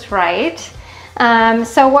price was right.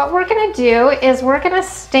 So what we're gonna do is we're gonna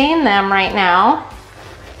stain them right now.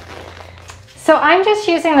 So I'm just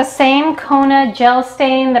using the same Kona gel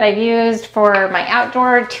stain that I've used for my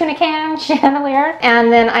outdoor tuna can chandelier,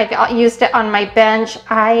 and then I've used it on my bench.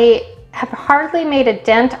 I have hardly made a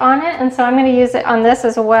dent on it, and so I'm going to use it on this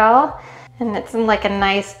as well. And it's like a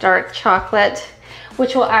nice dark chocolate,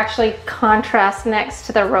 which will actually contrast next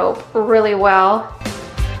to the rope really well.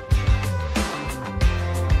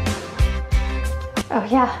 Oh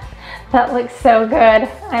yeah, that looks so good.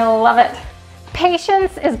 I love it.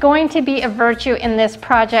 Patience is going to be a virtue in this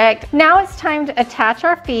project. Now it's time to attach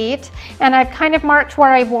our feet, and I've kind of marked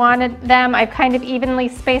where I wanted them. I've kind of evenly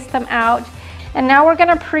spaced them out. And now we're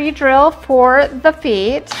gonna pre-drill for the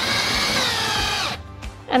feet.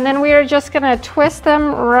 And then we are just gonna twist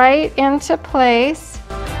them right into place.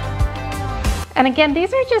 And again,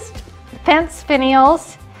 these are just fence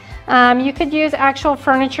finials. You could use actual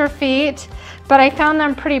furniture feet, but I found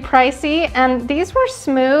them pretty pricey, and these were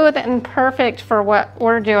smooth and perfect for what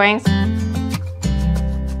we're doing.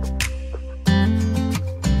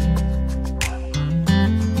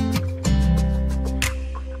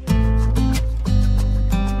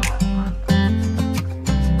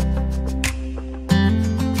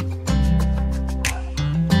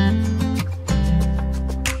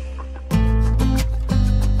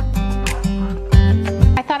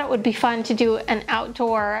 would be fun to do an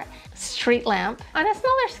outdoor street lamp on a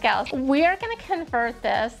smaller scale. We are going to convert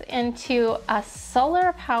this into a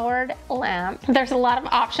solar powered lamp. There's a lot of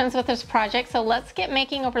options with this project, so let's get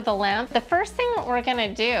making over the lamp. The first thing that we're going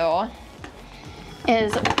to do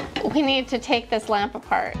is we need to take this lamp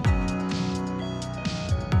apart.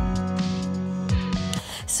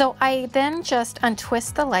 So I then just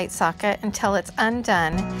untwist the light socket until it's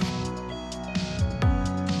undone.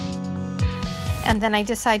 And then I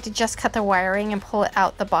decide to just cut the wiring and pull it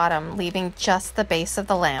out the bottom, leaving just the base of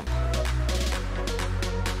the lamp.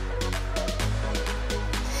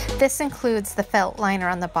 This includes the felt liner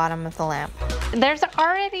on the bottom of the lamp. There's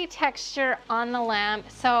already texture on the lamp,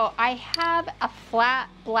 so I have a flat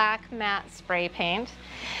black matte spray paint.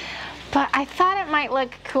 But I thought it might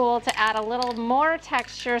look cool to add a little more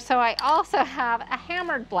texture, so I also have a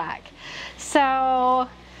hammered black. So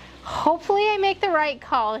hopefully I make the right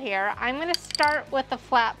call here. I'm gonna start with the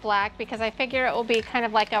flat black because I figure it will be kind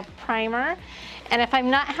of like a primer. And if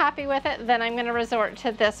I'm not happy with it, then I'm gonna resort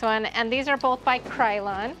to this one. And these are both by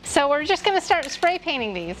Krylon. So we're just gonna start spray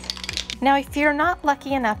painting these. Now, if you're not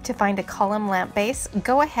lucky enough to find a column lamp base,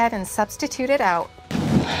 go ahead and substitute it out.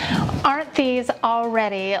 Aren't these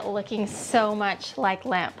already looking so much like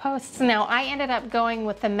lamp posts? Now, I ended up going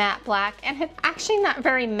with the matte black, and it's actually not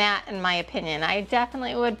very matte in my opinion. I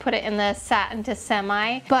definitely would put it in the satin to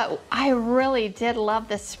semi, but I really did love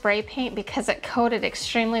this spray paint because it coated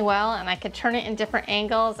extremely well, and I could turn it in different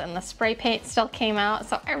angles and the spray paint still came out,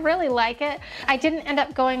 so I really like it. I didn't end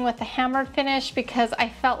up going with the hammered finish because I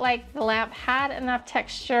felt like the lamp had enough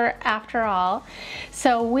texture after all.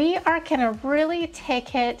 So we are gonna really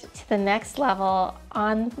take it to the next level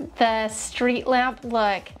on the street lamp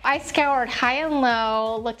look. I scoured high and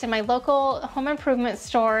low, looked in my local home improvement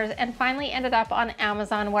stores, and finally ended up on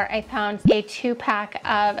Amazon where I found a 2-pack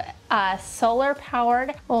of solar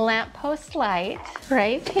powered lamppost light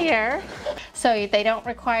right here. So they don't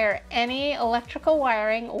require any electrical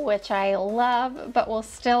wiring, which I love, but will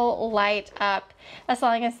still light up as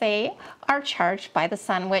long as they are charged by the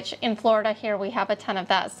sun, which in Florida here we have a ton of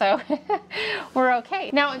that, so we're okay.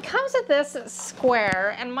 Now it comes with this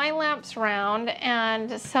square and my lamp's round,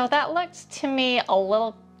 and so that looked to me a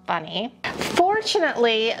little funny.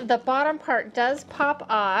 Fortunately, the bottom part does pop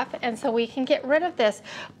off, and so we can get rid of this.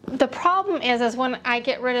 The problem is when I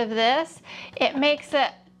get rid of this, it makes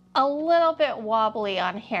it a little bit wobbly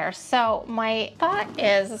on here. So my thought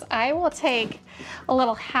is I will take a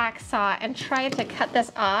little hacksaw and try to cut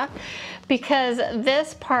this off, because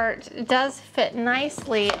this part does fit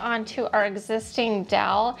nicely onto our existing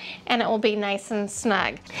dowel and it will be nice and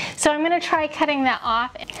snug. So I'm gonna try cutting that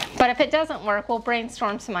off, but if it doesn't work, we'll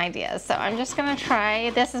brainstorm some ideas. So I'm just gonna try,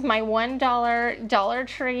 this is my $1 Dollar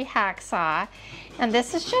Tree hacksaw, and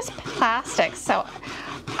this is just plastic. So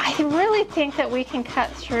I really think that we can cut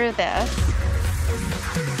through this.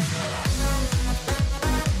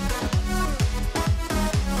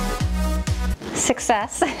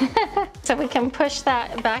 Success. So we can push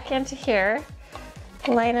that back into here,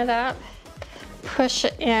 line it up, push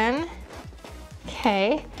it in,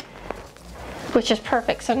 okay, which is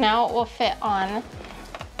perfect. So now it will fit on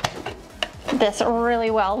this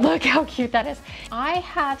really well. Look how cute that is. I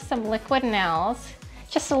have some liquid nails,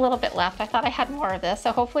 just a little bit left. I thought I had more of this,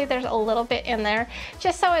 so hopefully there's a little bit in there,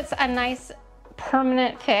 just so it's a nice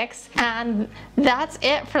permanent fix. And that's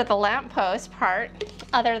it for the lamppost part,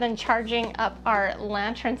 other than charging up our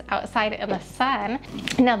lanterns outside in the sun.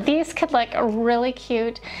 Now these could look really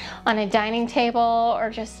cute on a dining table or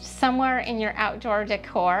just somewhere in your outdoor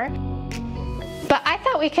decor. But I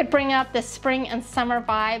thought we could bring up the spring and summer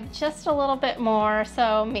vibe just a little bit more.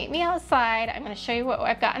 So meet me outside. I'm going to show you what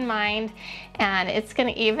I've got in mind, and it's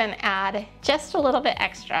going to even add just a little bit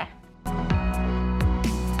extra.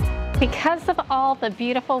 Because of all the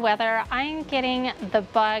beautiful weather, I'm getting the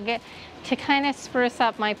bug to kind of spruce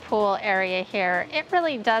up my pool area here. It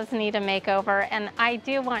really does need a makeover, and I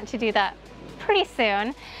do want to do that pretty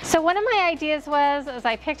soon. So one of my ideas was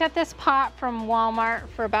I picked up this pot from Walmart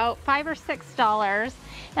for about $5 or $6,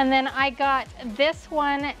 and then I got this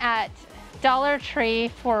one at Dollar Tree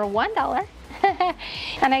for $1.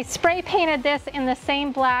 And I spray painted this in the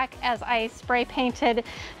same black as I spray painted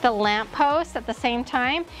the lamppost at the same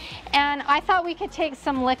time. And I thought we could take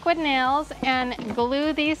some liquid nails and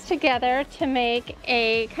glue these together to make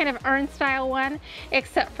a kind of urn style one,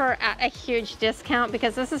 except for at a huge discount,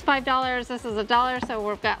 because this is $5, this is $1, so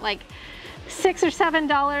we've got like $6 or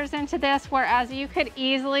 $7 into this, whereas you could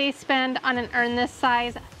easily spend on an urn this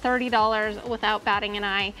size $30 without batting an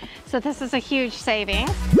eye. So this is a huge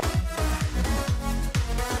savings.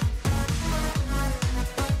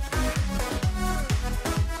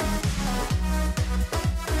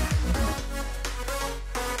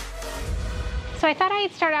 So I thought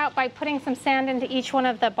I'd start out by putting some sand into each one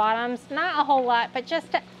of the bottoms. Not a whole lot, but just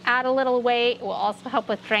to add a little weight. It will also help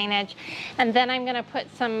with drainage. And then I'm gonna put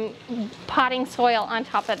some potting soil on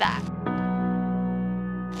top of that.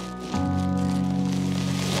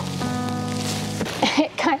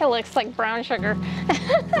 It kind of looks like brown sugar.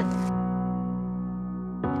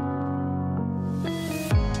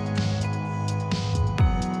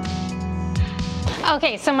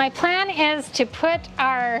 Okay, so my plan is to put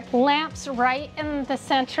our lamps right in the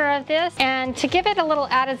center of this, and to give it a little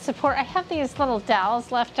added support, I have these little dowels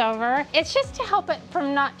left over. It's just to help it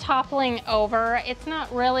from not toppling over. It's not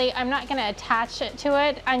really, I'm not gonna attach it to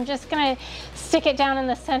it. I'm just gonna stick it down in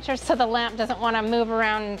the center so the lamp doesn't wanna move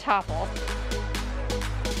around and topple.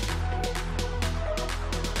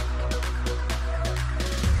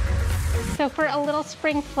 So for a little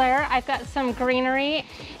spring flare, I've got some greenery,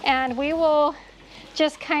 and we will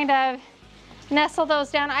just kind of nestle those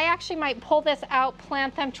down. I actually might pull this out,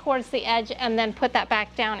 plant them towards the edge, and then put that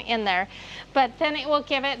back down in there. But then it will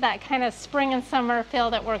give it that kind of spring and summer feel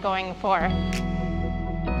that we're going for.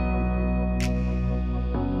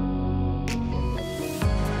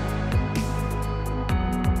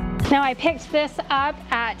 Now I picked this up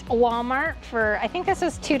at Walmart for, I think this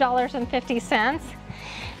is $2.50.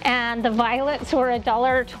 And the violets were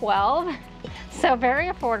 $1.12, so very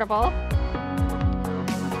affordable.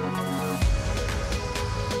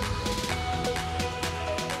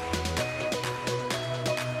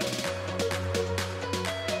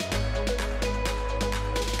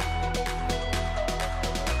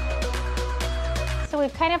 So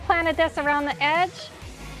we've kind of planted this around the edge,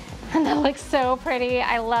 and that looks so pretty.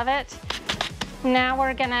 I love it. Now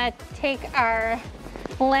we're gonna take our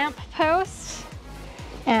lamp post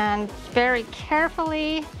and very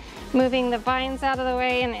carefully moving the vines out of the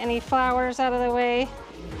way and any flowers out of the way,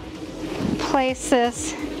 place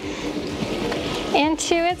this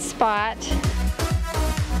into its spot.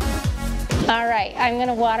 All right, I'm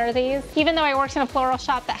gonna water these. Even though I worked in a floral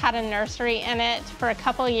shop that had a nursery in it for a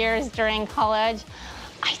couple years during college,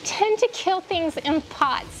 I tend to kill things in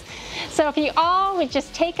pots. So if you all would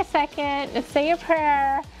just take a second and say a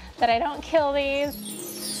prayer that I don't kill these.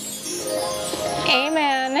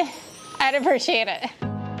 Amen. I'd appreciate it.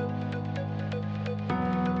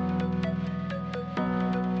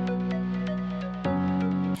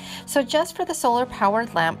 So just for the solar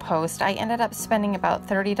powered lamp post, I ended up spending about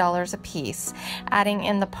 $30 a piece. Adding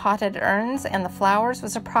in the potted urns and the flowers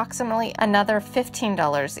was approximately another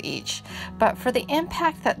 $15 each. But for the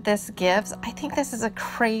impact that this gives, I think this is a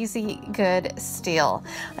crazy good steal.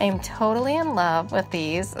 I am totally in love with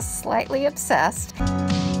these, slightly obsessed.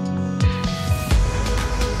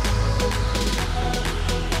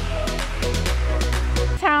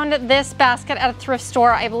 Found this basket at a thrift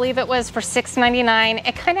store. I believe it was for $6.99.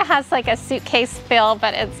 It kind of has like a suitcase feel,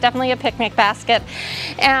 but it's definitely a picnic basket.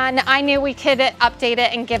 And I knew we could update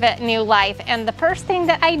it and give it new life. And the first thing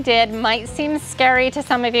that I did might seem scary to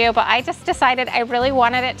some of you, but I just decided I really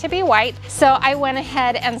wanted it to be white. So I went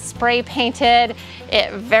ahead and spray painted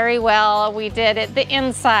it very well. We did it the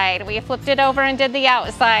inside, we flipped it over and did the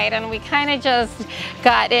outside, and we kind of just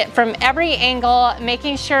got it from every angle,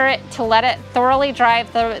 making sure to let it thoroughly dry.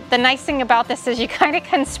 The nice thing about this is you kind of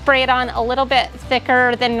can spray it on a little bit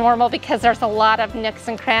thicker than normal because there's a lot of nooks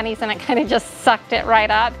and crannies, and it kind of just sucked it right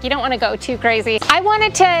up. You don't want to go too crazy. I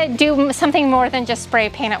wanted to do something more than just spray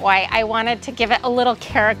paint it white. I wanted to give it a little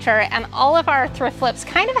character, and all of our thrift flips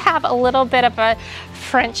kind of have a little bit of a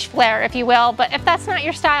French flair, if you will. But if that's not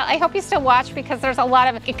your style, I hope you still watch, because there's a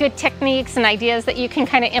lot of good techniques and ideas that you can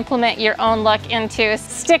kind of implement your own look into.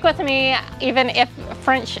 Stick with me even if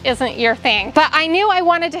French isn't your thing. But I knew I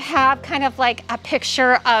wanted to have kind of like a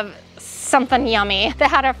picture of something yummy that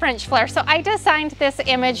had a French flair. So I designed this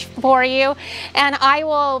image for you, and I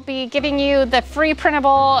will be giving you the free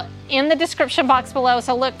printable in the description box below,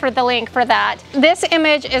 so look for the link for that. This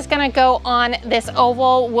image is gonna go on this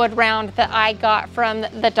oval wood round that I got from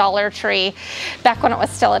the Dollar Tree back when it was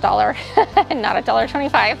still $1, not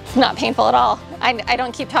 $1.25. It's not painful at all. I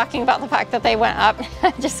don't keep talking about the fact that they went up.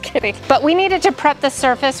 Just kidding. But we needed to prep the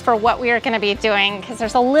surface for what we are gonna be doing, because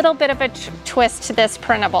there's a little bit of a twist to this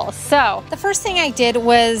printable. So The first thing I did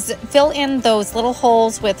was fill in those little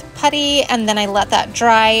holes with putty, and then I let that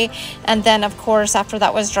dry. And then of course, after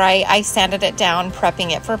that was dry, I sanded it down,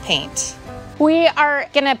 prepping it for paint. We are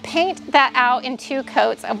gonna paint that out in 2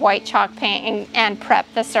 coats of white chalk paint and prep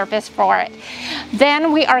the surface for it.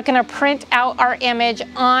 Then we are gonna print out our image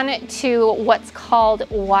onto what's called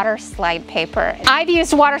water slide paper. I've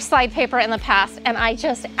used water slide paper in the past and I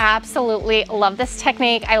just absolutely love this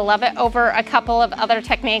technique. I love it over a couple of other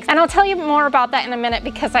techniques. And I'll tell you more about that in a minute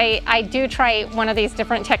because I do try one of these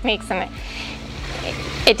different techniques and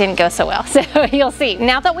it didn't go so well, so you'll see.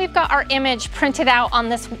 Now that we've got our image printed out on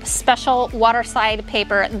this special water slide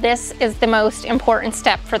paper, this is the most important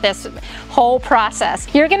step for this whole process.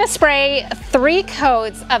 You're gonna spray 3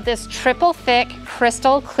 coats of this triple thick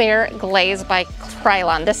crystal clear glaze by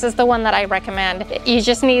Krylon. This is the one that I recommend. You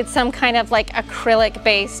just need some kind of like acrylic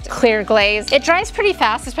based clear glaze. It dries pretty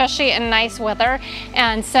fast, especially in nice weather,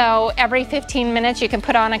 and so every 15 minutes you can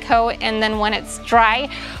put on a coat, and then when it's dry,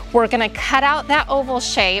 we're gonna cut out that oval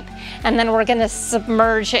shape and then we're gonna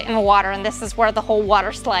submerge it in water, and this is where the whole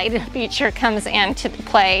water slide feature comes into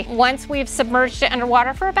play. Once we've submerged it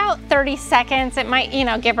underwater for about 30 seconds, it might, you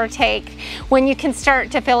know, give or take, when you can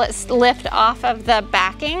start to feel it lift off of the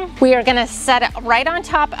backing, we are gonna set it right on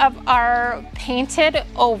top of our painted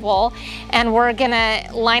oval and we're gonna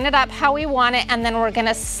line it up how we want it, and then we're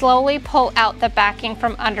gonna slowly pull out the backing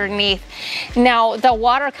from underneath. Now the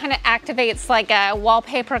water kind of activates like a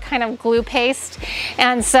wallpaper kind of glue paste,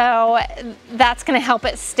 and so that's going to help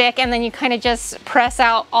it stick, and then you kind of just press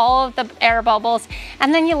out all of the air bubbles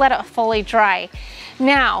and then you let it fully dry.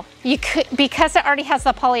 Now you could, because it already has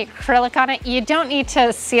the polyacrylic on it, you don't need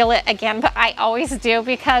to seal it again, but I always do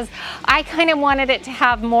because I kind of wanted it to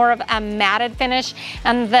have more of a matted finish,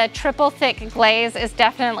 and the triple thick glaze is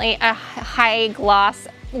definitely a high gloss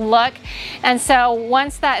look. And so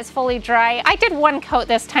once that is fully dry, I did 1 coat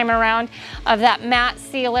this time around of that matte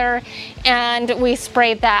sealer and we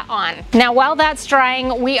sprayed that on. Now while that's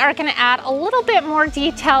drying, we are going to add a little bit more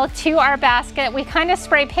detail to our basket. We kind of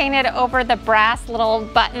spray painted over the brass little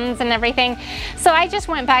buttons and everything, so I just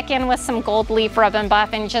went back in with some gold leaf rub and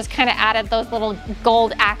buff and just kind of added those little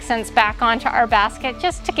gold accents back onto our basket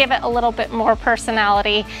just to give it a little bit more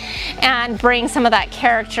personality and bring some of that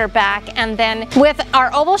character back. And then with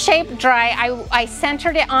our oval shape dry, I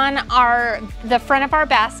centered it on the front of our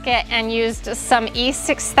basket and used some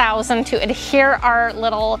E6000 to adhere our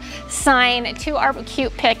little sign to our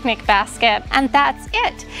cute picnic basket, and that's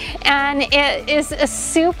it. And it is a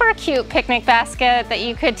super cute picnic basket that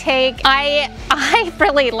you could take. I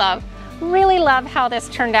really love how this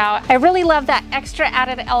turned out. I really love that extra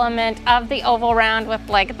added element of the oval round with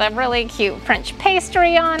like the really cute French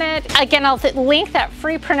pastry on it. Again, I'll link that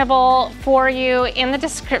free printable for you in the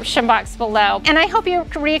description box below. And I hope you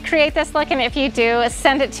recreate this look, and if you do,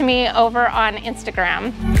 send it to me over on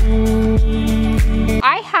Instagram.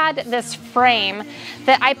 I had this frame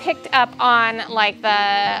that I picked up on like the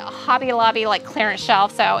Hobby Lobby like clearance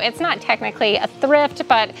shelf, so it's not technically a thrift,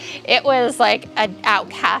 but it was like an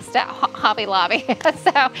outcast at Hobby Lobby.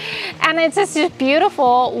 And it's just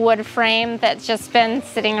beautiful wood frame that's just been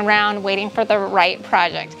sitting around waiting for the right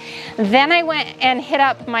project. Then I went and hit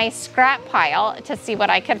up my scrap pile to see what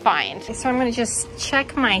I could find. So I'm gonna just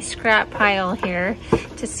check my scrap pile here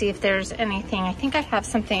to see if there's anything. I think I have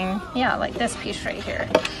something, yeah, like this piece right here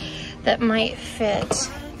that might fit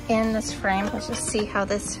in this frame. Let's just see how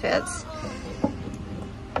this fits.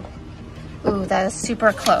 Ooh, that is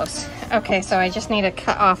super close. Okay, so I just need to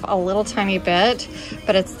cut off a little tiny bit,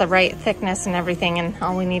 but it's the right thickness and everything, and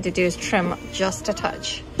all we need to do is trim just a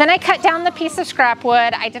touch. Then I cut down the piece of scrap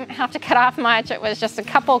wood. I didn't have to cut off much. It was just a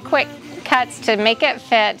couple quick cuts to make it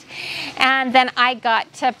fit. And then I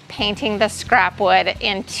got to painting the scrap wood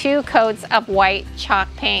in 2 coats of white chalk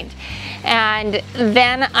paint. And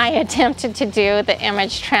then I attempted to do the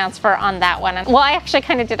image transfer on that one. Well, I actually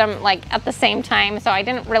kind of did them like at the same time, so I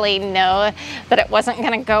didn't really know that it wasn't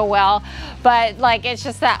gonna go well. But like, it's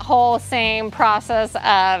just that whole same process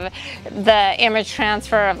of the image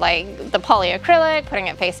transfer of like the polyacrylic, putting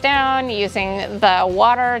it face down, using the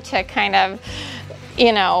water to kind of,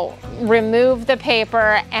 you know, remove the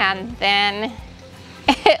paper, and then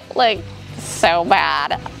it looked so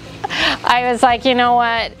bad. I was like, you know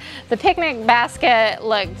what? The picnic basket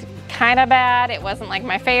looked kind of bad. It wasn't like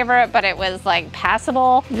my favorite, but it was like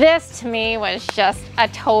passable. This to me was just a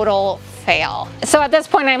total fail. So at this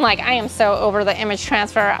point I'm like, I am so over the image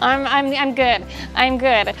transfer. I'm good. I'm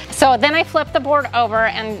good. So then I flipped the board over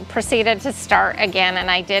and proceeded to start again, and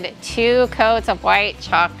I did 2 coats of white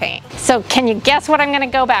chalk paint. So can you guess what I'm gonna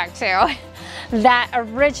go back to? That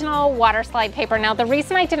original water slide paper. Now the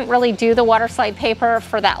reason I didn't really do the water slide paper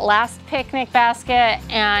for that last picnic basket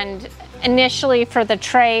and initially for the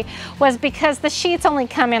tray was because the sheets only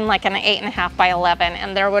come in like an 8.5 by 11,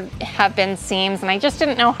 and there would have been seams, and I just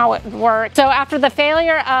didn't know how it worked. So after the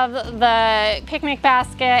failure of the picnic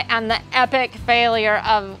basket and the epic failure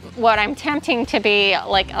of what I'm tempting to be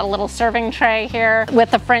like a little serving tray here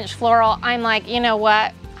with the French floral, I'm like, you know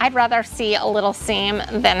what? I'd rather see a little seam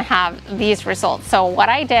than have these results. So what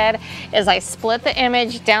I did is I split the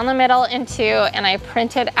image down the middle in two, and I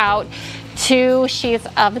printed out 2 sheets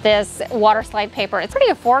of this water slide paper. It's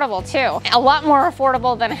pretty affordable too. A lot more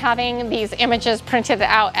affordable than having these images printed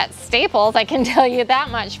out at Staples, I can tell you that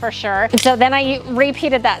much for sure. So then I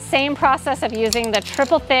repeated that same process of using the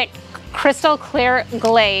triple thick crystal clear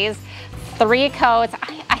glaze, 3 coats.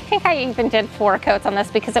 I think I even did 4 coats on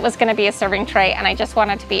this because it was going to be a serving tray and I just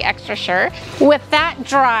wanted to be extra sure. With that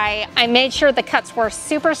dry, I made sure the cuts were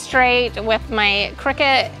super straight with my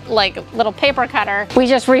Cricut like little paper cutter. We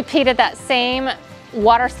just repeated that same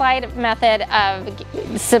water slide method of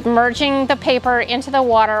submerging the paper into the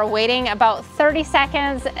water, waiting about 30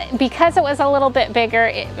 seconds. Because it was a little bit bigger,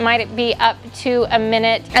 it might be up to a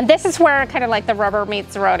minute. And this is where kind of like the rubber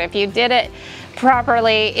meets the road. If you did it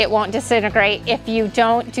properly, it won't disintegrate. If you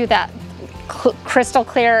don't do that crystal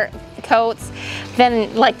clear coats,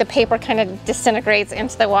 then like the paper kind of disintegrates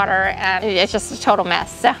into the water and it's just a total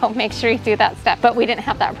mess. So make sure you do that step. But we didn't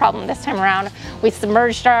have that problem this time around. We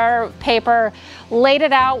submerged our paper, laid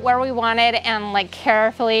it out where we wanted, and like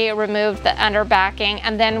carefully removed the under backing.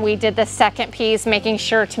 And then we did the second piece, making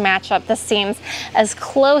sure to match up the seams as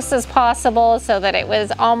close as possible so that it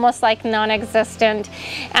was almost like non-existent,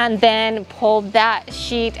 and then pulled that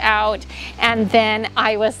sheet out. And then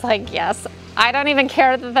I was like, yes, I don't even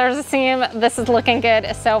care that there's a seam. This is looking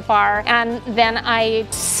good so far. And then I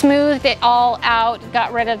smoothed it all out,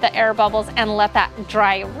 got rid of the air bubbles, and let that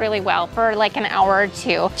dry really well for like an hour or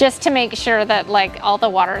two, just to make sure that like all the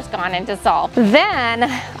water is gone and dissolved. Then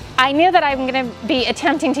I knew that I'm gonna be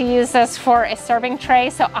attempting to use this for a serving tray,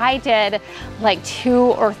 so I did like 2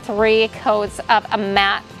 or 3 coats of a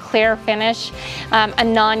matte clear finish, a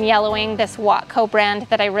non-yellowing, this Watco brand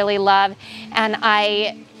that I really love, and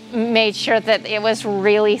I made sure that it was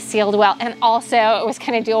really sealed well. And also it was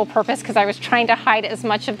kind of dual purpose because I was trying to hide as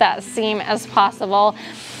much of that seam as possible.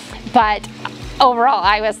 But overall,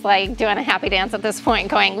 I was like doing a happy dance at this point,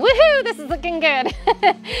 going, woohoo, this is looking good.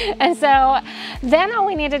 And so then all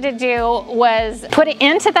we needed to do was put it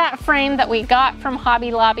into that frame that we got from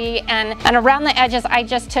Hobby Lobby, and around the edges, I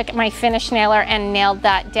just took my finish nailer and nailed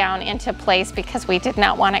that down into place because we did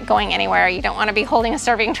not want it going anywhere. You don't want to be holding a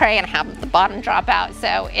serving tray and have the bottom drop out,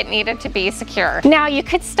 so it needed to be secure. Now you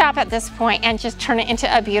could stop at this point and just turn it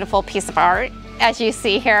into a beautiful piece of art. As you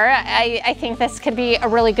see here, I think this could be a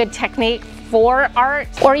really good technique for art,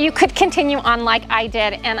 or you could continue on like I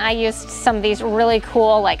did, and I used some of these really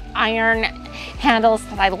cool like iron handles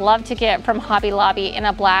that I love to get from Hobby Lobby in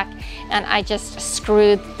a black, and I just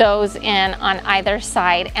screwed those in on either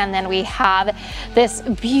side, and then we have this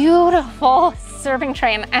beautiful serving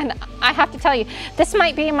tray. And I have to tell you, this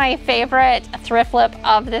might be my favorite thrift flip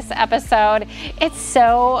of this episode. It's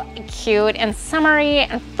so cute and summery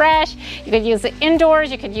and fresh. You could use it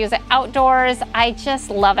indoors, you could use it outdoors. I just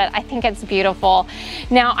love it. I think it's beautiful.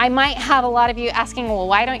 Now, I might have a lot of you asking, well,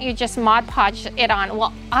 why don't you just Mod Podge it on?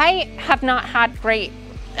 Well, I have not had great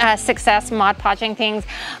success Mod Podging things.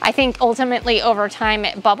 I think ultimately over time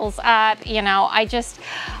it bubbles up. You know, I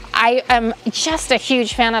am just a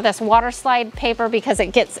huge fan of this water slide paper because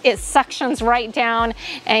it suctions right down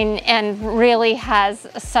and really has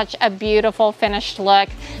such a beautiful finished look.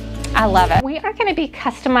 I love it. We are going to be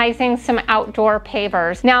customizing some outdoor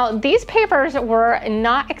pavers. Now, these pavers were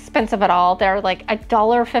not expensive at all. They're like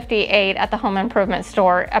 $1.58 at the home improvement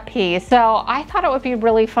store a piece. So I thought it would be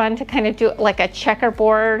really fun to kind of do like a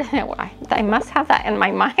checkerboard. I must have that in my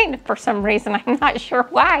mind for some reason. I'm not sure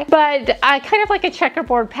why, but I kind of like a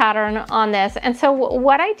checkerboard pattern on this. And so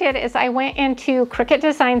what I did is I went into Cricut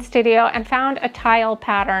Design Studio and found a tile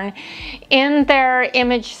pattern in their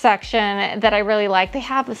image section that I really like. They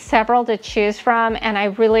have several to choose from, and I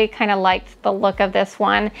really kind of liked the look of this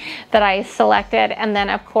one that I selected. And then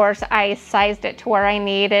of course I sized it to where I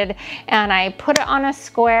needed, and I put it on a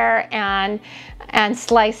square and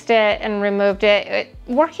sliced it and removed it.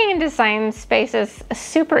 Working in design space is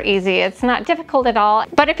super easy. It's not difficult at all.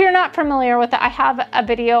 But if you're not familiar with it, I have a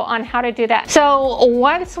video on how to do that. So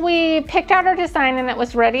once we picked out our design and it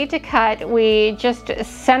was ready to cut, we just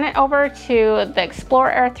sent it over to the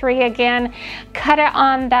Explorer Air 3 again, cut it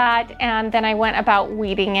on that, and then I went about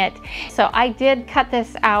weeding it. So I did cut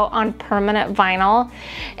this out on permanent vinyl,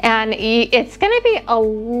 and it's gonna be a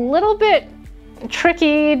little bit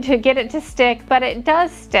tricky to get it to stick, but it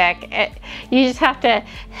does stick. You just have to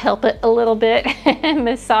help it a little bit and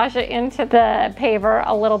massage it into the paver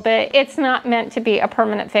a little bit. It's not meant to be a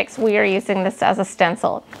permanent fix. We are using this as a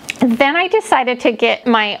stencil. Then I decided to get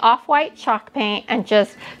my off-white chalk paint and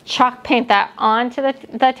just chalk paint that onto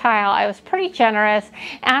the tile. I was pretty generous,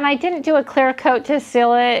 and I didn't do a clear coat to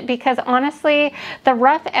seal it because honestly, the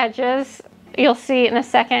rough edges, you'll see in a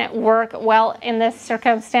second, work well in this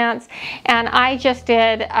circumstance. And I just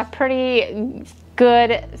did a pretty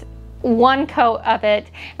good one coat of it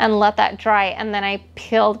and let that dry. And then I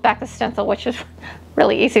peeled back the stencil, which is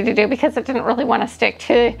really easy to do because it didn't really want to stick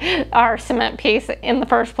to our cement piece in the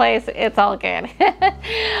first place. It's all good.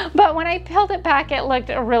 But when I peeled it back, it looked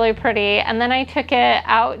really pretty. And then I took it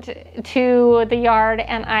out to the yard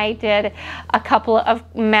and I did a couple of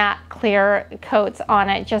matte clear coats on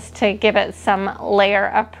it just to give it some layer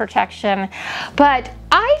of protection. But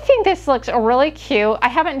I think this looks really cute. I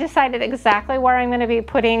haven't decided exactly where I'm going to be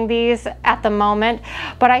putting these at the moment,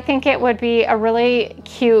 but I think it would be a really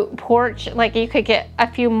cute porch. Like you could get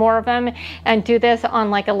a few more of them and do this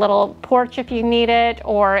on like a little porch if you need it,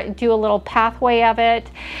 or do a little pathway of it.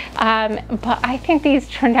 But I think these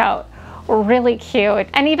turned out really cute.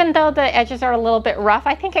 And even though the edges are a little bit rough,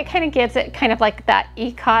 I think it kind of gives it kind of like that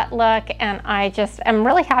ECOT look, and I just am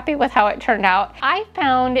really happy with how it turned out. I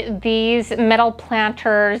found these metal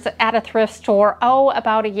planters at a thrift store,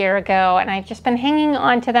 about a year ago, and I've just been hanging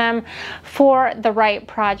on to them for the right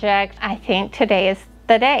project. I think today is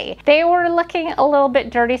the day. They were looking a little bit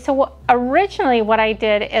dirty, so originally what I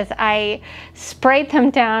did is I sprayed them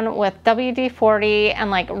down with WD-40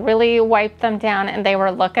 and like really wiped them down, and they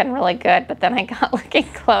were looking really good. But then I got looking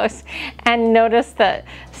close and noticed that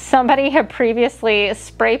somebody had previously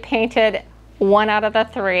spray painted one out of the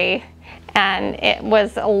three, and it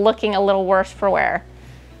was looking a little worse for wear.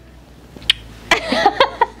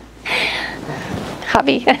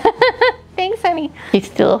 Hubby. Thanks, honey. He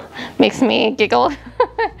still makes me giggle.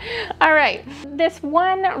 All right, this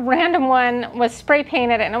one random one was spray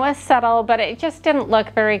painted and it was subtle, but it just didn't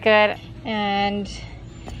look very good. And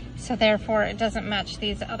so therefore it doesn't match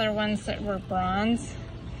these other ones that were bronze.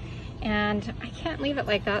 And I can't leave it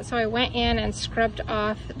like that. So I went in and scrubbed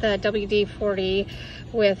off the WD-40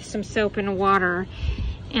 with some soap and water.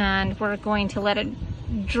 And we're going to let it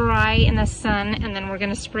dry in the sun, and then we're going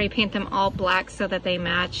to spray paint them all black so that they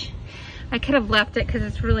match. I could have left it because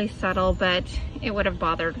it's really subtle, but it would have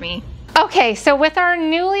bothered me. Okay, so with our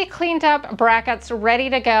newly cleaned up brackets ready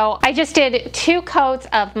to go, I just did 2 coats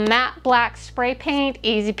of matte black spray paint,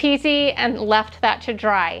 easy peasy, and left that to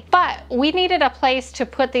dry. But we needed a place to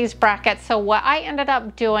put these brackets, so what I ended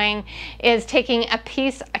up doing is taking a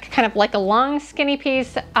piece, kind of like a long skinny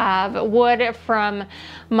piece of wood from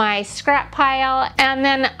my scrap pile, and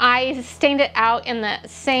then I stained it out in the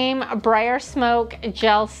same briar smoke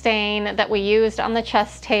gel stain that we used on the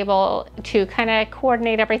chest table to kind of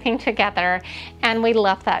coordinate everything together, and we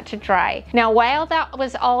left that to dry. Now while that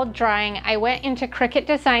was all drying, I went into Cricut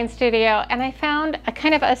Design Studio and I found a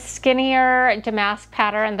kind of a skinnier damask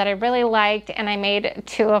pattern that I really liked, and I made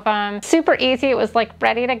 2 of them. Super easy, it was like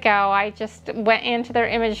ready to go. I just went into their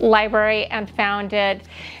image library and found it,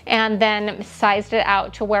 and then sized it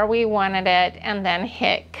out to where we wanted it, and then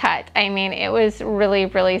hit cut. I mean, it was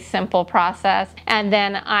really simple process. And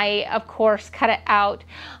then I of course cut it out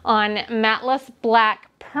on matteless black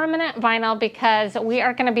permanent vinyl because we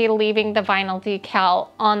are going to be leaving the vinyl decal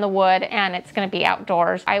on the wood and it's going to be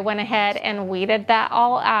outdoors. I went ahead and weeded that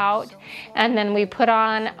all out, and then we put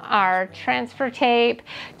on our transfer tape.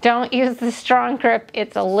 Don't use the strong grip,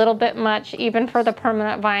 it's a little bit much even for the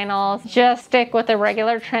permanent vinyls. Just stick with the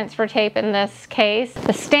regular transfer tape in this case.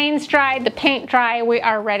 The stains dried, the paint dry, we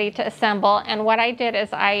are ready to assemble. And what I did is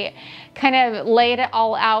I kind of laid it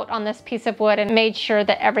all out on this piece of wood and made sure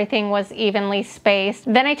that everything was evenly spaced.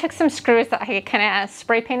 Then I took some screws that I kind of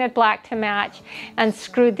spray painted black to match and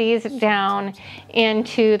screwed these down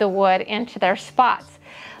into the wood into their spots.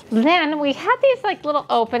 Then we had these like little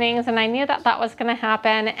openings, and I knew that that was going to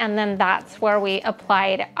happen, and then that's where we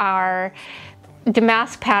applied our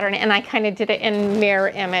damask pattern, and I kind of did it in mirror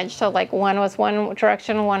image. So like one was one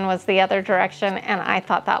direction, one was the other direction, and I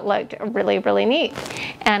thought that looked really neat.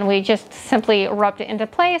 And we just simply rubbed it into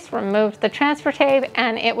place, removed the transfer tape,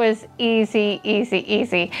 and it was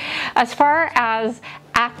easy. As far as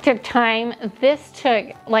active time, this took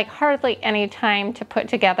like hardly any time to put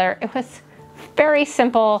together. It was very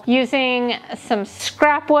simple, using some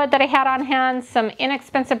scrap wood that I had on hand, some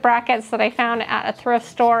inexpensive brackets that I found at a thrift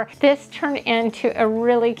store. This turned into a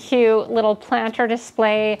really cute little planter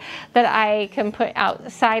display that I can put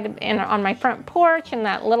outside on my front porch in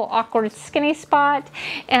that little awkward skinny spot.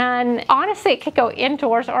 And honestly, it could go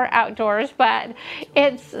indoors or outdoors, but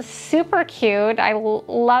it's super cute. I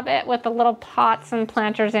love it with the little pots and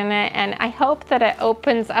planters in it, and I hope that it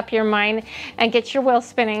opens up your mind and gets your wheels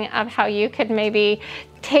spinning of how you could maybe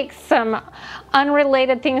take some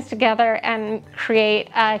unrelated things together and create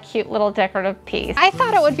a cute little decorative piece. I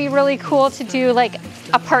thought it would be really cool to do like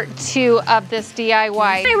a part 2 of this DIY.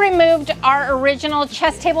 I removed our original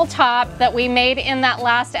chess table top that we made in that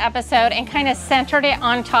last episode and kind of centered it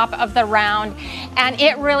on top of the round, and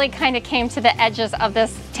it really kind of came to the edges of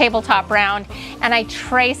this tabletop round, and I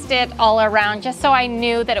traced it all around just so I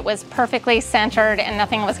knew that it was perfectly centered and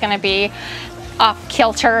nothing was going to be off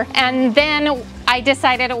kilter. And then I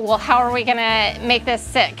decided, well, how are we gonna make this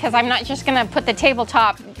sit? Because I'm not just gonna put the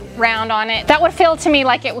tabletop round on it. That would feel to me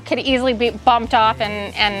like it could easily be bumped off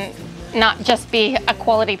and not just be a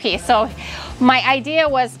quality piece. So my idea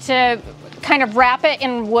was to kind of wrap it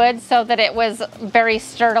in wood so that it was very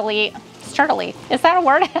sturdily, is that a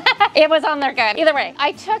word? It was on there good. Either way,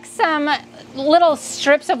 I took some little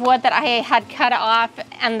strips of wood that I had cut off,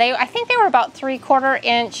 and I think they were about 3/4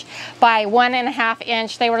 inch by 1.5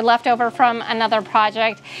 inch. They were left over from another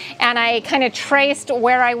project, and I kind of traced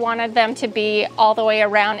where I wanted them to be all the way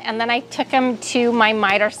around, and then I took them to my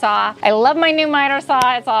miter saw. I love my new miter saw.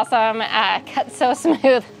 It's awesome. Cuts so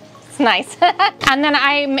smooth. It's nice. And then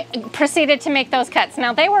I proceeded to make those cuts.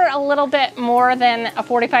 Now they were a little bit more than a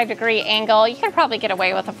 45-degree angle. You could probably get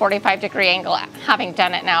away with a 45-degree angle having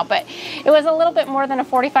done it now, but it was a little bit more than a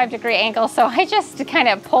 45-degree angle, so I just kind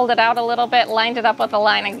of pulled it out a little bit, lined it up with a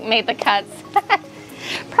line, and made the cuts.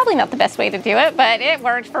 Probably not the best way to do it, but it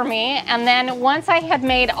worked for me. And then once I had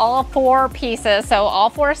made all 4 pieces, so all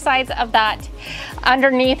 4 sides of that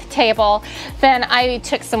underneath table, then I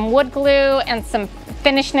took some wood glue and some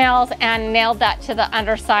finish nails and nailed that to the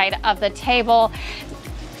underside of the table,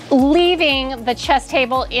 leaving the chess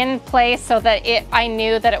table in place so that I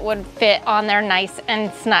knew that it would fit on there nice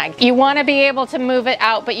and snug. You want to be able to move it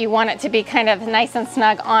out, but you want it to be kind of nice and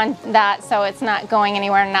snug on that so it's not going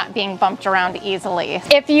anywhere and not being bumped around easily.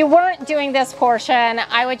 If you weren't doing this portion,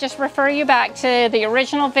 I would just refer you back to the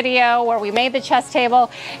original video where we made the chess table,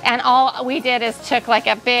 and all we did is took like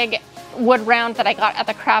a big wood round that I got at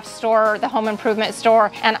the craft store, the home improvement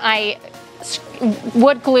store, and I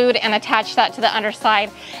wood glued and attached that to the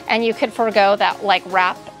underside, and you could forego that like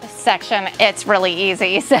wrap section. It's really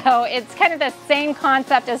easy. So it's kind of the same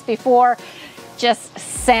concept as before, just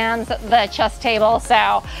sans the chess table.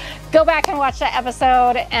 So go back and watch that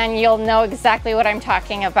episode and you'll know exactly what I'm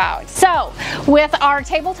talking about. So with our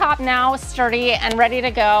tabletop now sturdy and ready to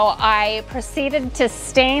go, I proceeded to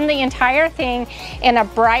stain the entire thing in a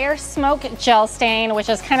Briar Smoke gel stain, which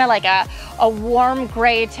is kind of like a warm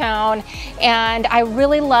gray tone. And I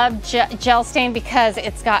really love gel stain because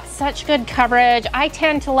it's got such good coverage. I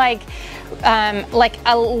tend to like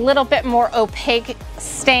a little bit more opaque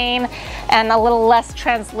stain and a little less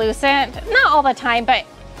translucent. Not all the time, but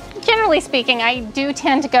generally speaking, I do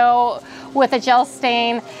tend to go with a gel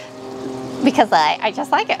stain because I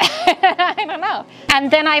just like it. I don't know. And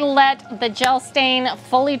then I let the gel stain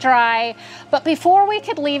fully dry, but before we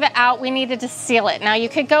could leave it out, we needed to seal it. Now you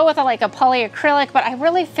could go with like a polyacrylic, but I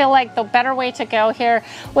really feel like the better way to go here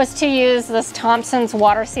was to use this Thompson's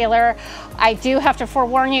water sealer. I do have to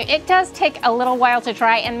forewarn you, it does take a little while to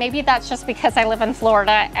dry, and maybe that's just because I live in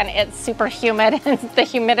Florida and it's super humid and the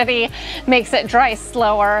humidity makes it dry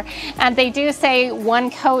slower. And they do say 1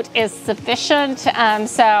 coat is sufficient,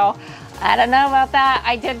 so I don't know about that.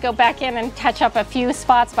 I did go back in and touch up a few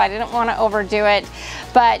spots, but I didn't want to overdo it.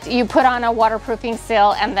 But you put on a waterproofing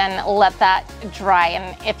seal and then let that dry,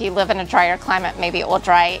 and if you live in a drier climate, maybe it will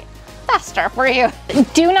dry faster for you.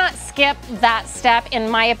 Do not skip that step, in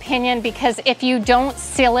my opinion, because if you don't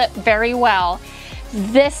seal it very well,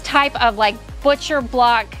 this type of like butcher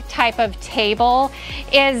block type of table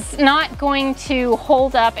is not going to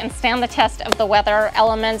hold up and stand the test of the weather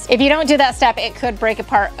elements. If you don't do that step, it could break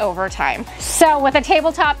apart over time. So with the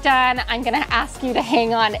tabletop done, I'm gonna ask you to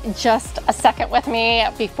hang on just a second with me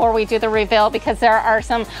before we do the reveal, because there are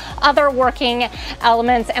some other working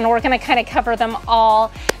elements and we're gonna kind of cover them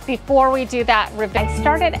all before we do that reveal. I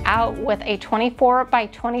started out with a 24 by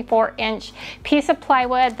 24 inch piece of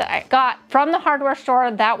plywood that I got from the hardware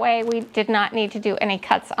store. That way we did not need to do any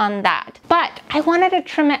cuts on that. But I wanted to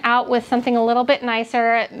trim it out with something a little bit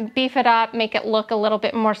nicer, beef it up, make it look a little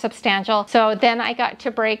bit more substantial. So then I got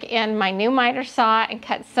to break in my new miter saw and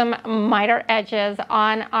cut some miter edges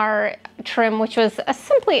on our trim, which was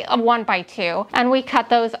simply a 1x2, and we cut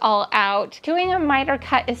those all out. Doing a miter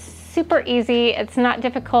cut is super easy. It's not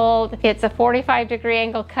difficult. It's a 45-degree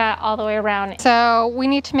angle cut all the way around. So we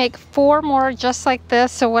need to make 4 more just like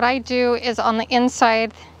this. So what I do is on the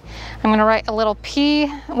inside, I'm going to write a little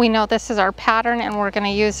P. We know this is our pattern and we're going to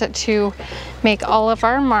use it to make all of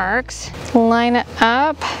our marks. Line it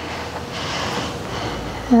up,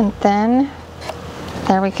 and then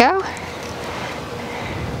there we go.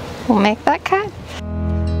 We'll make that cut.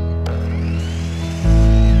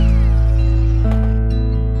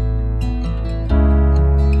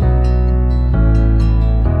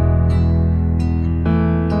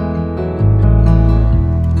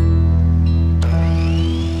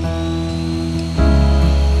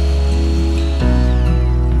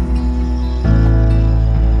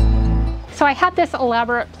 So I had this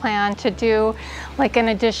elaborate plan to do like an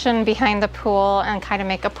addition behind the pool and kind of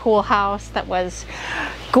make a pool house that was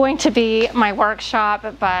going to be my workshop,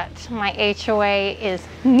 but my HOA is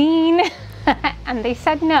mean and they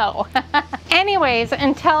said no. Anyways,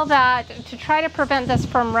 until that, to try to prevent this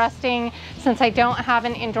from rusting, since I don't have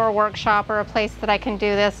an indoor workshop or a place that I can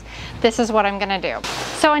do this, this is what I'm gonna do.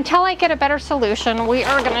 So until I get a better solution, we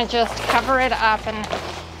are gonna just cover it up and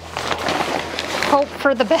hope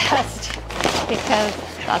for the best, because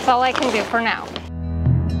that's all I can do for now.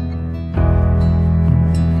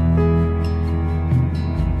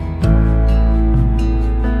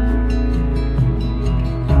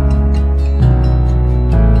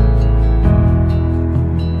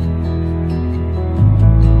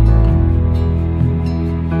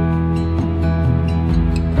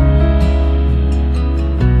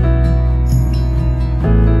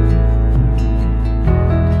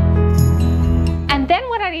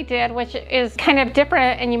 Did, which is kind of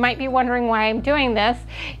different, and you might be wondering why I'm doing this,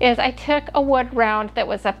 is I took a wood round that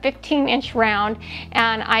was a 15-inch round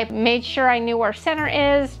and I made sure I knew where center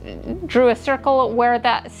is, drew a circle where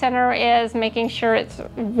that center is, making sure it's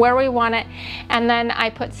where we want it, and then I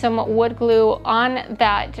put some wood glue on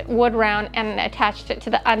that wood round and attached it to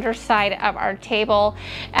the underside of our table,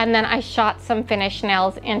 and then I shot some finish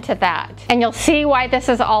nails into that. And you'll see why this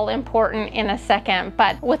is all important in a second.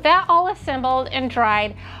 But with that all assembled and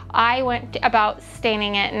dried, I went about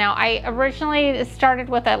staining it. Now I originally started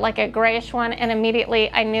with like a grayish one, and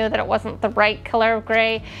immediately I knew that it wasn't the right color of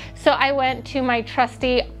gray. So I went to my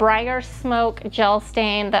trusty Briar Smoke gel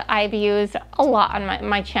stain that I've used a lot on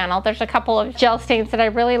my channel. There's a couple of gel stains that I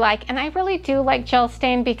really like, and I really do like gel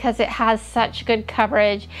stain because it has such good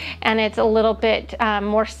coverage and it's a little bit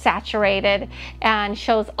more saturated and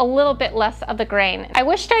shows a little bit less of the grain. I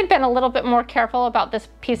wished I'd been a little bit more careful about this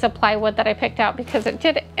piece of plywood that I picked out, because it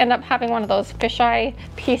did end up having one of those fisheye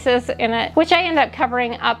pieces in it, which I end up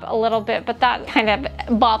covering up a little bit, but that kind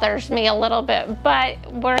of bothers me a little bit. But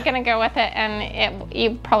we're gonna go with it, and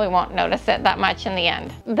you probably won't notice it that much in the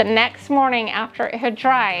end. The next morning after it had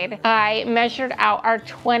dried, I measured out our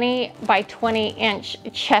 20 by 20 inch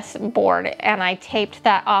chessboard, and I taped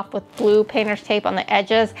that off with blue painter's tape on the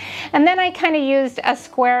edges, and then I kind of used a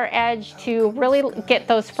square edge to really get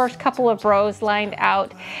those first couple of rows lined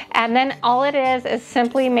out, and then all it is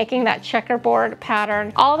simply making that checkerboard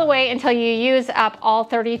pattern all the way until you use up all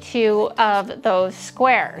 32 of those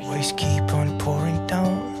squares. Always keep on pouring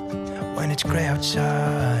down when it's gray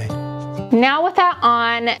outside. Now with that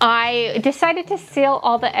on, I decided to seal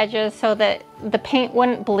all the edges so that the paint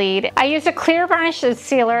wouldn't bleed. I used a clear varnish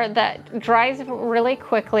sealer that dries really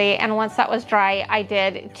quickly, and once that was dry, I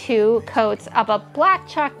did 2 coats of a black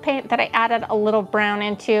chalk paint that I added a little brown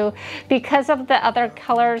into. Because of the other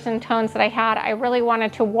colors and tones that I had, I really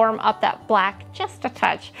wanted to warm up that black just a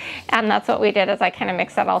touch, and that's what we did, is I kind of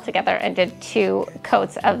mixed that all together and did 2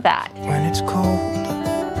 coats of that. When it's cold,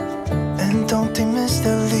 and don't they miss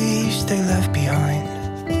the leaves they left behind?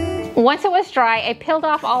 Once it was dry, I peeled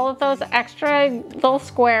off all of those extra little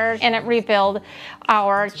squares and it revealed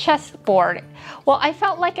our chessboard. Well, I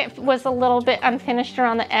felt like it was a little bit unfinished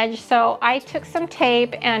around the edge, so I took some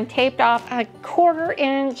tape and taped off a 1/4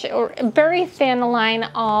 inch or very thin line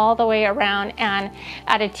all the way around, and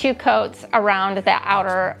added 2 coats around the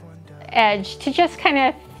outer edge to just kind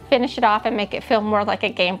of finish it off and make it feel more like a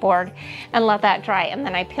game board and let that dry. And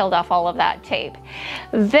then I peeled off all of that tape.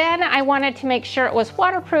 Then I wanted to make sure it was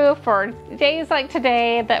waterproof for days like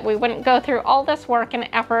today, that we wouldn't go through all this work and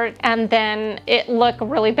effort and then it look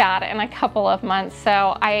really bad in a couple of months.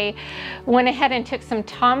 So I went ahead and took some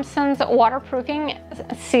Thompson's waterproofing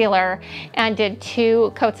sealer and did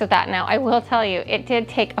 2 coats of that. Now I will tell you, it did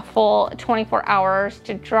take a full 24 hours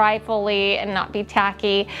to dry fully and not be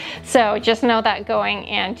tacky. So just know that going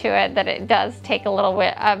into it, that it does take a little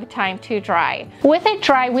bit of time to dry. With it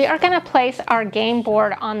dry, we are going to place our game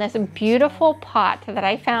board on this beautiful pot that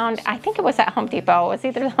I found. I think it was at Home Depot. It was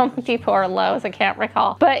either Home Depot or Lowe's, I can't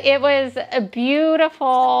recall. But it was a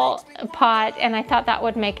beautiful pot and I thought that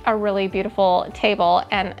would make a really beautiful table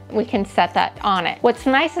and we can set that on it. What's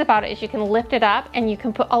nice about it is you can lift it up and you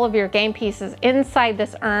can put all of your game pieces inside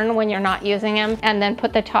this urn when you're not using them, and then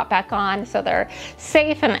put the top back on so they're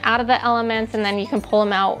safe and out of the elements, and then you can pull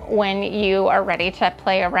them out when you are ready to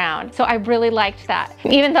play around. So I really liked that.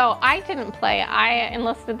 Even though I didn't play, I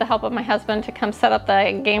enlisted the help of my husband to come set up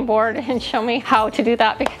the game board and show me how to do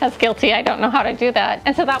that, because guilty, I don't know how to do that.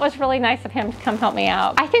 And so that was really nice of him to come help me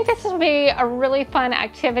out. I think this will be a really fun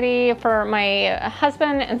activity for my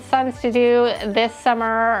husband and sons to do this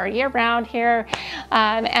summer or year round here.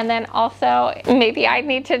 And then also maybe I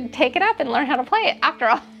need to take it up and learn how to play it after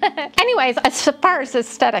all. Anyways, as far as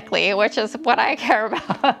aesthetically, which is what I care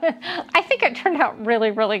about, I think it turned out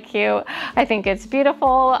really, really cute. I think it's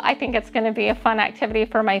beautiful. I think it's going to be a fun activity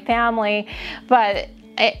for my family, but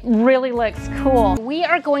it really looks cool. We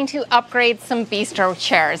are going to upgrade some bistro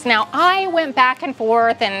chairs. Now, I went back and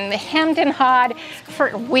forth and hemmed and hawed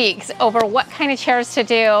for weeks over what kind of chairs to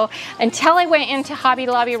do until I went into Hobby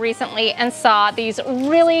Lobby recently and saw these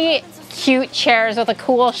really cute chairs with a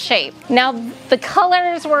cool shape. Now, the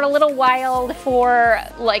colors were a little wild for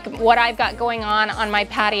like what I've got going on my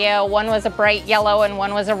patio. One was a bright yellow and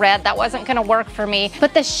one was a red. That wasn't gonna work for me,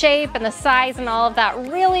 but the shape and the size and all of that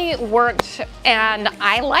really worked and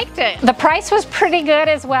I liked it. The price was pretty good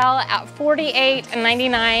as well at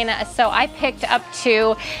 $48.99, so I picked up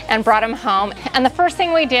 2 and brought them home. And the first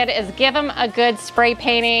thing we did is give them a good spray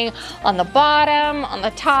painting on the bottom, on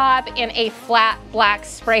the top, in a flat black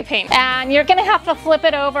spray paint. And you're gonna have to flip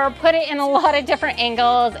it over, put it in a lot of different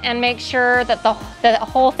angles and make sure that the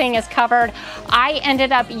whole thing is covered. I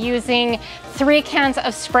ended up using 3 cans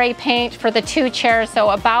of spray paint for the 2 chairs, so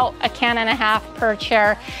about 1.5 cans per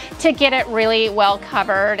chair to get it really well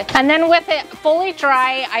covered. And then with it fully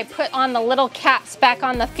dry, I put on the little caps back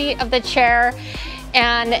on the feet of the chair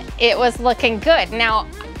and it was looking good. Now,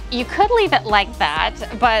 you could leave it like that,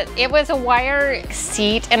 but it was a wire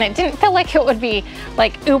seat and it didn't feel like it would be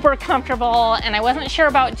like uber comfortable, and I wasn't sure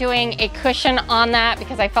about doing a cushion on that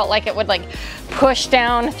because I felt like it would like push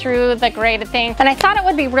down through the grated thing. And I thought it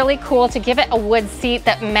would be really cool to give it a wood seat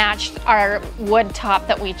that matched our wood top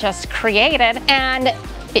that we just created. And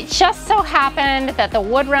it just so happened that the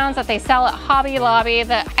wood rounds that they sell at Hobby Lobby,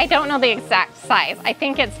 that I don't know the exact size, I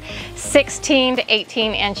think it's 16 to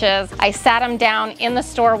 18 inches. I sat them down in the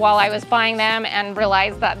store while I was buying them and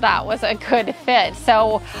realized that that was a good fit.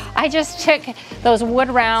 So I just took those wood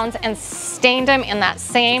rounds and stained them in that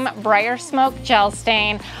same Briar Smoke gel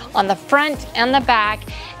stain on the front and the back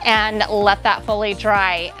and let that fully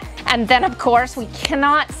dry. And then of course we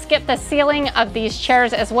cannot skip the sealing of these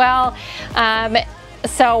chairs as well.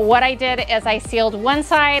 So what I did is I sealed one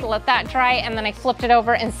side, let that dry, and then I flipped it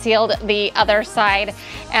over and sealed the other side,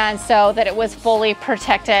 and so that it was fully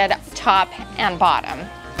protected top and bottom.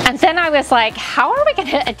 And then I was like, how are we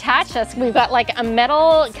gonna attach this? We've got like a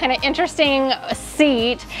metal kind of interesting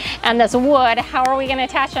seat and this wood, how are we gonna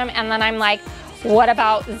attach them? And then I'm like, what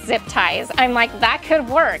about zip ties? I'm like, that could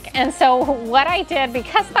work. And so what I did,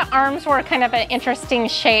 because the arms were kind of an interesting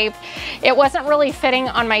shape, it wasn't really fitting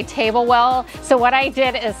on my table well. So what I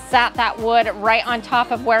did is sat that wood right on top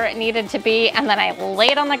of where it needed to be, and then I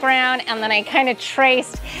laid on the ground, and then I kind of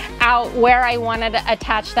traced out where I wanted to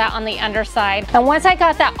attach that on the underside. And once I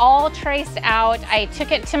got that all traced out, I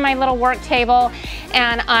took it to my little work table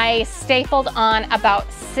and I stapled on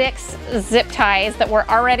about 6 zip ties that were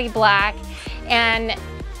already black, and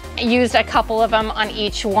used a couple of them on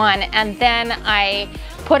each one. And then I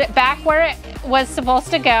put it back where it was supposed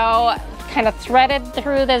to go, kind of threaded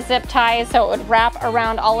through the zip ties so it would wrap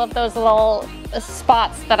around all of those little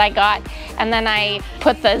spots that I got, and then I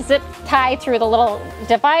put the zip tie through the little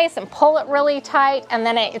device and pull it really tight, and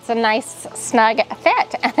then it's a nice snug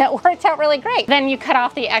fit, and it worked out really great. Then you cut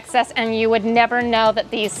off the excess and you would never know that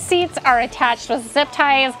these seats are attached with zip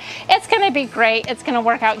ties. It's going to be great. It's going to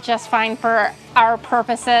work out just fine for our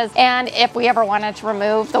purposes, and if we ever wanted to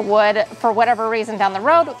remove the wood for whatever reason down the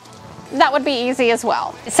road, that would be easy as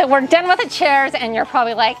well. So we're done with the chairs, and you're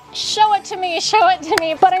probably like, show it to me,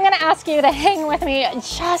 but I'm gonna ask you to hang with me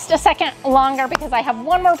just a second longer because I have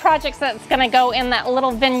one more project that's gonna go in that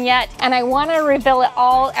little vignette, and I wanna reveal it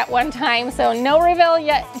all at one time, so no reveal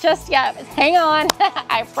yet, just yet. Hang on,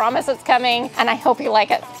 I promise it's coming, and I hope you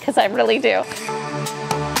like it, because I really do.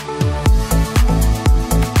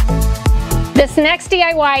 This next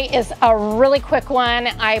DIY is a really quick one,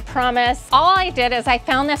 I promise. All I did is I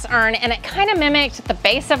found this urn, and it kind of mimicked the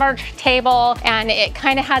base of our table, and it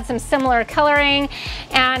kind of had some similar coloring,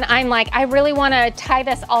 and I'm like, I really want to tie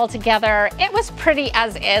this all together. It was pretty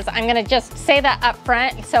as is. I'm gonna just say that up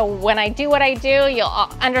front, so when I do what I do,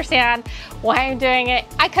 you'll understand why I'm doing it.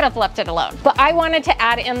 I could have left it alone, but I wanted to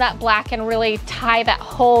add in that black and really tie that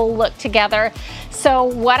whole look together. So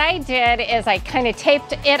what I did is I kind of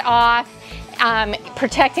taped it off,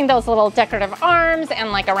 protecting those little decorative arms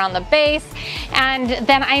and like around the base. And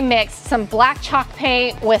then I mixed some black chalk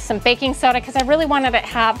paint with some baking soda because I really wanted it to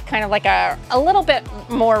have kind of like a little bit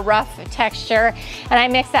more rough texture. And I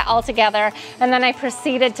mixed that all together. And then I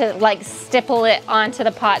proceeded to like stipple it onto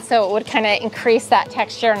the pot so it would kind of increase that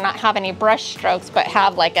texture and not have any brush strokes, but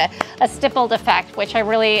have like a stippled effect, which I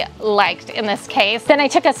really liked in this case. Then I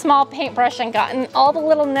took a small paintbrush and got in all the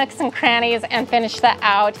little nooks and crannies and finished that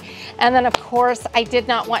out. And then of course, I did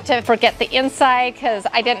not want to forget the inside because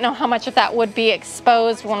I didn't know how much of that would be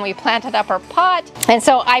exposed when we planted up our pot. And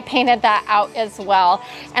so I painted that out as well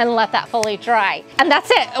and let that fully dry. And that's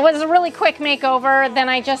it. It was a really quick makeover. Then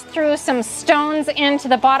I just threw some stones into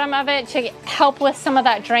the bottom of it to help with some of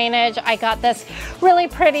that drainage. I got this really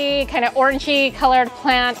pretty kind of orangey colored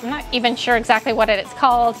plant. I'm not even sure exactly what it's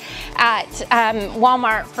called at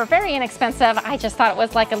Walmart for very inexpensive. I just thought it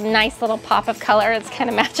was like a nice little pop of color. It kind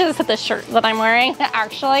of matches with the shirt that I'm wearing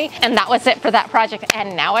actually. And that was it for that project.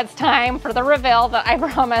 And now it's time for the reveal that I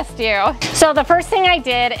promised you. So the first thing I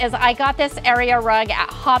did is I got this area rug at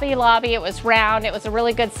Hobby Lobby. It was round. It was a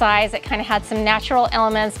really good size. It kind of had some natural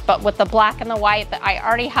elements, but with the black and the white that I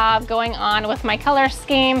already have going on with my color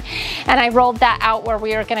scheme. And I rolled that out where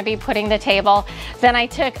we were going to be putting the table. Then I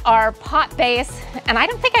took our pot base, and I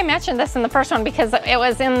don't think I mentioned this in the first one because it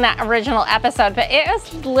was in that original episode, but it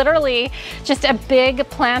was literally just a big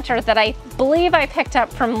planter that I believe I picked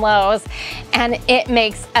up from Lowe's, and it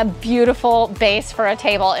makes a beautiful base for a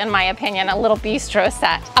table, in my opinion, a little bistro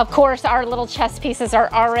set. Of course, our little chess pieces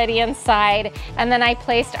are already inside, and then I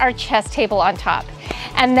placed our chess table on top.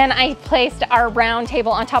 And then I placed our round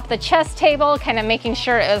table on top of the chess table, kind of making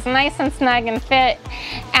sure it was nice and snug and fit.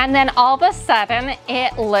 And then all of a sudden,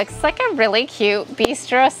 it looks like a really cute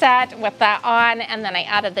bistro set with that on. And then I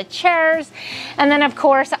added the chairs. And then of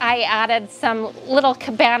course, I added some little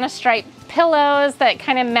cabana stripe pillows that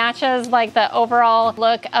kind of matches like the overall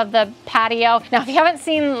look of the patio. Now, if you haven't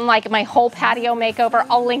seen like my whole patio makeover,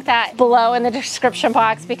 I'll link that below in the description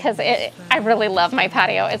box because I really love my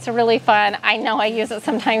patio. It's really fun. I know I use it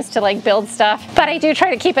sometimes to like build stuff, but I do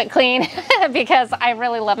try to keep it clean because I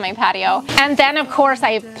really love my patio. And then of course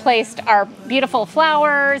I placed our beautiful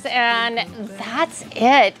flowers, and that's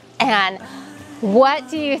it. And what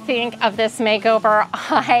do you think of this makeover?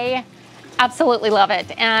 I absolutely love it.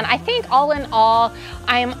 And I think all in all,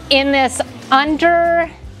 I'm in this under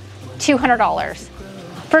 $200.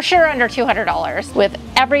 For sure under $200 with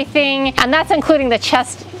everything. And that's including the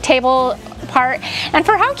chess table part. And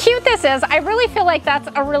for how cute this is, I really feel like that's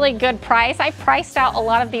a really good price. I priced out a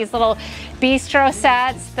lot of these little bistro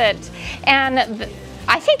sets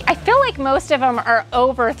I feel like most of them are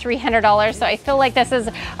over $300. So I feel like this is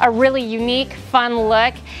a really unique, fun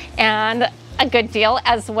look and a good deal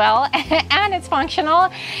as well. And it's functional.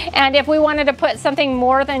 And if we wanted to put something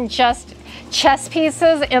more than just chess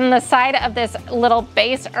pieces in the side of this little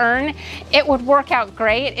base urn, it would work out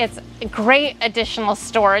great. It's great additional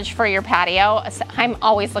storage for your patio. I'm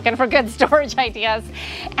always looking for good storage ideas.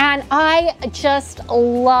 And I just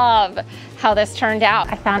love how this turned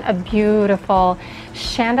out. I found a beautiful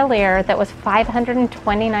chandelier that was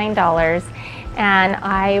 $529, and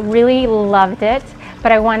I really loved it.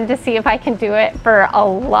 but I wanted to see if I can do it for a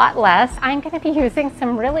lot less. I'm going to be using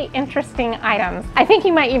some really interesting items. I think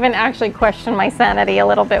you might even actually question my sanity a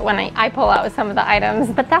little bit when I pull out some of the items,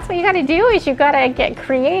 but that's what you got to do, is you got to get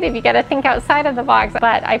creative. You got to think outside of the box,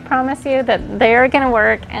 but I promise you that they're going to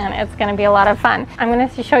work and it's going to be a lot of fun. I'm going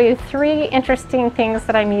to show you 3 interesting things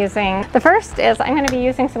that I'm using. The first is I'm going to be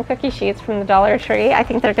using some cookie sheets from the Dollar Tree. I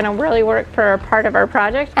think they're going to really work for part of our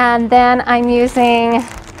project. And then I'm using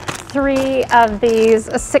 3 of these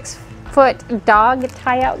 6-foot dog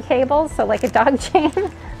tie-out cables, so like a dog chain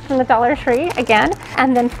from the Dollar Tree again.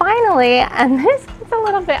 And then finally, and this is a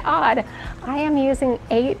little bit odd, I am using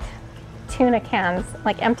 8 tuna cans,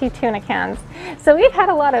 like empty tuna cans. So we've had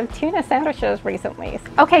a lot of tuna sandwiches recently.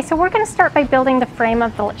 Okay, so we're going to start by building the frame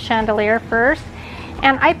of the chandelier first.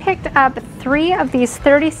 And I picked up 3 of these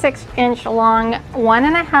 36-inch long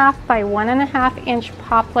 1.5 by 1.5 inch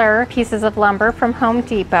poplar pieces of lumber from Home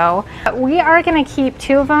Depot. We are going to keep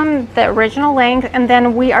 2 of them the original length, and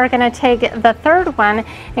then we are going to take the 3rd one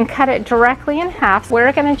and cut it directly in half.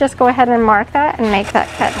 We're going to just go ahead and mark that and make that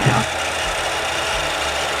cut now.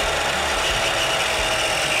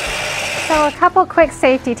 So a couple quick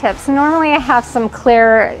safety tips. Normally I have some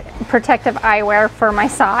clear protective eyewear for my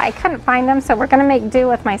saw. I couldn't find them, so we're going to make do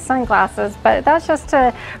with my sunglasses, but that's just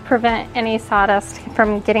to prevent any sawdust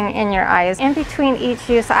from getting in your eyes. In between each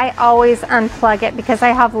use, I always unplug it because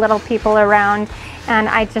I have little people around and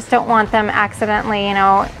I just don't want them accidentally, you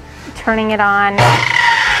know, turning it on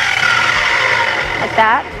like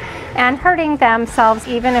that and hurting themselves,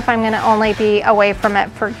 even if I'm going to only be away from it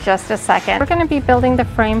for just a second. We're going to be building the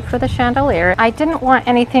frame for the chandelier. I didn't want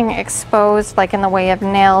anything exposed, like in the way of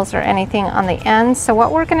nails or anything on the ends, so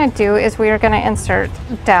what we're going to do is we are going to insert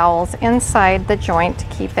dowels inside the joint to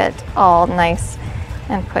keep it all nice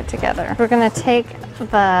and put together. We're going to take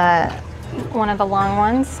one of the long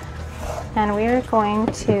ones, and we are going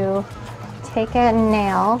to take a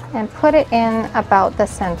nail and put it in about the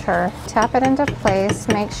center. Tap it into place,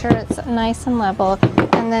 make sure it's nice and level,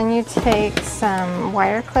 and then you take some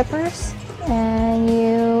wire clippers and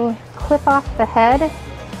you clip off the head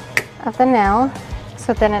of the nail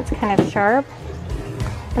so then it's kind of sharp.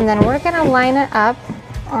 And then we're going to line it up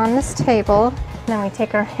on this table. Then we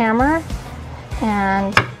take our hammer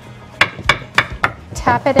and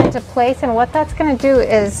tap it into place, and what that's going to do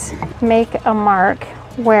is make a mark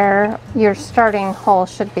where your starting hole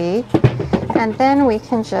should be. And then we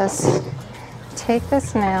can just take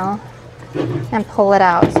this nail and pull it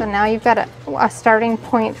out. So now you've got a starting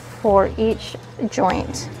point for each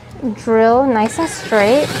joint. Drill nice and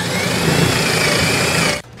straight.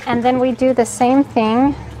 And then we do the same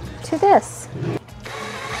thing to this.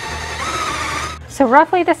 So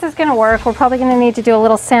roughly this is going to work. We're probably going to need to do a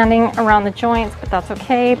little sanding around the joints, but that's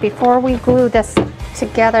okay. Before we glue this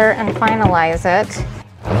together and finalize it,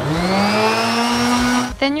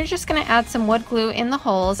 then you're just going to add some wood glue in the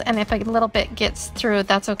holes, and if a little bit gets through,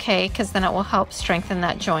 that's okay, because then it will help strengthen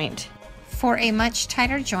that joint. For a much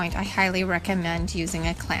tighter joint, I highly recommend using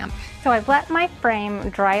a clamp. So I've let my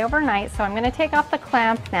frame dry overnight, so I'm going to take off the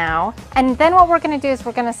clamp now. And then what we're going to do is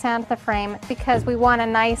we're going to sand the frame because we want a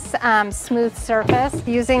nice smooth surface.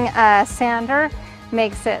 Using a sander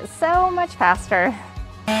makes it so much faster.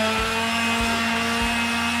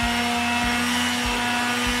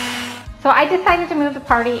 So I decided to move the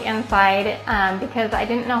party inside because I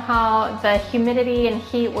didn't know how the humidity and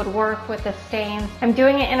heat would work with the stains. I'm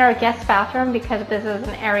doing it in our guest bathroom because this is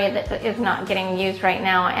an area that is not getting used right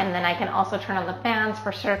now, and then I can also turn on the fans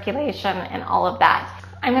for circulation and all of that.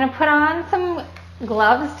 I'm going to put on some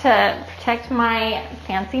gloves to protect my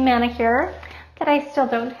fancy manicure that I still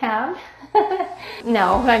don't have.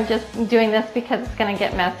 No, I'm just doing this because it's going to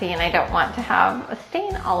get messy and I don't want to have a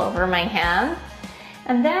stain all over my hands.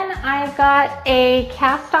 And then I've got a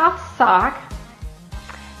cast off sock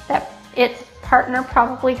that its partner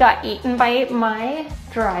probably got eaten by my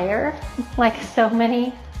dryer, like so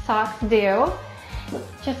many socks do.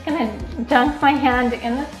 Just gonna dunk my hand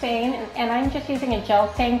in the stain, and I'm just using a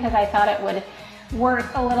gel stain because I thought it would work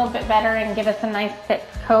a little bit better and give us a nice thick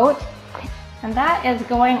coat. And that is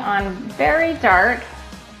going on very dark,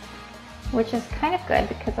 which is kind of good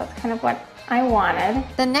because that's kind of what I wanted.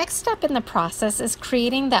 The next step in the process is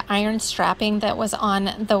creating the iron strapping that was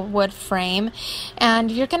on the wood frame,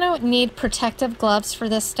 and you're going to need protective gloves for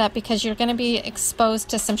this step because you're going to be exposed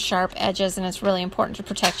to some sharp edges, and it's really important to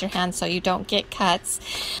protect your hands so you don't get cuts.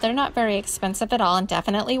 They're not very expensive at all and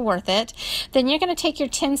definitely worth it. Then you're going to take your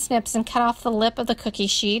tin snips and cut off the lip of the cookie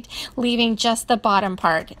sheet, leaving just the bottom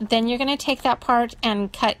part. Then you're going to take that part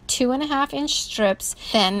and cut 2.5-inch strips.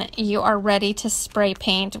 Then you are ready to spray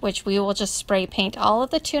paint, which we will just spray paint all of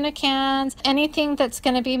the tuna cans. Anything that's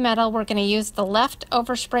going to be metal, we're going to use the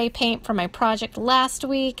leftover spray paint from my project last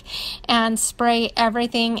week and spray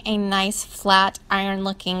everything a nice flat iron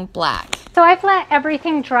looking black. So I've let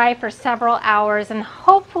everything dry for several hours and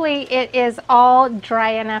hopefully it is all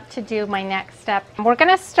dry enough to do my next step. We're going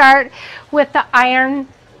to start with the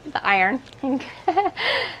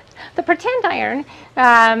the pretend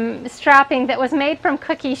iron strapping that was made from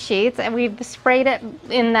cookie sheets, and we've sprayed it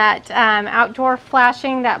in that outdoor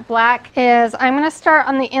flashing. That black is, I'm going to start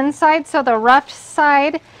on the inside, so the rough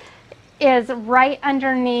side is right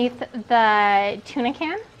underneath the tuna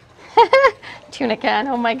can. Tuna can,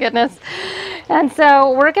 oh my goodness. And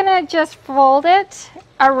so we're going to just fold it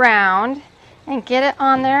around and get it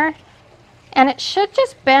on there, and it should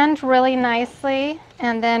just bend really nicely.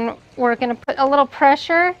 And then we're going to put a little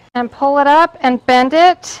pressure and pull it up and bend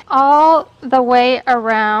it all the way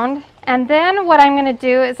around. And then what I'm going to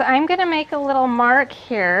do is I'm going to make a little mark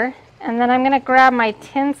here, and then I'm going to grab my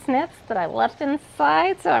tin snips that I left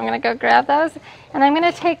inside. So I'm going to go grab those, and I'm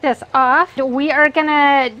going to take this off. We are going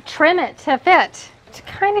to trim it to fit. To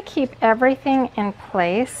kind of keep everything in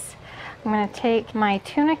place, I'm going to take my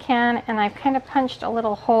tuna can, and I've kind of punched a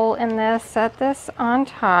little hole in this, set this on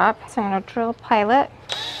top. So I'm going to drill a pilot.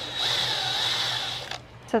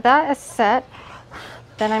 So that is set.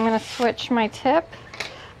 Then I'm going to switch my tip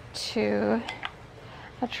to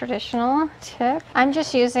a traditional tip. I'm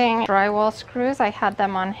just using drywall screws. I had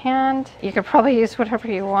them on hand. You could probably use whatever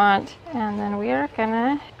you want. And then we are going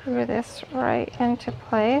to screw this right into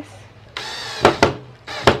place.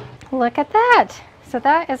 Look at that. So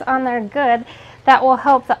that is on there good. That will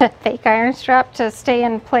help the fake iron strap to stay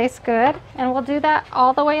in place good. And we'll do that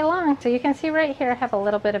all the way along. So you can see right here I have a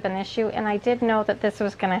little bit of an issue, and I did know that this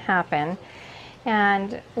was going to happen.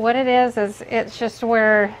 And what it is it's just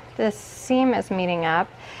where this seam is meeting up.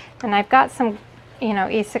 And I've got some,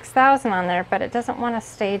 E6000 on there, but it doesn't want to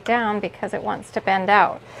stay down because it wants to bend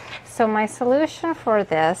out. So my solution for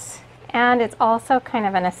this, and it's also kind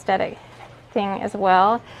of an aesthetic thing as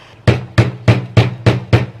well,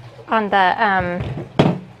 on the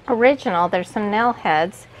original, there's some nail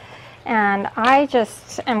heads, and I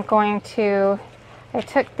just am going to, I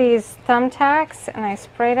took these thumbtacks and I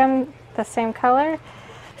sprayed them the same color.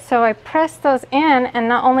 So I press those in, and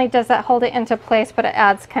not only does that hold it into place, but it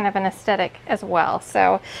adds kind of an aesthetic as well.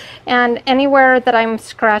 So, and anywhere that I'm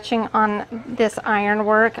scratching on this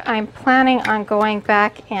ironwork, I'm planning on going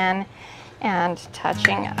back in and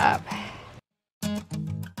touching up.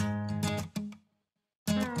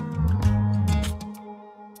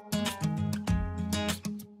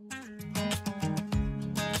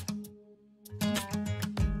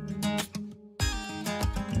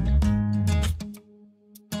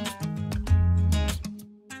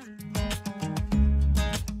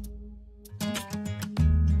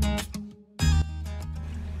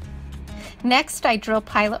 Next, I drill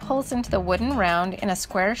pilot holes into the wooden round in a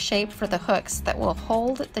square shape for the hooks that will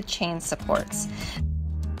hold the chain supports.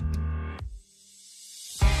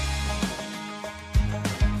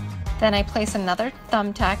 Then I place another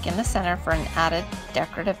thumbtack in the center for an added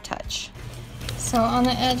decorative touch. So on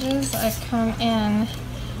the edges, I've come in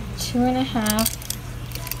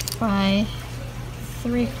 2.5 by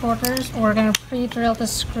 3/4. We're going to pre-drill the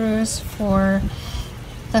screws for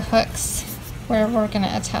the hooks where we're going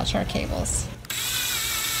to attach our cables.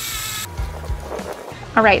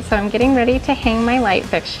 All right, so I'm getting ready to hang my light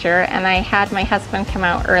fixture, and I had my husband come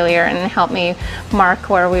out earlier and help me mark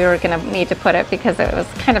where we were going to need to put it, because it was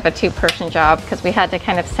kind of a two-person job, because we had to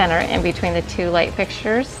kind of center it in between the two light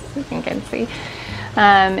fixtures, you can see.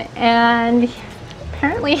 And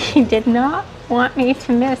apparently he did not want me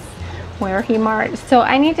to miss where he marked. So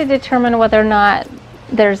I need to determine whether or not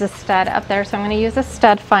there's a stud up there, so I'm going to use a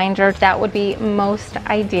stud finder. That would be most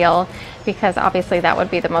ideal, because obviously that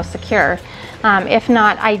would be the most secure. If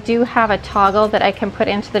not, I do have a toggle that I can put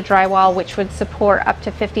into the drywall, which would support up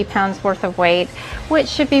to 50 pounds worth of weight, which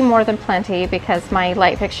should be more than plenty because my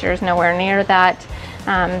light fixture is nowhere near that.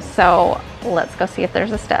 So let's go see if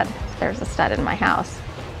there's a stud. There's a stud in my house.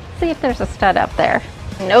 See if there's a stud up there.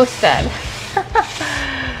 No stud.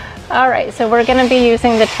 All right, so we're going to be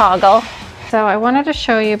using the toggle. So I wanted to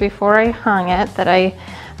show you before I hung it that I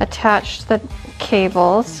attached the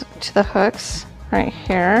cables to the hooks right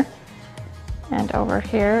here and over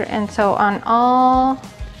here, and so on all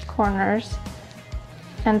corners,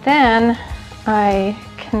 and then I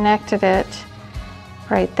connected it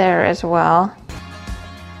right there as well.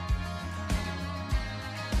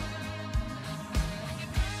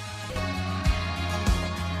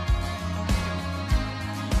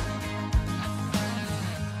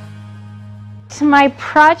 My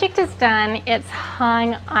project is done. It's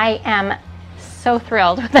hung. I am so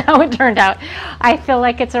thrilled with how it turned out. I feel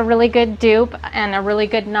like it's a really good dupe and a really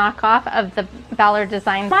good knockoff of the Ballard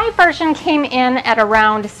design. My version came in at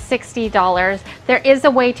around $60. There is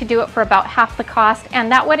a way to do it for about half the cost,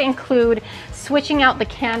 and that would include switching out the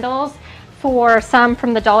candles for some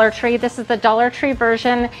from the Dollar Tree. This is the Dollar Tree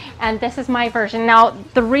version, and this is my version. Now,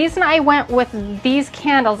 the reason I went with these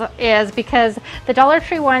candles is because the Dollar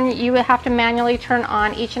Tree one, you have to manually turn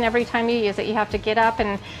on each and every time you use it. You have to get up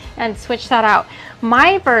and switch that out.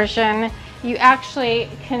 My version, you actually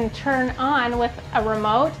can turn on with a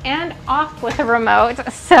remote and off with a remote,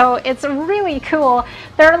 so it's really cool.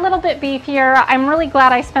 They're a little bit beefier. I'm really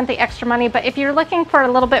glad I spent the extra money, but if you're looking for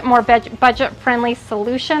a little bit more budget-friendly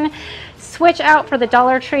solution, switch out for the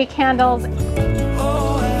Dollar Tree candles.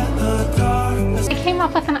 I came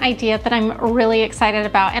up with an idea that I'm really excited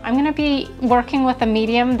about, and I'm going to be working with a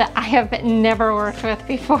medium that I have never worked with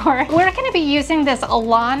before. We're going to be using this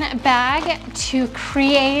lawn bag to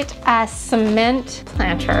create a cement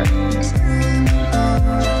planter.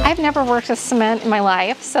 I've never worked with cement in my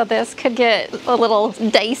life, so this could get a little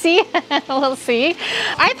dicey. We'll see.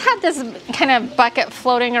 I've had this kind of bucket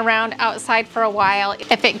floating around outside for a while.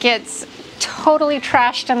 If it gets totally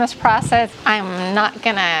trashed in this process, I'm not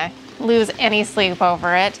gonna lose any sleep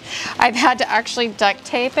over it. I've had to actually duct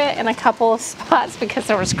tape it in a couple of spots because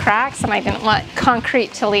there was cracks and I didn't want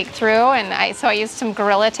concrete to leak through, and so I used some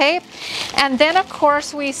Gorilla Tape. And then of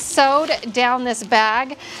course we sewed down this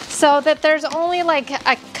bag so that there's only like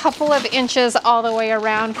a couple of inches all the way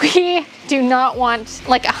around. We do not want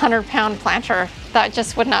like 100-pound planter. That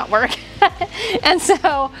just would not work. And so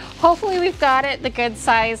hopefully we've got it the good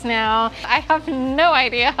size now. I have no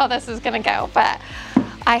idea how this is gonna go, but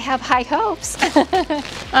I have high hopes.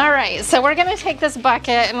 All right, so we're gonna take this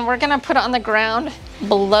bucket and we're gonna put it on the ground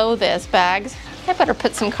below this bag. I better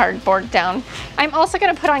put some cardboard down. I'm also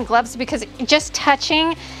gonna put on gloves because just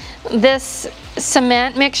touching this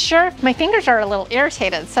cement mixture, my fingers are a little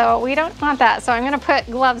irritated, so we don't want that. So I'm gonna put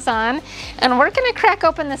gloves on and we're gonna crack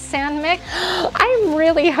open the sand mix. I'm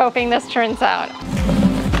really hoping this turns out.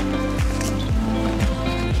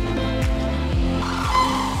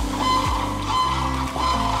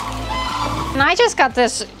 And I just got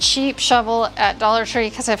this cheap shovel at Dollar Tree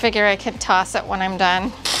because I figure I could toss it when I'm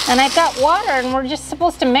done. And I've got water, and we're just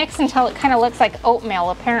supposed to mix until it kind of looks like oatmeal,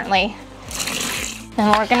 apparently.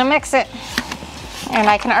 And we're gonna mix it. And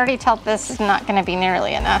I can already tell this is not gonna be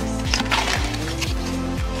nearly enough.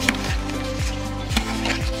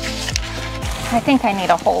 I think I need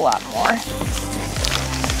a whole lot more.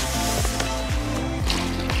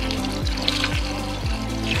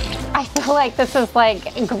 I feel like this is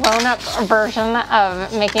like a grown-up version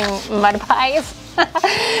of making mud pies.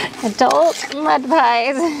 Adult mud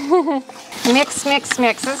pies. Mix, mix,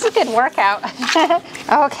 mix. This is a good workout.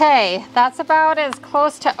 Okay, that's about as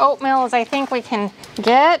close to oatmeal as I think we can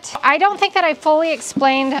get. I don't think that I fully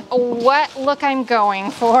explained what look I'm going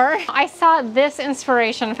for. I saw this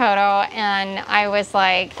inspiration photo and I was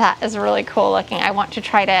like, that is really cool looking. I want to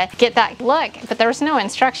try to get that look, but there was no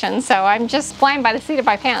instructions, so I'm just flying by the seat of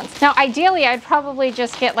my pants. Now, ideally, I'd probably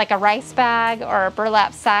just get like a rice bag or a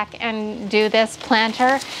burlap sack and do this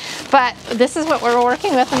planter, but this is what we're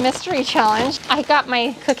working with, a mystery challenge. I got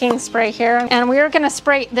my cooking spray here, and we're gonna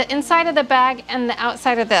spray the inside of the bag and the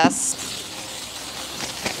outside of this.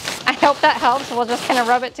 I hope that helps. We'll just kind of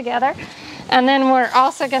rub it together. And then we're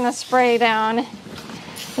also gonna spray down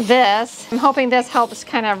this. I'm hoping this helps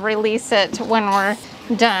kind of release it when we're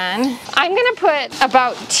done. I'm gonna put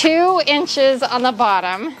about 2 inches on the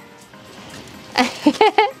bottom.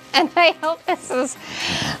 And I hope this is,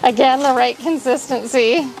 again, the right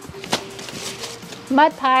consistency.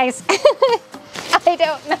 Mud pies. I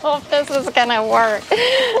don't know if this is gonna work.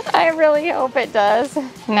 I really hope it does.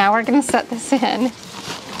 Now we're gonna set this in.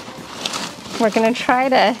 We're gonna try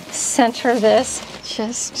to center this,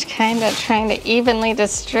 just kind of trying to evenly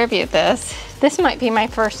distribute this. This might be my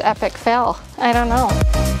first epic fail. I don't know.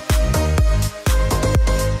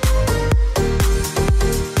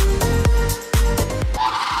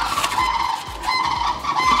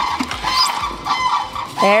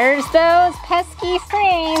 There's those pesky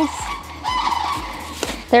frames.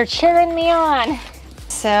 They're cheering me on.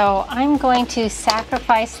 So I'm going to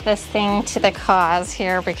sacrifice this thing to the cause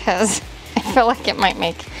here because I feel like it might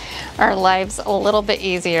make our lives a little bit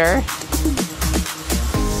easier.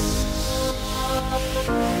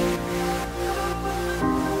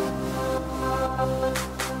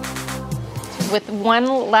 With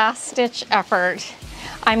one last stitch effort,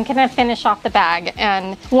 I'm gonna finish off the bag.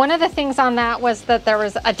 And one of the things on that was that there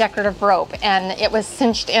was a decorative rope and it was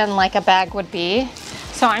cinched in like a bag would be.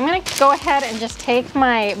 So I'm gonna go ahead and just take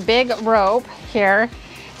my big rope here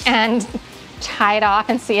and tie it off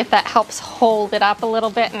and see if that helps hold it up a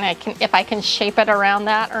little bit, and if I can shape it around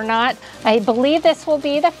that or not. I believe this will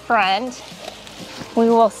be the front. We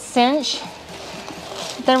will cinch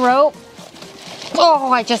the rope.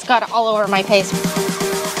 Oh, I just got it all over my face.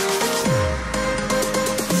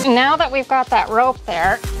 Now that we've got that rope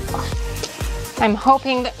there, I'm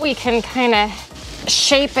hoping that we can kind of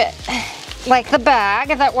shape it like the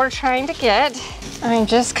bag that we're trying to get. I'm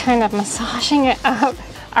just kind of massaging it up.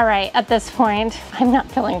 All right, at this point, I'm not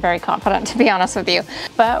feeling very confident, to be honest with you,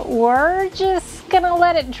 but we're just gonna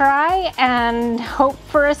let it dry and hope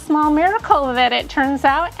for a small miracle that it turns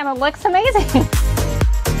out and it looks amazing.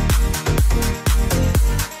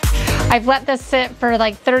 I've let this sit for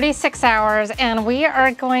like 36 hours and we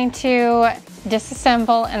are going to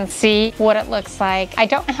disassemble and see what it looks like. I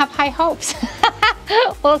don't have high hopes.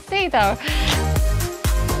 We'll see though.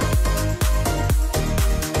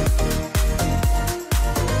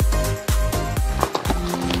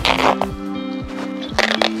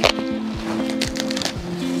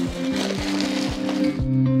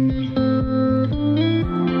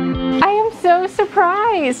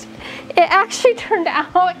 Surprised. It actually turned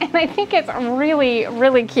out and I think it's really,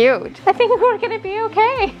 really cute. I think we're gonna be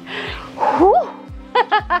okay.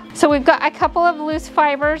 So we've got a couple of loose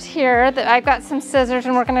fibers here that I've got some scissors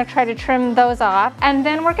and we're gonna try to trim those off. And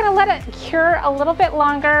then we're gonna let it cure a little bit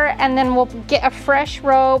longer and then we'll get a fresh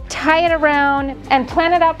rope, tie it around and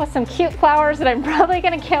plant it up with some cute flowers that I'm probably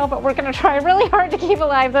gonna kill, but we're gonna try really hard to keep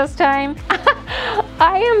alive this time.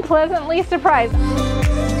 I am pleasantly surprised.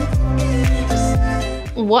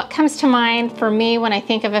 What comes to mind for me when I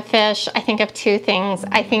think of a fish, I think of two things.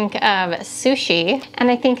 I think of sushi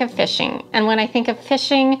and I think of fishing. And when I think of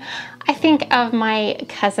fishing, I think of my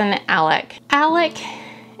cousin Alec. Alec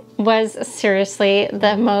was seriously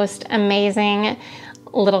the most amazing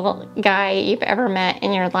little guy you've ever met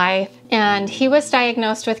in your life. And he was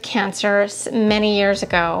diagnosed with cancer many years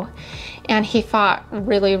ago. And he fought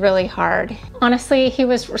really, really hard. Honestly, he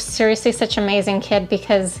was seriously such an amazing kid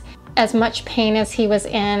because as much pain as he was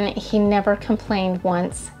in, he never complained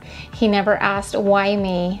once. He never asked, why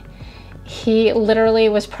me? He literally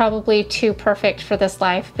was probably too perfect for this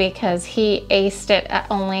life because he aced it at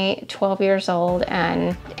only 12 years old.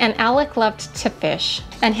 And Alec loved to fish.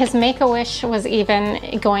 And his make-a-wish was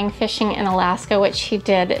even going fishing in Alaska, which he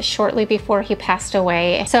did shortly before he passed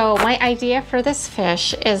away. So my idea for this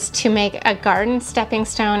fish is to make a garden stepping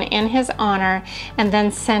stone in his honor and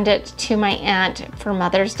then send it to my aunt for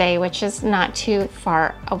Mother's Day, which is not too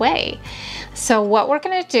far away. So what we're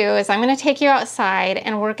gonna do is I'm gonna take you outside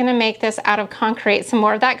and we're gonna make this out of concrete, some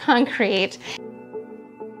more of that concrete.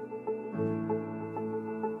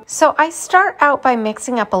 So I start out by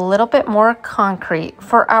mixing up a little bit more concrete.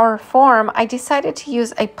 For our form, I decided to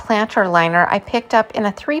use a planter liner I picked up in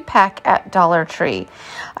a 3-pack at Dollar Tree.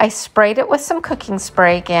 I sprayed it with some cooking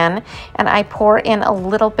spray again, and I pour in a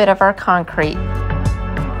little bit of our concrete.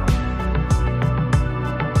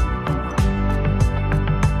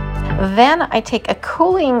 Then I take a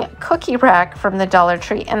cooling cookie rack from the Dollar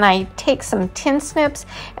Tree and I take some tin snips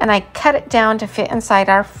and I cut it down to fit inside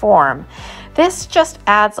our form. This just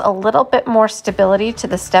adds a little bit more stability to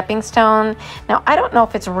the stepping stone. Now, I don't know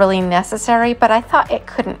if it's really necessary, but I thought it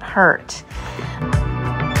couldn't hurt.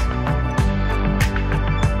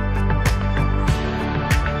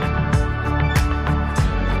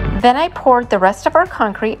 Then I poured the rest of our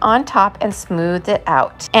concrete on top and smoothed it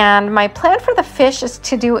out. And my plan for the fish is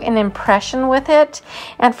to do an impression with it.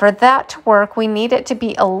 And for that to work, we need it to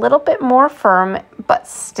be a little bit more firm, but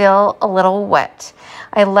still a little wet.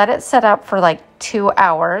 I let it set up for like 2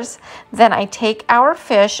 hours. Then I take our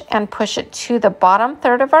fish and push it to the bottom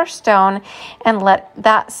third of our stone and let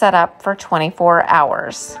that set up for 24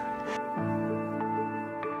 hours.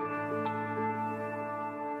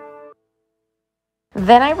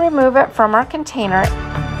 Then I remove it from our container.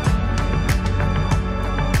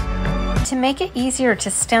 To make it easier to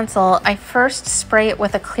stencil, I first spray it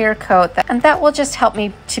with a clear coat, and that will just help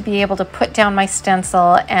me to be able to put down my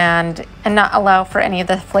stencil and not allow for any of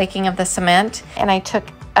the flaking of the cement. And I took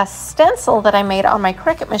a stencil that I made on my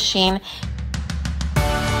Cricut machine,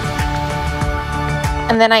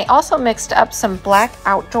 and then I also mixed up some black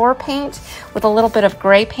outdoor paint with a little bit of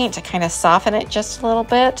gray paint to kind of soften it just a little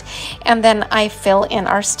bit. And then I fill in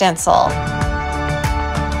our stencil.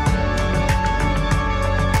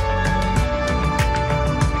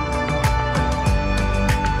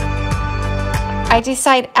 I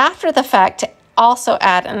decide after the fact to also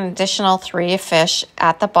add an additional 3 fish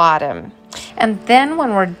at the bottom. And then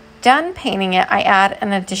when we're done painting it, I add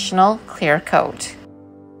an additional clear coat.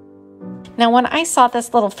 Now, when I saw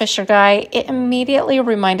this little fisher guy, it immediately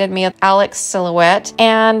reminded me of Alec's silhouette.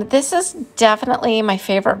 And this is definitely my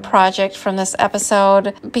favorite project from this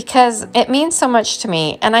episode because it means so much to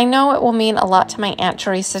me. And I know it will mean a lot to my Aunt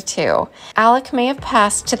Teresa too. Alec may have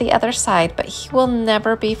passed to the other side, but he will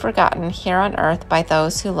never be forgotten here on earth by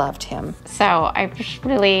those who loved him. So I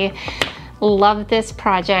really love this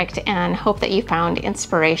project and hope that you found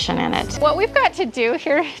inspiration in it. What we've got to do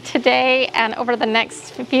here today and over the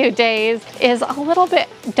next few days is a little bit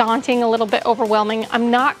daunting, a little bit overwhelming. I'm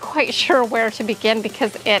not quite sure where to begin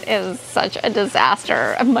because it is such a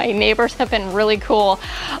disaster. My neighbors have been really cool.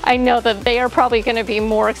 I know that they are probably going to be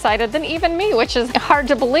more excited than even me, which is hard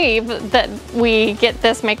to believe that we get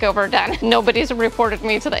this makeover done. Nobody's reported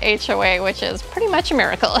me to the HOA, which is pretty much a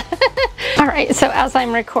miracle. All right, so as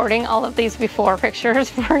I'm recording all of these before pictures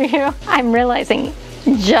for you, I'm realizing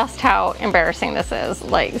just how embarrassing this is.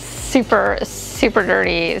 Like super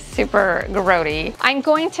dirty, super grody. I'm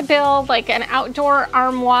going to build like an outdoor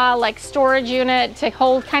armoire, like storage unit to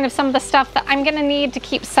hold kind of some of the stuff that I'm gonna need to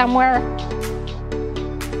keep somewhere.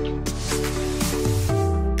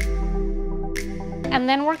 And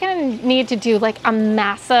then we're gonna need to do like a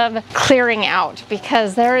massive clearing out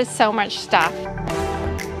because there is so much stuff.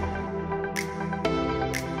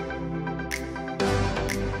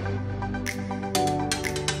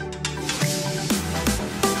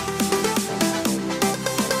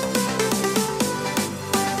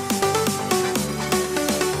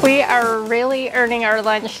 We are really earning our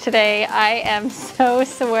lunch today. I am so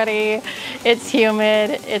sweaty, it's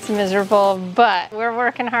humid, it's miserable, but we're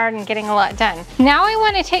working hard and getting a lot done. Now I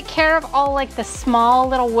want to take care of all like the small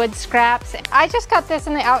little wood scraps. I just got this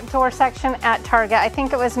in the outdoor section at Target. I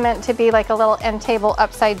think it was meant to be like a little end table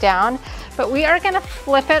upside down, but we are going to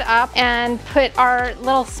flip it up and put our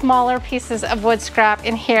little smaller pieces of wood scrap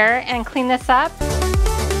in here and clean this up.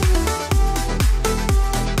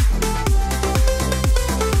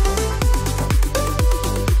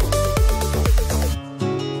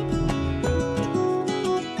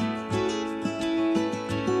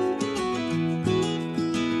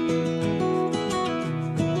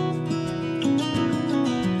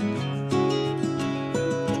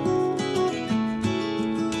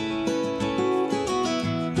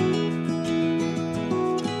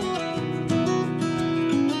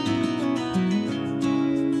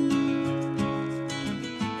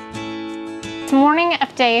 Morning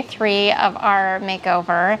of day 3 of our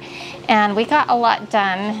makeover, and we got a lot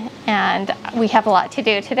done and we have a lot to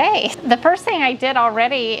do today. The first thing I did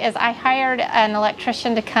already is I hired an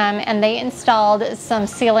electrician to come and they installed some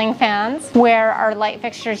ceiling fans where our light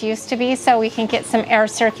fixtures used to be so we can get some air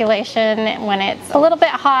circulation when it's a little bit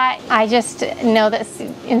hot. I just know that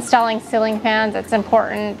installing ceiling fans, it's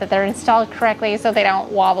important that they're installed correctly so they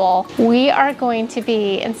don't wobble. We are going to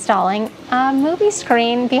be installing a movie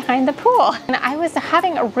screen behind the pool. And I was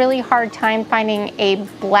having a really hard time finding a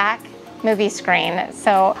black movie screen,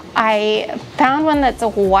 so I found one that's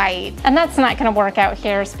white, and that's not going to work out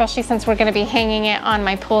here, especially since we're going to be hanging it on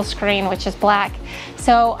my pool screen, which is black.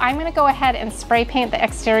 So I'm going to go ahead and spray paint the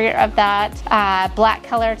exterior of that black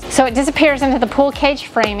color so it disappears into the pool cage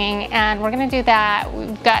framing, and we're going to do that.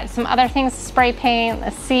 We've got some other things to spray paint.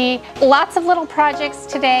 Let's see, lots of little projects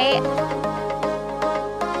today.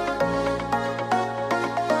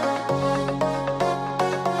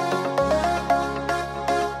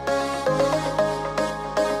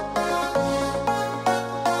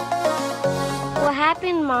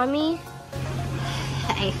 Mommy?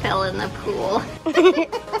 I fell in the pool.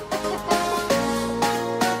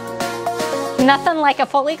 Nothing like a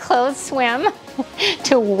fully clothed swim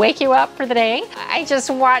to wake you up for the day. I just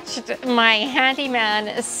watched my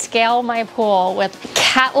handyman scale my pool with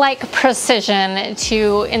cat-like precision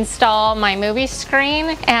to install my movie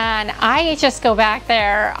screen, and I just go back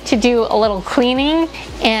there to do a little cleaning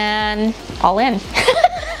and all in.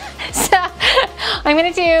 So I'm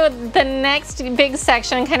gonna do the next big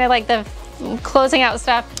section, kind of like the closing out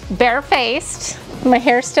stuff, barefaced. My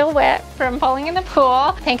hair's still wet from falling in the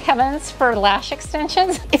pool. Thank heavens for lash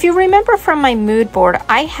extensions. If you remember from my mood board,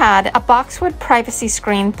 I had a boxwood privacy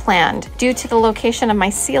screen planned. Due to the location of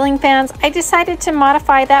my ceiling fans, I decided to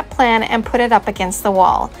modify that plan and put it up against the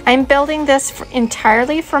wall. I'm building this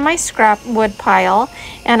entirely for my scrap wood pile,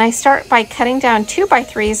 and I start by cutting down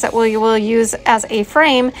 2x3s that we will use as a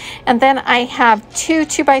frame, and then I have 2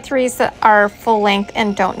 2x3s that are full length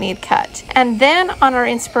and don't need cut. And then on our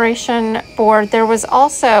inspiration board, there was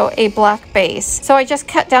also a black base. So I just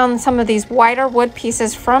cut down some of these wider wood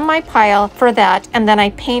pieces from my pile for that, and then I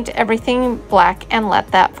paint everything black and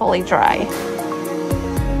let that fully dry.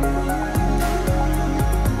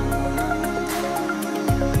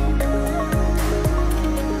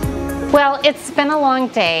 Well, it's been a long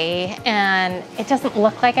day and it doesn't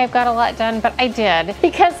look like I've got a lot done, but I did.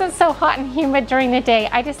 Because it's so hot and humid during the day,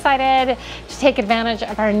 I decided to take advantage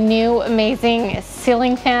of our new amazing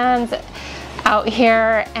ceiling fans out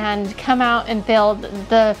here and come out and build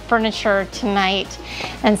the furniture tonight.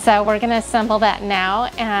 And so we're gonna assemble that now,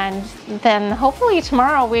 and then hopefully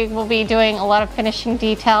tomorrow we will be doing a lot of finishing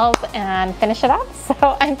details and finish it up.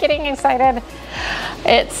 So I'm getting excited.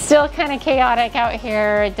 It's still kind of chaotic out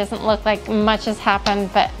here. It doesn't look like much has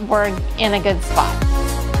happened, but we're in a good spot.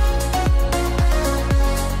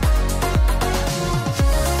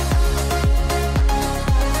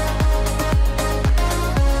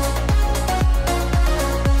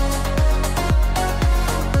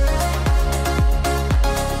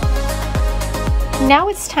 Now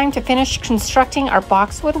it's time to finish constructing our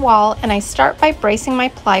boxwood wall, and I start by bracing my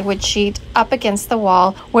plywood sheet up against the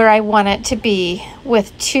wall where I want it to be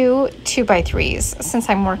with two 2x3s since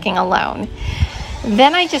I'm working alone.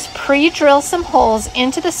 Then I just pre-drill some holes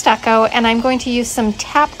into the stucco, and I'm going to use some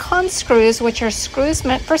Tapcon screws, which are screws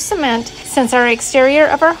meant for cement since our exterior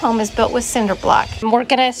of our home is built with cinder block. We're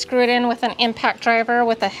gonna screw it in with an impact driver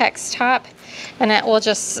with a hex top, and it will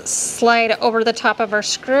just slide over the top of our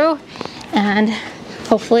screw and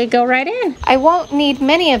hopefully go right in. I won't need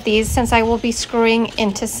many of these since I will be screwing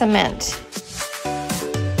into cement.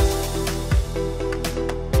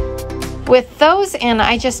 With those in,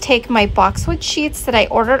 I just take my boxwood sheets that I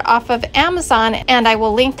ordered off of Amazon, and I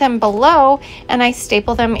will link them below, and I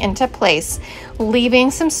staple them into place,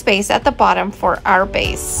 leaving some space at the bottom for our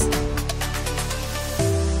base.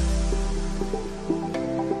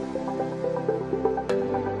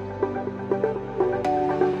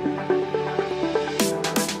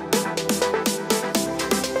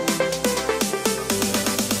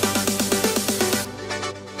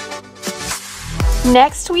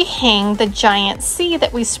 Next, we hang the giant C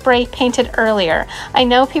that we spray painted earlier. I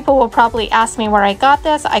know people will probably ask me where I got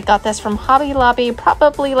this. I got this from Hobby Lobby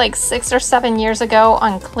probably like 6 or 7 years ago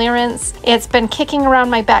on clearance. It's been kicking around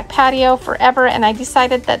my back patio forever, and I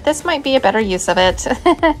decided that this might be a better use of it.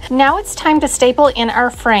 Now it's time to staple in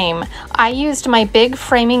our frame. I used my big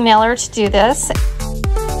framing nailer to do this.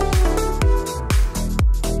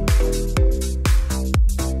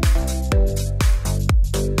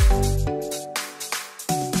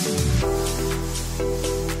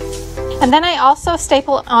 And then I also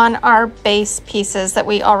staple on our base pieces that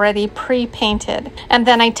we already pre-painted. And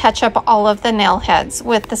then I touch up all of the nail heads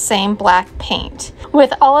with the same black paint.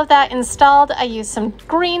 With all of that installed, I use some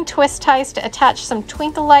green twist ties to attach some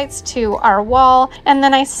twinkle lights to our wall. And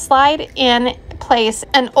then I slide in place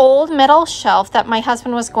an old metal shelf that my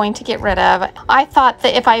husband was going to get rid of. I thought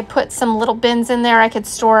that if I put some little bins in there, I could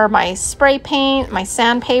store my spray paint, my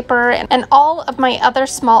sandpaper, and all of my other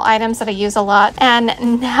small items that I use a lot.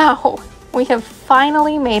 And now we have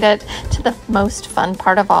finally made it to the most fun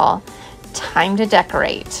part of all. Time to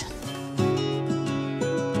decorate.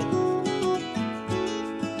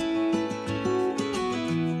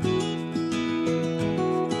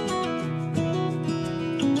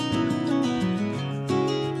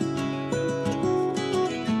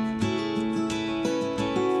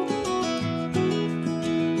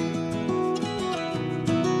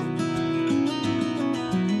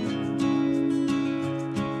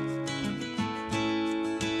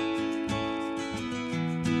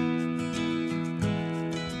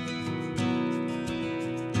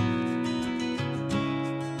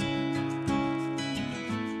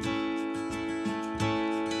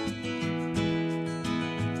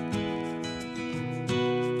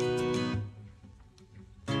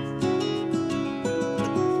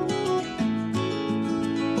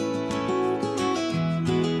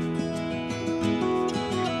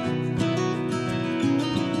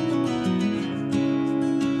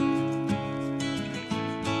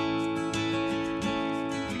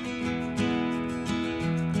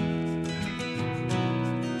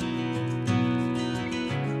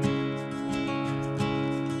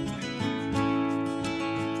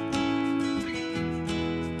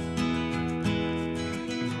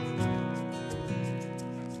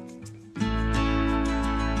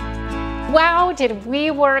 Wow, did we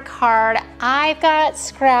work hard. I've got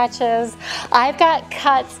scratches, I've got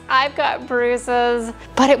cuts, I've got bruises,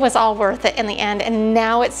 but it was all worth it in the end. And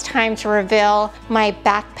now it's time to reveal my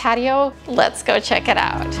back patio. Let's go check it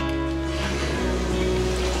out.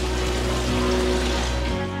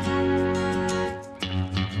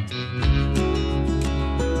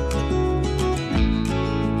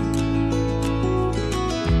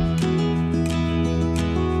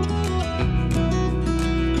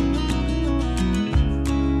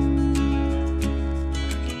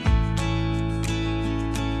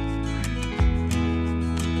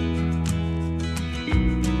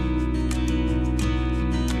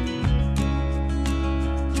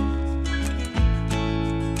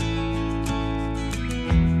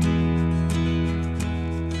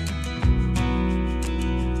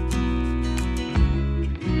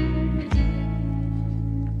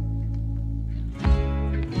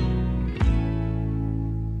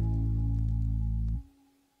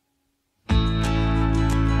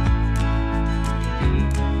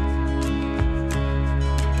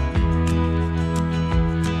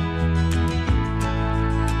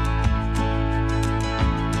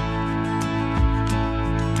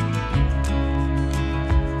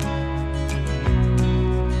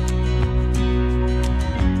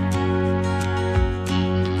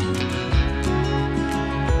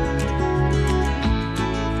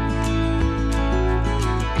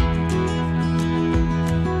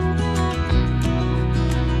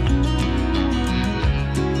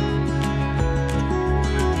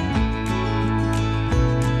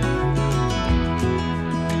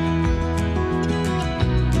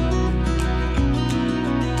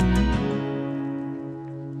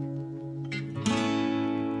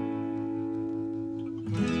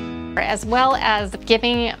 as well as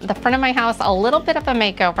giving the front of my house a little bit of a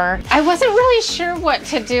makeover. I wasn't really sure what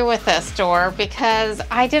to do with this door because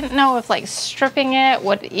I didn't know if like stripping it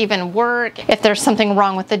would even work, if there's something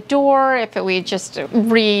wrong with the door, if we just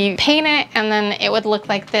repaint it and then it would look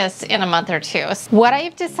like this in a month or two. What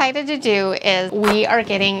I've decided to do is we are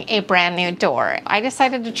getting a brand new door. I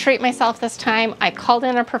decided to treat myself this time. I called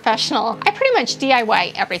in a professional. I pretty much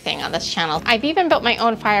DIY everything on this channel. I've even built my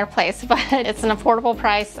own fireplace, but it's an affordable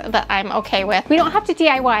price that I'm okay with. We don't have to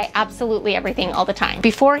DIY absolutely everything all the time.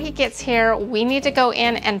 Before he gets here, we need to go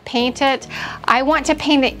in and paint it. I want to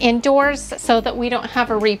paint it indoors so that we don't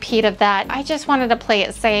have a repeat of that. I just wanted to play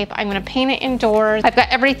it safe. I'm gonna paint it indoors. I've got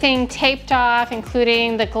everything taped off,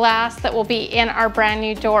 including the glass that will be in our brand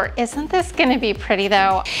new door. Isn't this gonna be pretty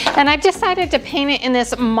though? And I've decided to paint it in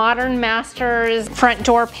this Modern Masters front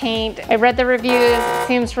door paint. I read the reviews, it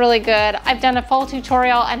seems really good. I've done a full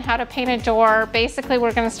tutorial on how to paint a door. Basically,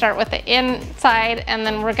 we're gonna start with the inside and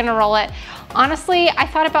then we're gonna roll it. Honestly, I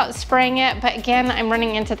thought about spraying it, but again, I'm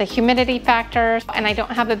running into the humidity factor and I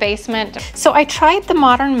don't have a basement. So I tried the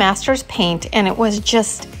Modern Masters paint and it was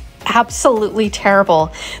just absolutely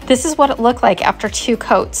terrible. This is what it looked like after 2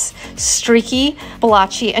 coats. Streaky,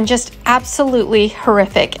 blotchy, and just absolutely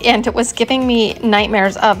horrific. And it was giving me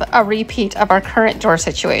nightmares of a repeat of our current door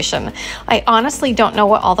situation. I honestly don't know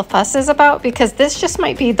what all the fuss is about because this just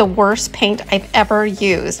might be the worst paint I've ever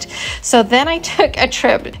used. So then I took a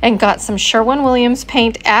trip and got some Sherwin-Williams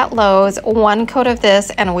paint at Lowe's, 1 coat of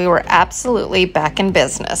this, and we were absolutely back in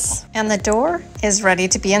business. And the door is ready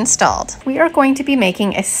to be installed. We are going to be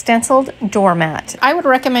making a stenciled doormat. I would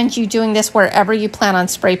recommend you doing this wherever you plan on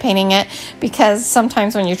spray painting it because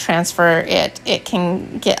sometimes when you transfer it, it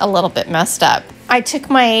can get a little bit messed up. I took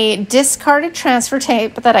my discarded transfer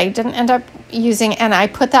tape that I didn't end up using and I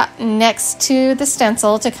put that next to the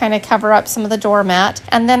stencil to kind of cover up some of the doormat.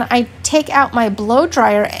 And then I take out my blow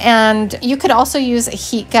dryer, and you could also use a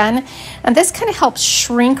heat gun. And this kind of helps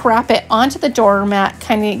shrink wrap it onto the doormat,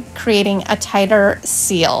 kind of creating a tighter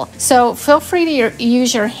seal. So feel free to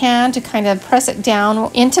use your hand to kind of press it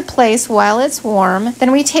down into place while it's warm.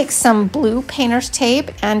 Then we take some blue painter's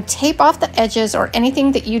tape and tape off the edges or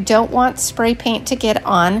anything that you don't want spray paint to get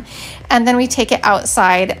on. And then we take it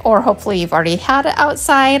outside, or hopefully you've already had it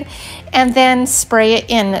outside, and then spray it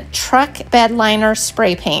in truck bed liner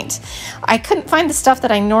spray paint. I couldn't find the stuff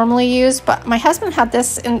that I normally use, but my husband had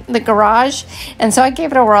this in the garage, and so I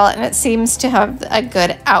gave it a whirl, and it seems to have a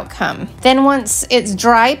good outcome. Then once it's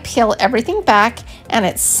dry, peel everything back, and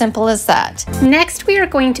it's simple as that. Next, we are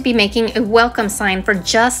going to be making a welcome sign for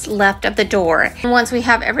just left of the door. And once we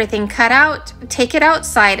have everything cut out, take it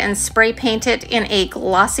outside and spray paint it in a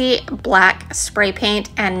glossy black spray paint,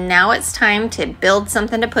 and now it's time to build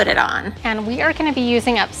something to put it on. And we are going to be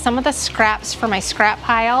using up some of the scraps for my scrap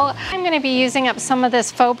pile. I'm going to be using up some of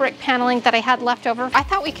this faux brick paneling that I had left over. I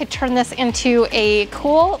thought we could turn this into a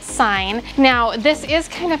cool sign. Now this is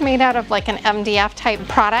kind of made out of like an MDF type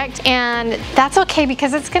product, and that's okay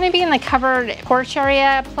because it's going to be in the covered porch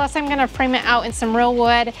area, plus I'm going to frame it out in some real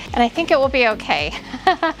wood, and I think it will be okay.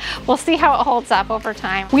 We'll see how it holds up over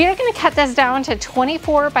time. We are going to cut this down to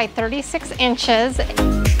 24 by 36 inches.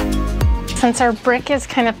 Since our brick is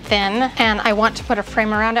kind of thin and I want to put a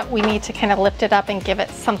frame around it, we need to kind of lift it up and give it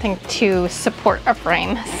something to support a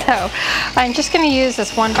frame. So I'm just going to use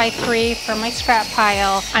this 1x3 for my scrap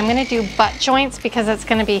pile. I'm going to do butt joints because it's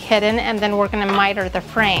going to be hidden, and then we're going to miter the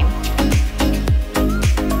frame.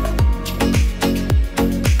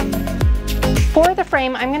 For the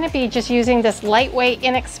frame, I'm going to be just using this lightweight,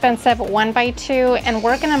 inexpensive 1x2, and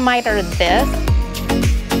we're going to miter this.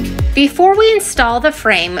 Before we install the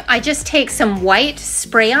frame, I just take some white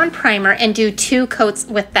spray-on primer and do 2 coats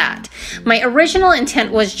with that. My original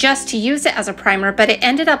intent was just to use it as a primer, but it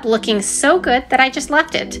ended up looking so good that I just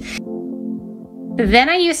left it. Then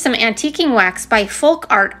I used some antiquing wax by Folk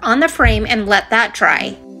Art on the frame and let that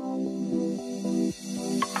dry.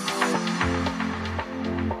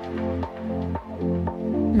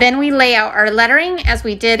 Then we lay out our lettering as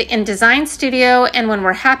we did in Design Studio, and when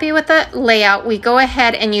we're happy with the layout, we go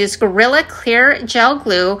ahead and use Gorilla Clear Gel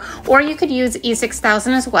Glue, or you could use E6000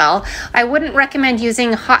 as well. I wouldn't recommend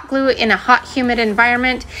using hot glue in a hot, humid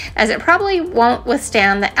environment, as it probably won't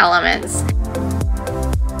withstand the elements.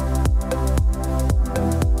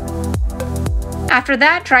 After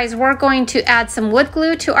that dries, we're going to add some wood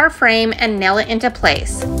glue to our frame and nail it into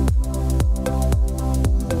place.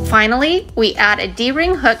 Finally, we add a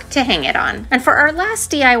D-ring hook to hang it on. And for our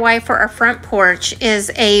last DIY for our front porch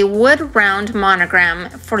is a wood round monogram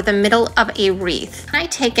for the middle of a wreath. I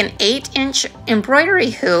take an 8-inch embroidery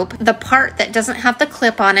hoop, the part that doesn't have the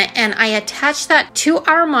clip on it, and I attach that to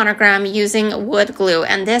our monogram using wood glue,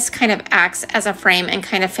 and this kind of acts as a frame and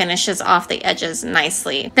kind of finishes off the edges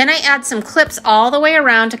nicely. Then I add some clips all the way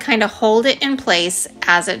around to kind of hold it in place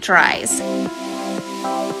as it dries.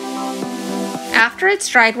 After it's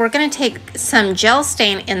dried, we're going to take some gel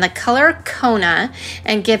stain in the color Kona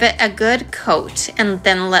and give it a good coat, and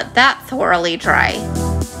then let that thoroughly dry.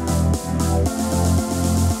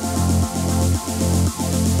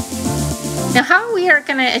 Now how we are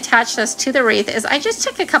going to attach this to the wreath is I just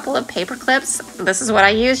took a couple of paper clips. This is what I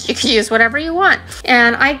used. You could use whatever you want.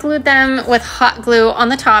 And I glued them with hot glue on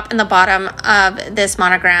the top and the bottom of this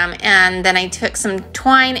monogram, and then I took some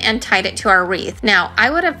twine and tied it to our wreath. Now I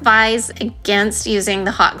would advise against using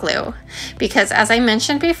the hot glue because, as I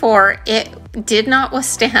mentioned before, it did not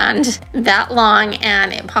withstand that long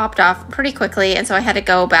and it popped off pretty quickly, and so I had to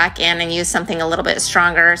go back in and use something a little bit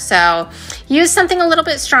stronger. So use something a little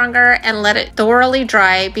bit stronger and let it thoroughly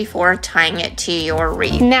dry before tying it to your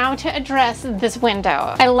wreath. Now to address this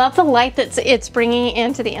window. I love the light that it's bringing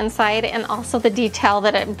into the inside and also the detail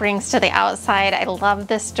that it brings to the outside. I love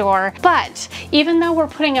this door, but even though we're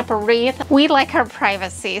putting up a wreath, we like our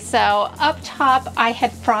privacy. So up top I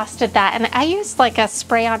had frosted that, and I used like a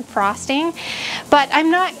spray-on frosting, but I'm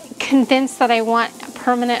not convinced that I want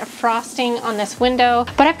permanent frosting on this window.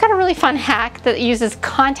 But I've got a really fun hack that uses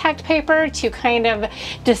contact paper to kind of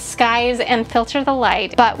disguise and filter the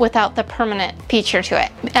light, but without the permanent feature to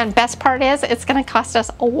it. And best part is it's going to cost us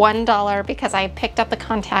 $1 because I picked up the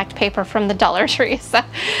contact paper from the Dollar Tree. So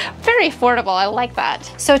very affordable. I like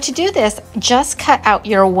that. So to do this, just cut out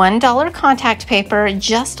your $1 contact paper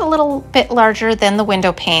just a little bit larger than the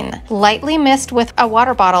window pane. Lightly mist with a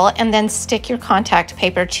water bottle and then stick your contact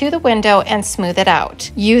paper to the window and smooth it out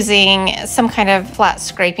using some kind of flat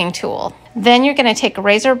scraping tool. Then you're going to take a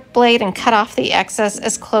razor blade and cut off the excess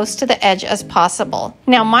as close to the edge as possible.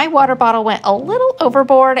 Now my water bottle went a little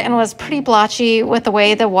overboard and was pretty blotchy with the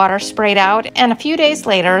way the water sprayed out, and a few days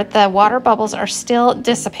later the water bubbles are still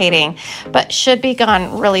dissipating but should be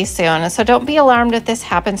gone really soon. So don't be alarmed if this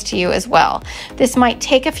happens to you as well. This might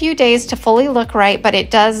take a few days to fully look right, but it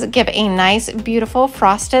does give a nice beautiful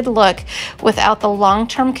frosted look without the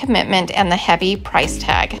long-term commitment and the heavy price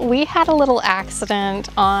tag. We had a little accident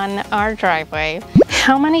on our driveway.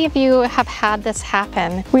 How many of you have had this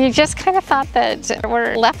happen? We just kind of thought that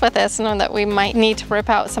we're left with this and that we might need to rip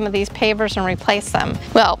out some of these pavers and replace them.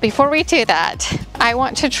 Well, before we do that, I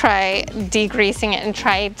want to try degreasing it and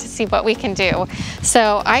try to see what we can do.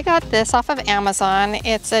 So I got this off of Amazon.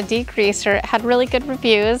 It's a degreaser. It had really good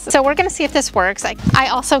reviews. So we're going to see if this works. I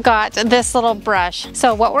also got this little brush.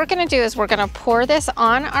 So what we're going to do is we're going to pour this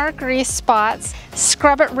on our grease spots,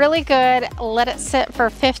 scrub it really good, let it sit for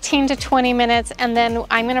 15 to 20 minutes, and then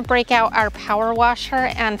I'm going to break out our power washer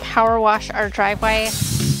and power wash our driveway.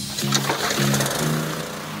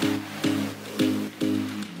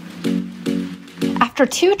 After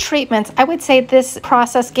 2 treatments, I would say this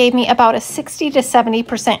process gave me about a 60 to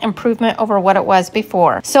 70% improvement over what it was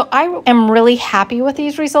before. So I am really happy with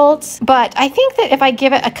these results, but I think that if I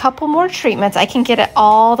give it a couple more treatments, I can get it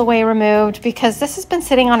all the way removed, because this has been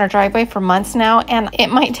sitting on our driveway for months now, and it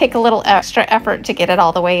might take a little extra effort to get it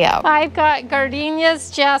all the way out. I've got gardenias,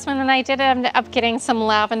 jasmine, and I did end up getting some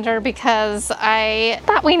lavender because I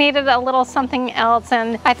thought we needed a little something else,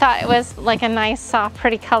 and I thought it was like a nice, soft,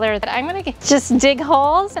 pretty color. That I'm gonna just dig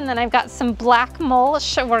holes, and then I've got some black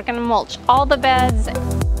mulch. We're gonna mulch all the beds.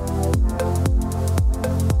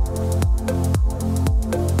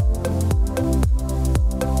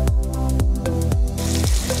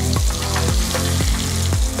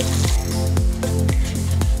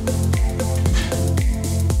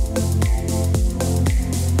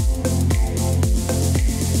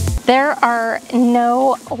 There are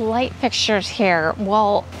no light fixtures here.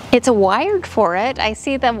 Well, it's wired for it. I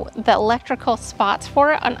see the electrical spots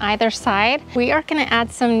for it on either side. We are going to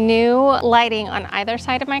add some new lighting on either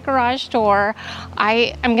side of my garage door.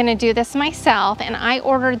 I am going to do this myself, and I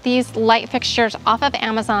ordered these light fixtures off of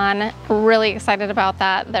Amazon. Really excited about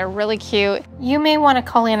that. They're really cute. You may want to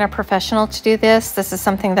call in a professional to do this. This is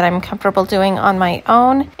something that I'm comfortable doing on my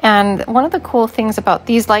own. And one of the cool things about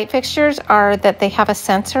these light fixtures are that they have a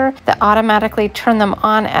sensor that automatically turn them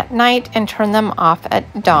on at night and turn them off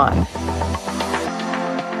at dawn.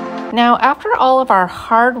 Now, after all of our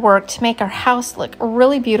hard work to make our house look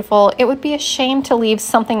really beautiful, it would be a shame to leave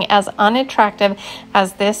something as unattractive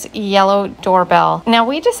as this yellow doorbell. Now,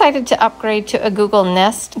 we decided to upgrade to a Google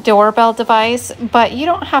Nest doorbell device, but you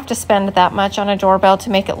don't have to spend that much on a doorbell to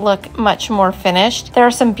make it look much more finished. There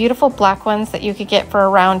are some beautiful black ones that you could get for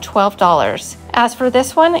around $12. As for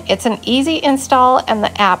this one, it's an easy install and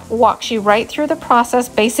the app walks you right through the process,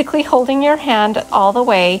 basically holding your hand all the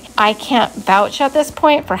way. I can't vouch at this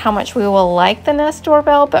point for how much we will like the Nest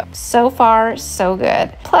doorbell, but so far, so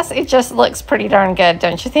good. Plus, it just looks pretty darn good,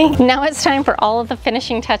 don't you think? Now it's time for all of the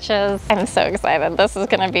finishing touches. I'm so excited. This is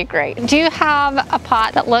gonna be great. Do you have a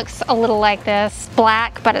pot that looks a little like this?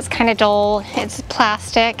 Black, but it's kind of dull. It's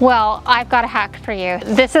plastic. Well, I've got a hack for you.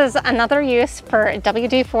 This is another use for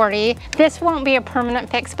WD-40. This won't be a permanent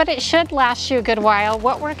fix, but it should last you a good while.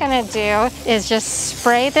 What we're gonna do is just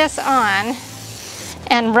spray this on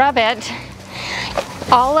and rub it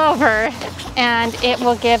all over, and it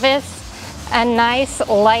will give us a nice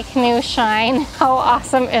like new shine. How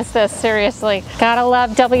awesome is this? Seriously, gotta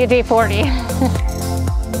love WD-40.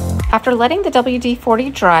 After letting the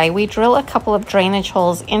WD-40 dry, we drill a couple of drainage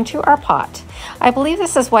holes into our pot. I believe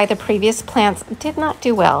this is why the previous plants did not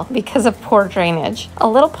do well, because of poor drainage. A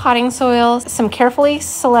little potting soil, some carefully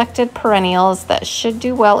selected perennials that should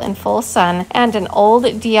do well in full sun, and an old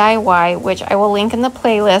DIY, which I will link in the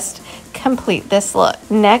playlist, complete this look.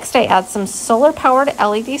 Next, I add some solar-powered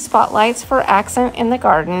LED spotlights for accent in the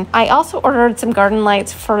garden. I also ordered some garden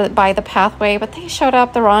lights by the pathway, but they showed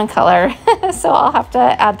up the wrong color, so I'll have to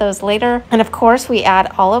add those later. And of course, we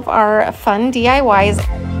add all of our fun DIYs.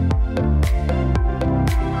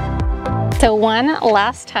 So one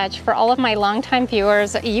last touch for all of my longtime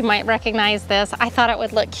viewers, you might recognize this. I thought it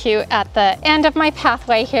would look cute at the end of my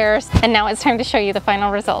pathway here, and now it's time to show you the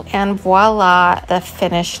final result. And voila, the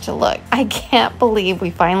finished look. I can't believe we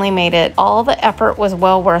finally made it. All the effort was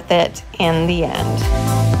well worth it in the end.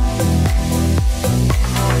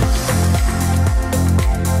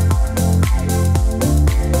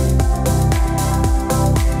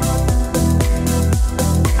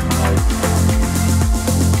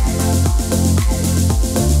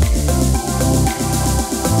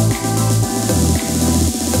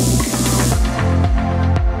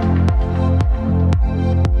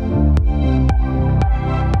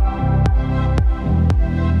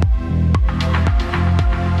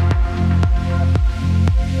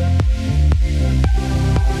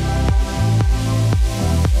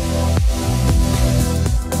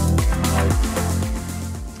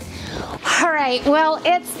 Well,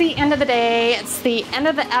 it's the end of the day, it's the end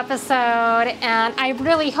of the episode, and I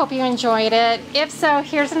really hope you enjoyed it. If so,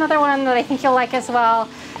 here's another one that I think you'll like as well.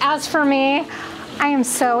 As for me, I am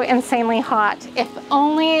so insanely hot. If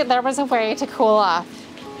only there was a way to cool off.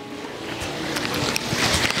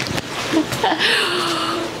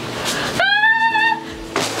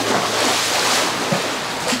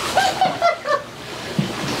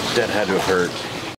 That had to have hurt.